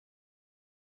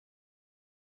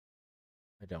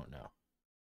 I don't know.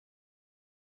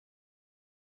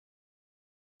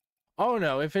 Oh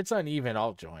no, if it's uneven,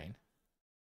 I'll join.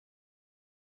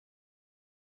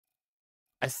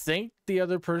 I think the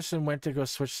other person went to go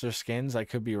switch their skins. I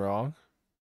could be wrong.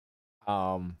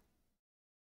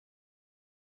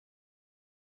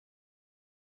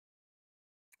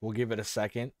 We'll give it a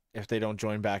second. If they don't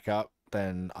join back up,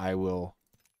 then I will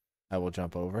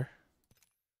jump over.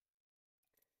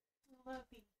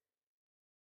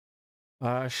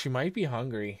 She might be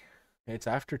hungry. It's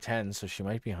after 10, so she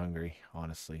might be hungry,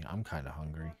 honestly. I'm kind of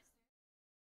hungry.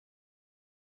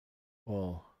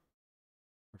 Well,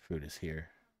 her food is here.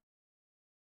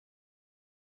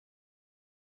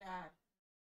 Dad.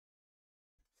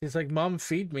 She's like, Mom,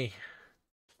 feed me.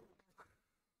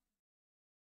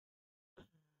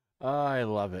 I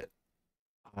love it.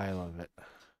 I love it.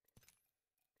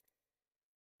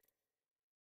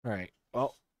 All right.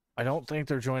 Well, I don't think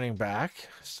they're joining back,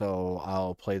 so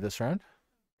I'll play this round.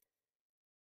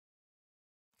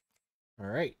 All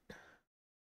right.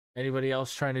 Anybody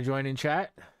else trying to join in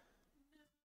chat?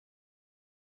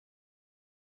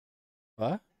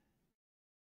 What?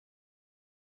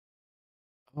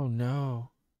 Oh no.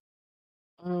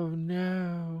 Oh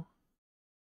no.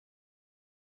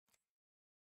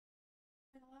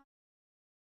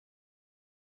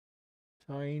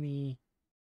 Tiny.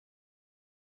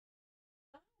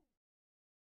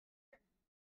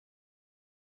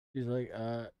 She's like,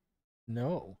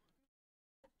 no.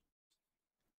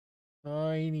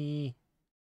 Tiny.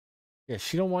 Yeah,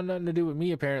 she don't want nothing to do with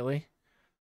me, apparently.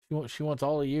 She wants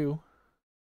all of you.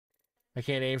 I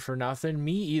can't aim for nothing.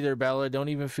 Me either, Bella. Don't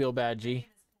even feel bad, G.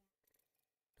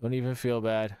 Don't even feel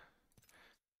bad.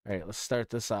 All right, let's start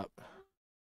this up.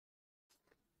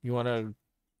 You want to,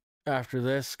 after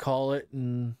this, call it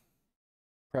and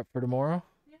prep for tomorrow?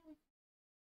 Yeah.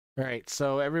 All right,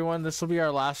 so everyone, this will be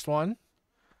our last one.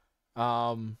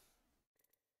 And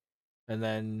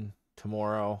then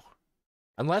tomorrow,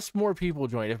 unless more people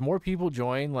join. If more people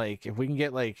join, like if we can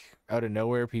get like out of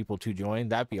nowhere people to join,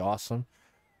 that'd be awesome.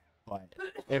 But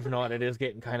if not, it is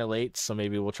getting kind of late, so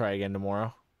maybe we'll try again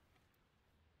tomorrow.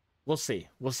 We'll see.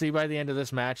 We'll see by the end of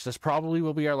this match. This probably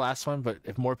will be our last one, but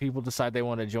if more people decide they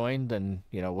want to join, then,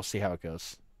 you know, we'll see how it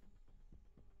goes.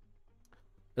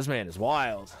 This man is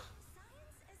wild. Science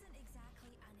isn't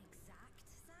exactly an exact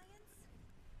science.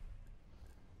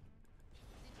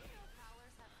 Did you know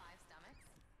prowlers have 5 stomachs?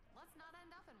 Let's not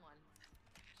end up in one.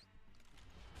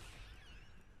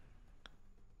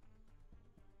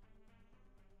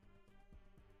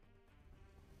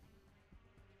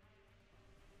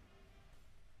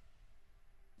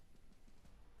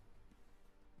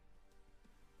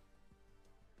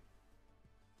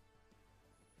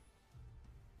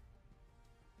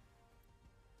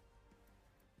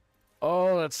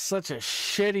 Oh, that's such a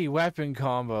shitty weapon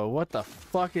combo. What the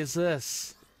fuck is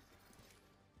this?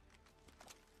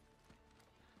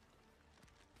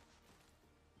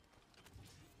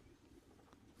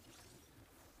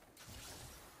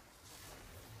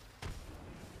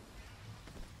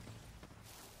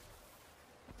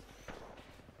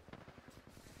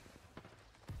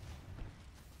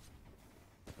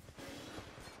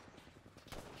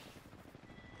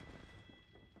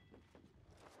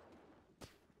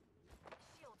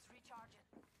 Shields recharging.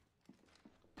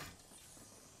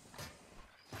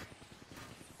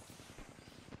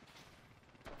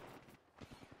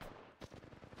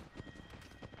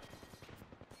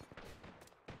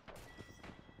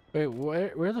 Wait,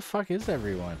 where the fuck is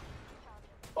everyone?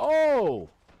 Oh!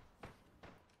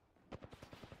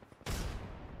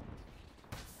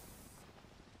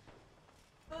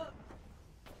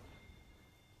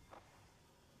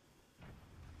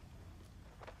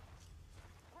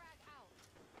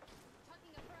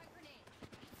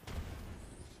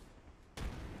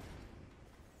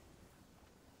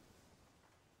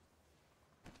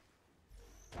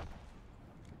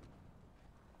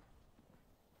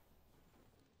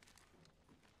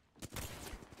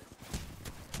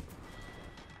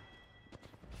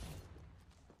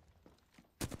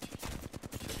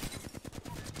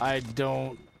 I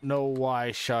don't know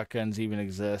why shotguns even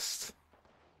exist.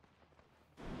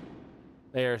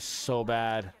 They are so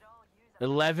bad.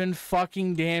 11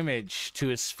 fucking damage to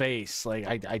his face. Like,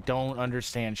 I don't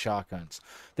understand shotguns.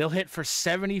 They'll hit for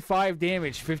 75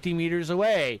 damage 50 meters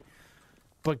away.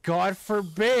 But God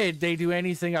forbid they do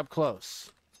anything up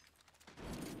close.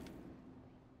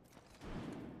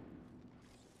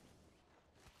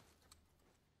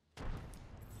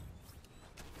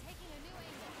 Taking a new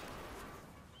angle.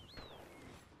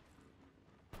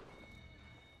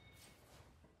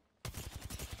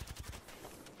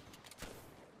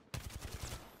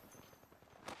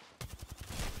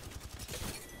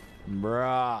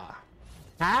 Bruh.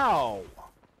 How?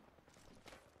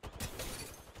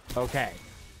 Okay.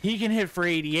 He can hit for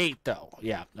 88 though.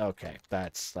 Yeah, okay.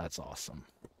 That's awesome.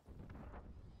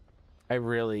 I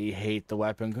really hate the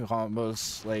weapon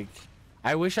combos. Like,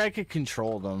 I wish I could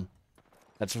control them.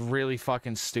 That's really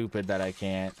fucking stupid that I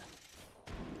can't.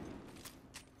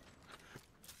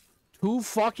 2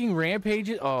 fucking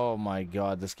rampages? Oh my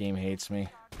god, this game hates me.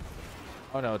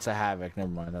 Oh no, it's a Havoc. Never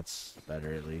mind, that's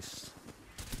better at least.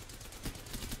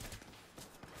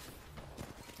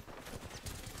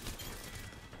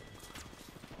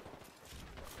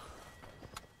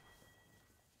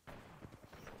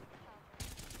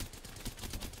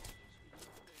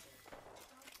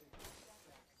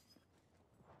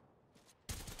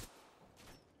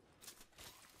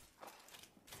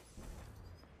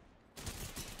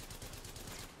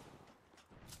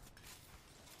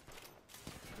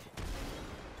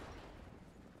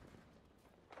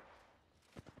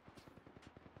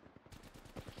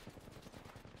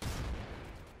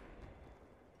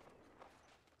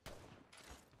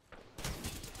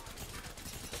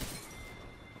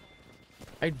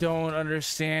 I don't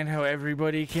understand how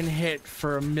everybody can hit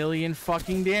for 1,000,000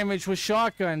 fucking damage with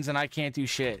shotguns and I can't do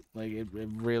shit. Like, it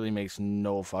really makes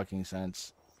no fucking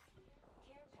sense.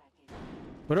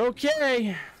 But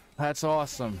okay, that's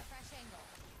awesome. Fresh angle.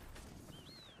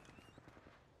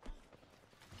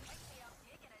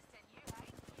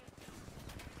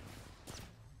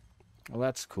 Well,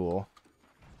 that's cool.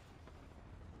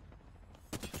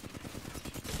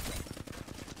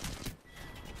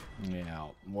 Yeah,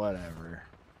 whatever.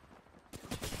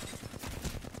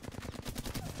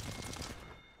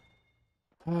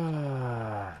 Echo's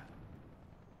got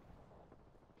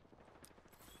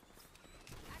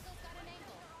an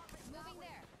angle. Moving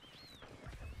there.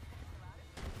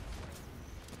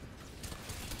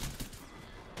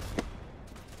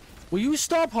 Will you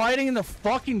stop hiding in the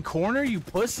fucking corner, you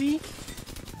pussy?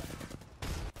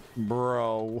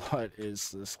 Bro, what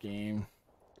is this game?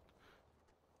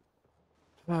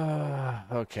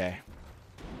 Okay.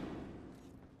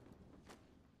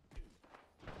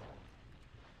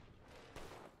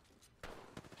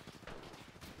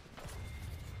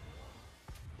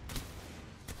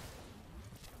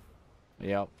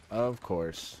 Yep, of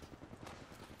course.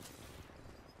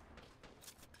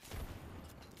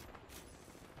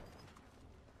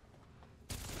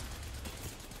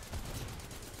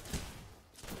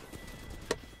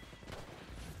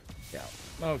 Yeah,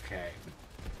 okay.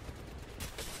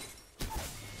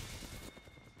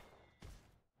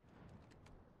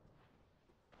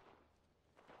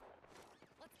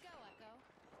 Let's go, Echo.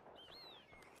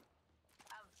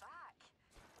 I'm back.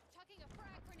 Chucking a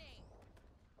frag grenade.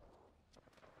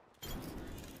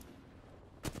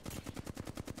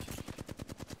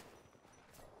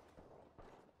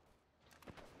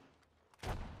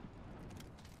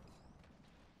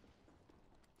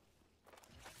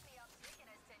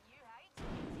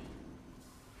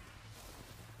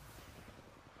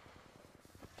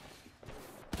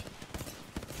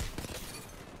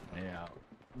 Yeah.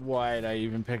 Why'd I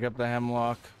even pick up the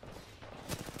hemlock?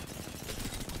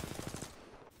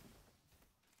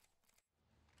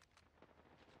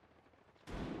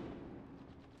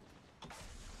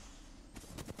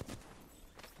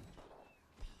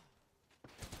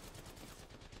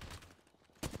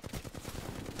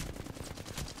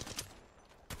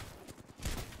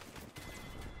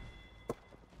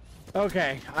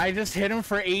 Okay, I just hit him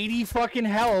for 80 fucking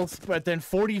health, but then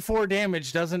 44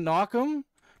 damage doesn't knock him?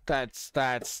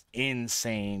 That's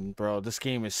insane, bro. This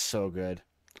game is so good.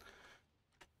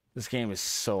 This game is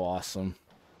so awesome.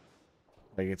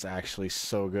 Like, it's actually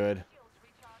so good.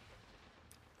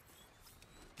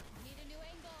 Need a new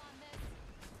angle on this.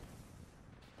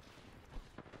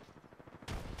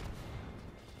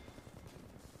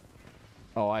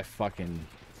 Oh, I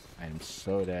am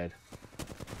so dead.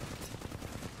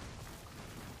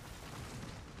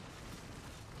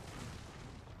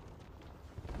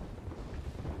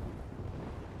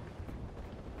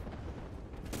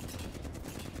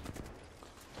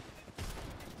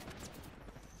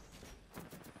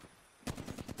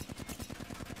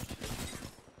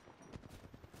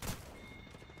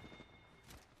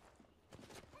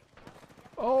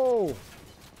 Oh!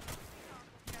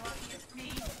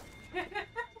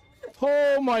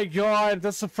 Oh my god,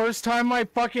 that's the first time my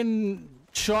fucking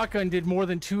shotgun did more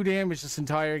than 2 damage this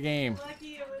entire game.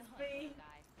 Lucky it was me.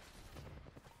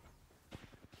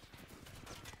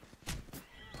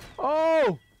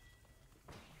 Oh!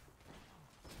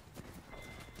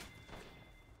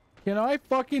 Can I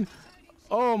fucking...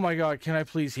 Oh my god, can I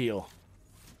please heal?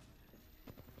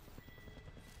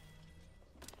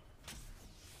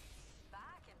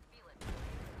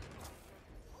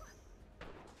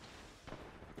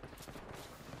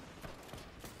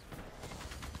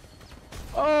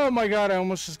 Oh my god, I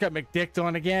almost just got McDicked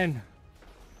on again.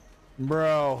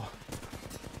 Bro.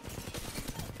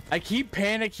 I keep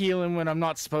panic healing when I'm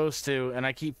not supposed to, and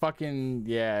I keep fucking...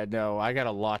 Yeah, no, I got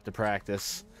a lot to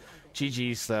practice.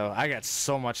 GG's, though. I got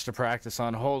so much to practice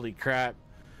on. Holy crap.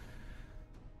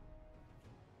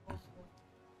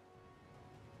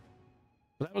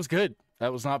 That was good.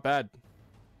 That was not bad.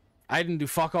 I didn't do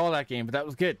fuck all that game, but that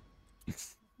was good.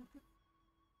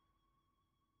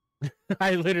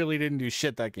 I literally didn't do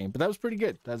shit that game, but that was pretty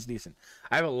good. That's decent.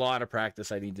 I have a lot of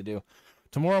practice I need to do.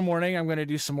 Tomorrow morning, I'm going to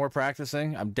do some more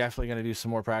practicing. I'm definitely going to do some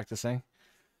more practicing.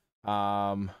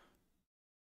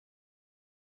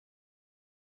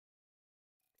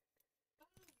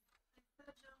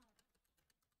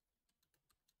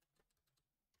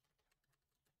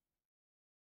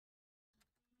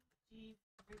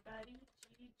 Everybody,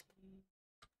 GG.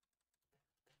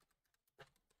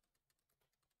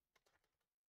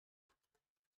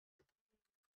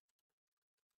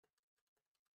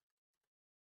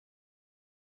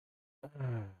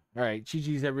 All right,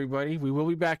 GG's everybody. We will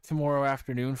be back tomorrow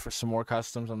afternoon for some more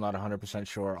customs. I'm not 100%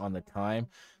 sure on the time,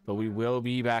 but we will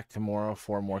be back tomorrow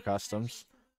for more customs.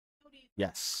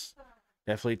 Yes.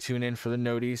 Definitely tune in for the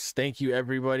noties. Thank you,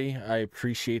 everybody. I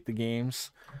appreciate the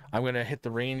games. I'm going to hit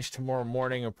the range tomorrow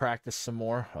morning and practice some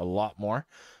more, a lot more.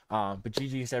 But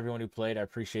GG's to everyone who played. I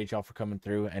appreciate y'all for coming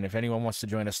through. And if anyone wants to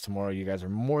join us tomorrow, you guys are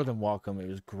more than welcome. It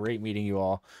was great meeting you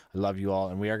all. I love you all.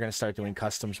 And we are going to start doing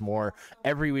customs more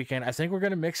every weekend. I think we're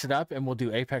going to mix it up and we'll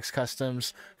do Apex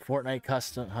customs, Fortnite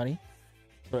custom, honey.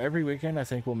 So every weekend, I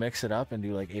think we'll mix it up and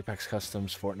do like Apex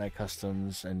customs, Fortnite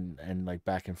customs, and like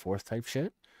back and forth type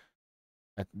shit.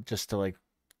 Just to like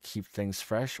keep things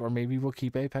fresh, or maybe we'll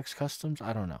keep Apex customs.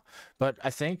 I don't know, but I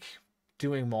think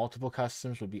doing multiple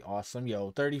customs would be awesome.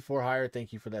 Yo, 34 higher,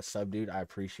 thank you for that sub, dude. I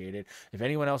appreciate it. If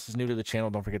anyone else is new to the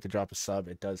channel, don't forget to drop a sub.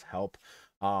 It does help.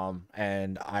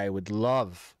 And I would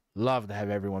love to have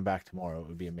everyone back tomorrow. It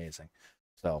would be amazing.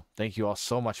 So thank you all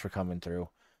so much for coming through,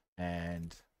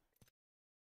 and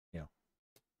you know,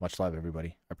 much love,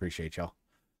 everybody. I appreciate y'all.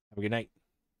 Have a good night.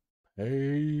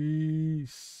 Hey.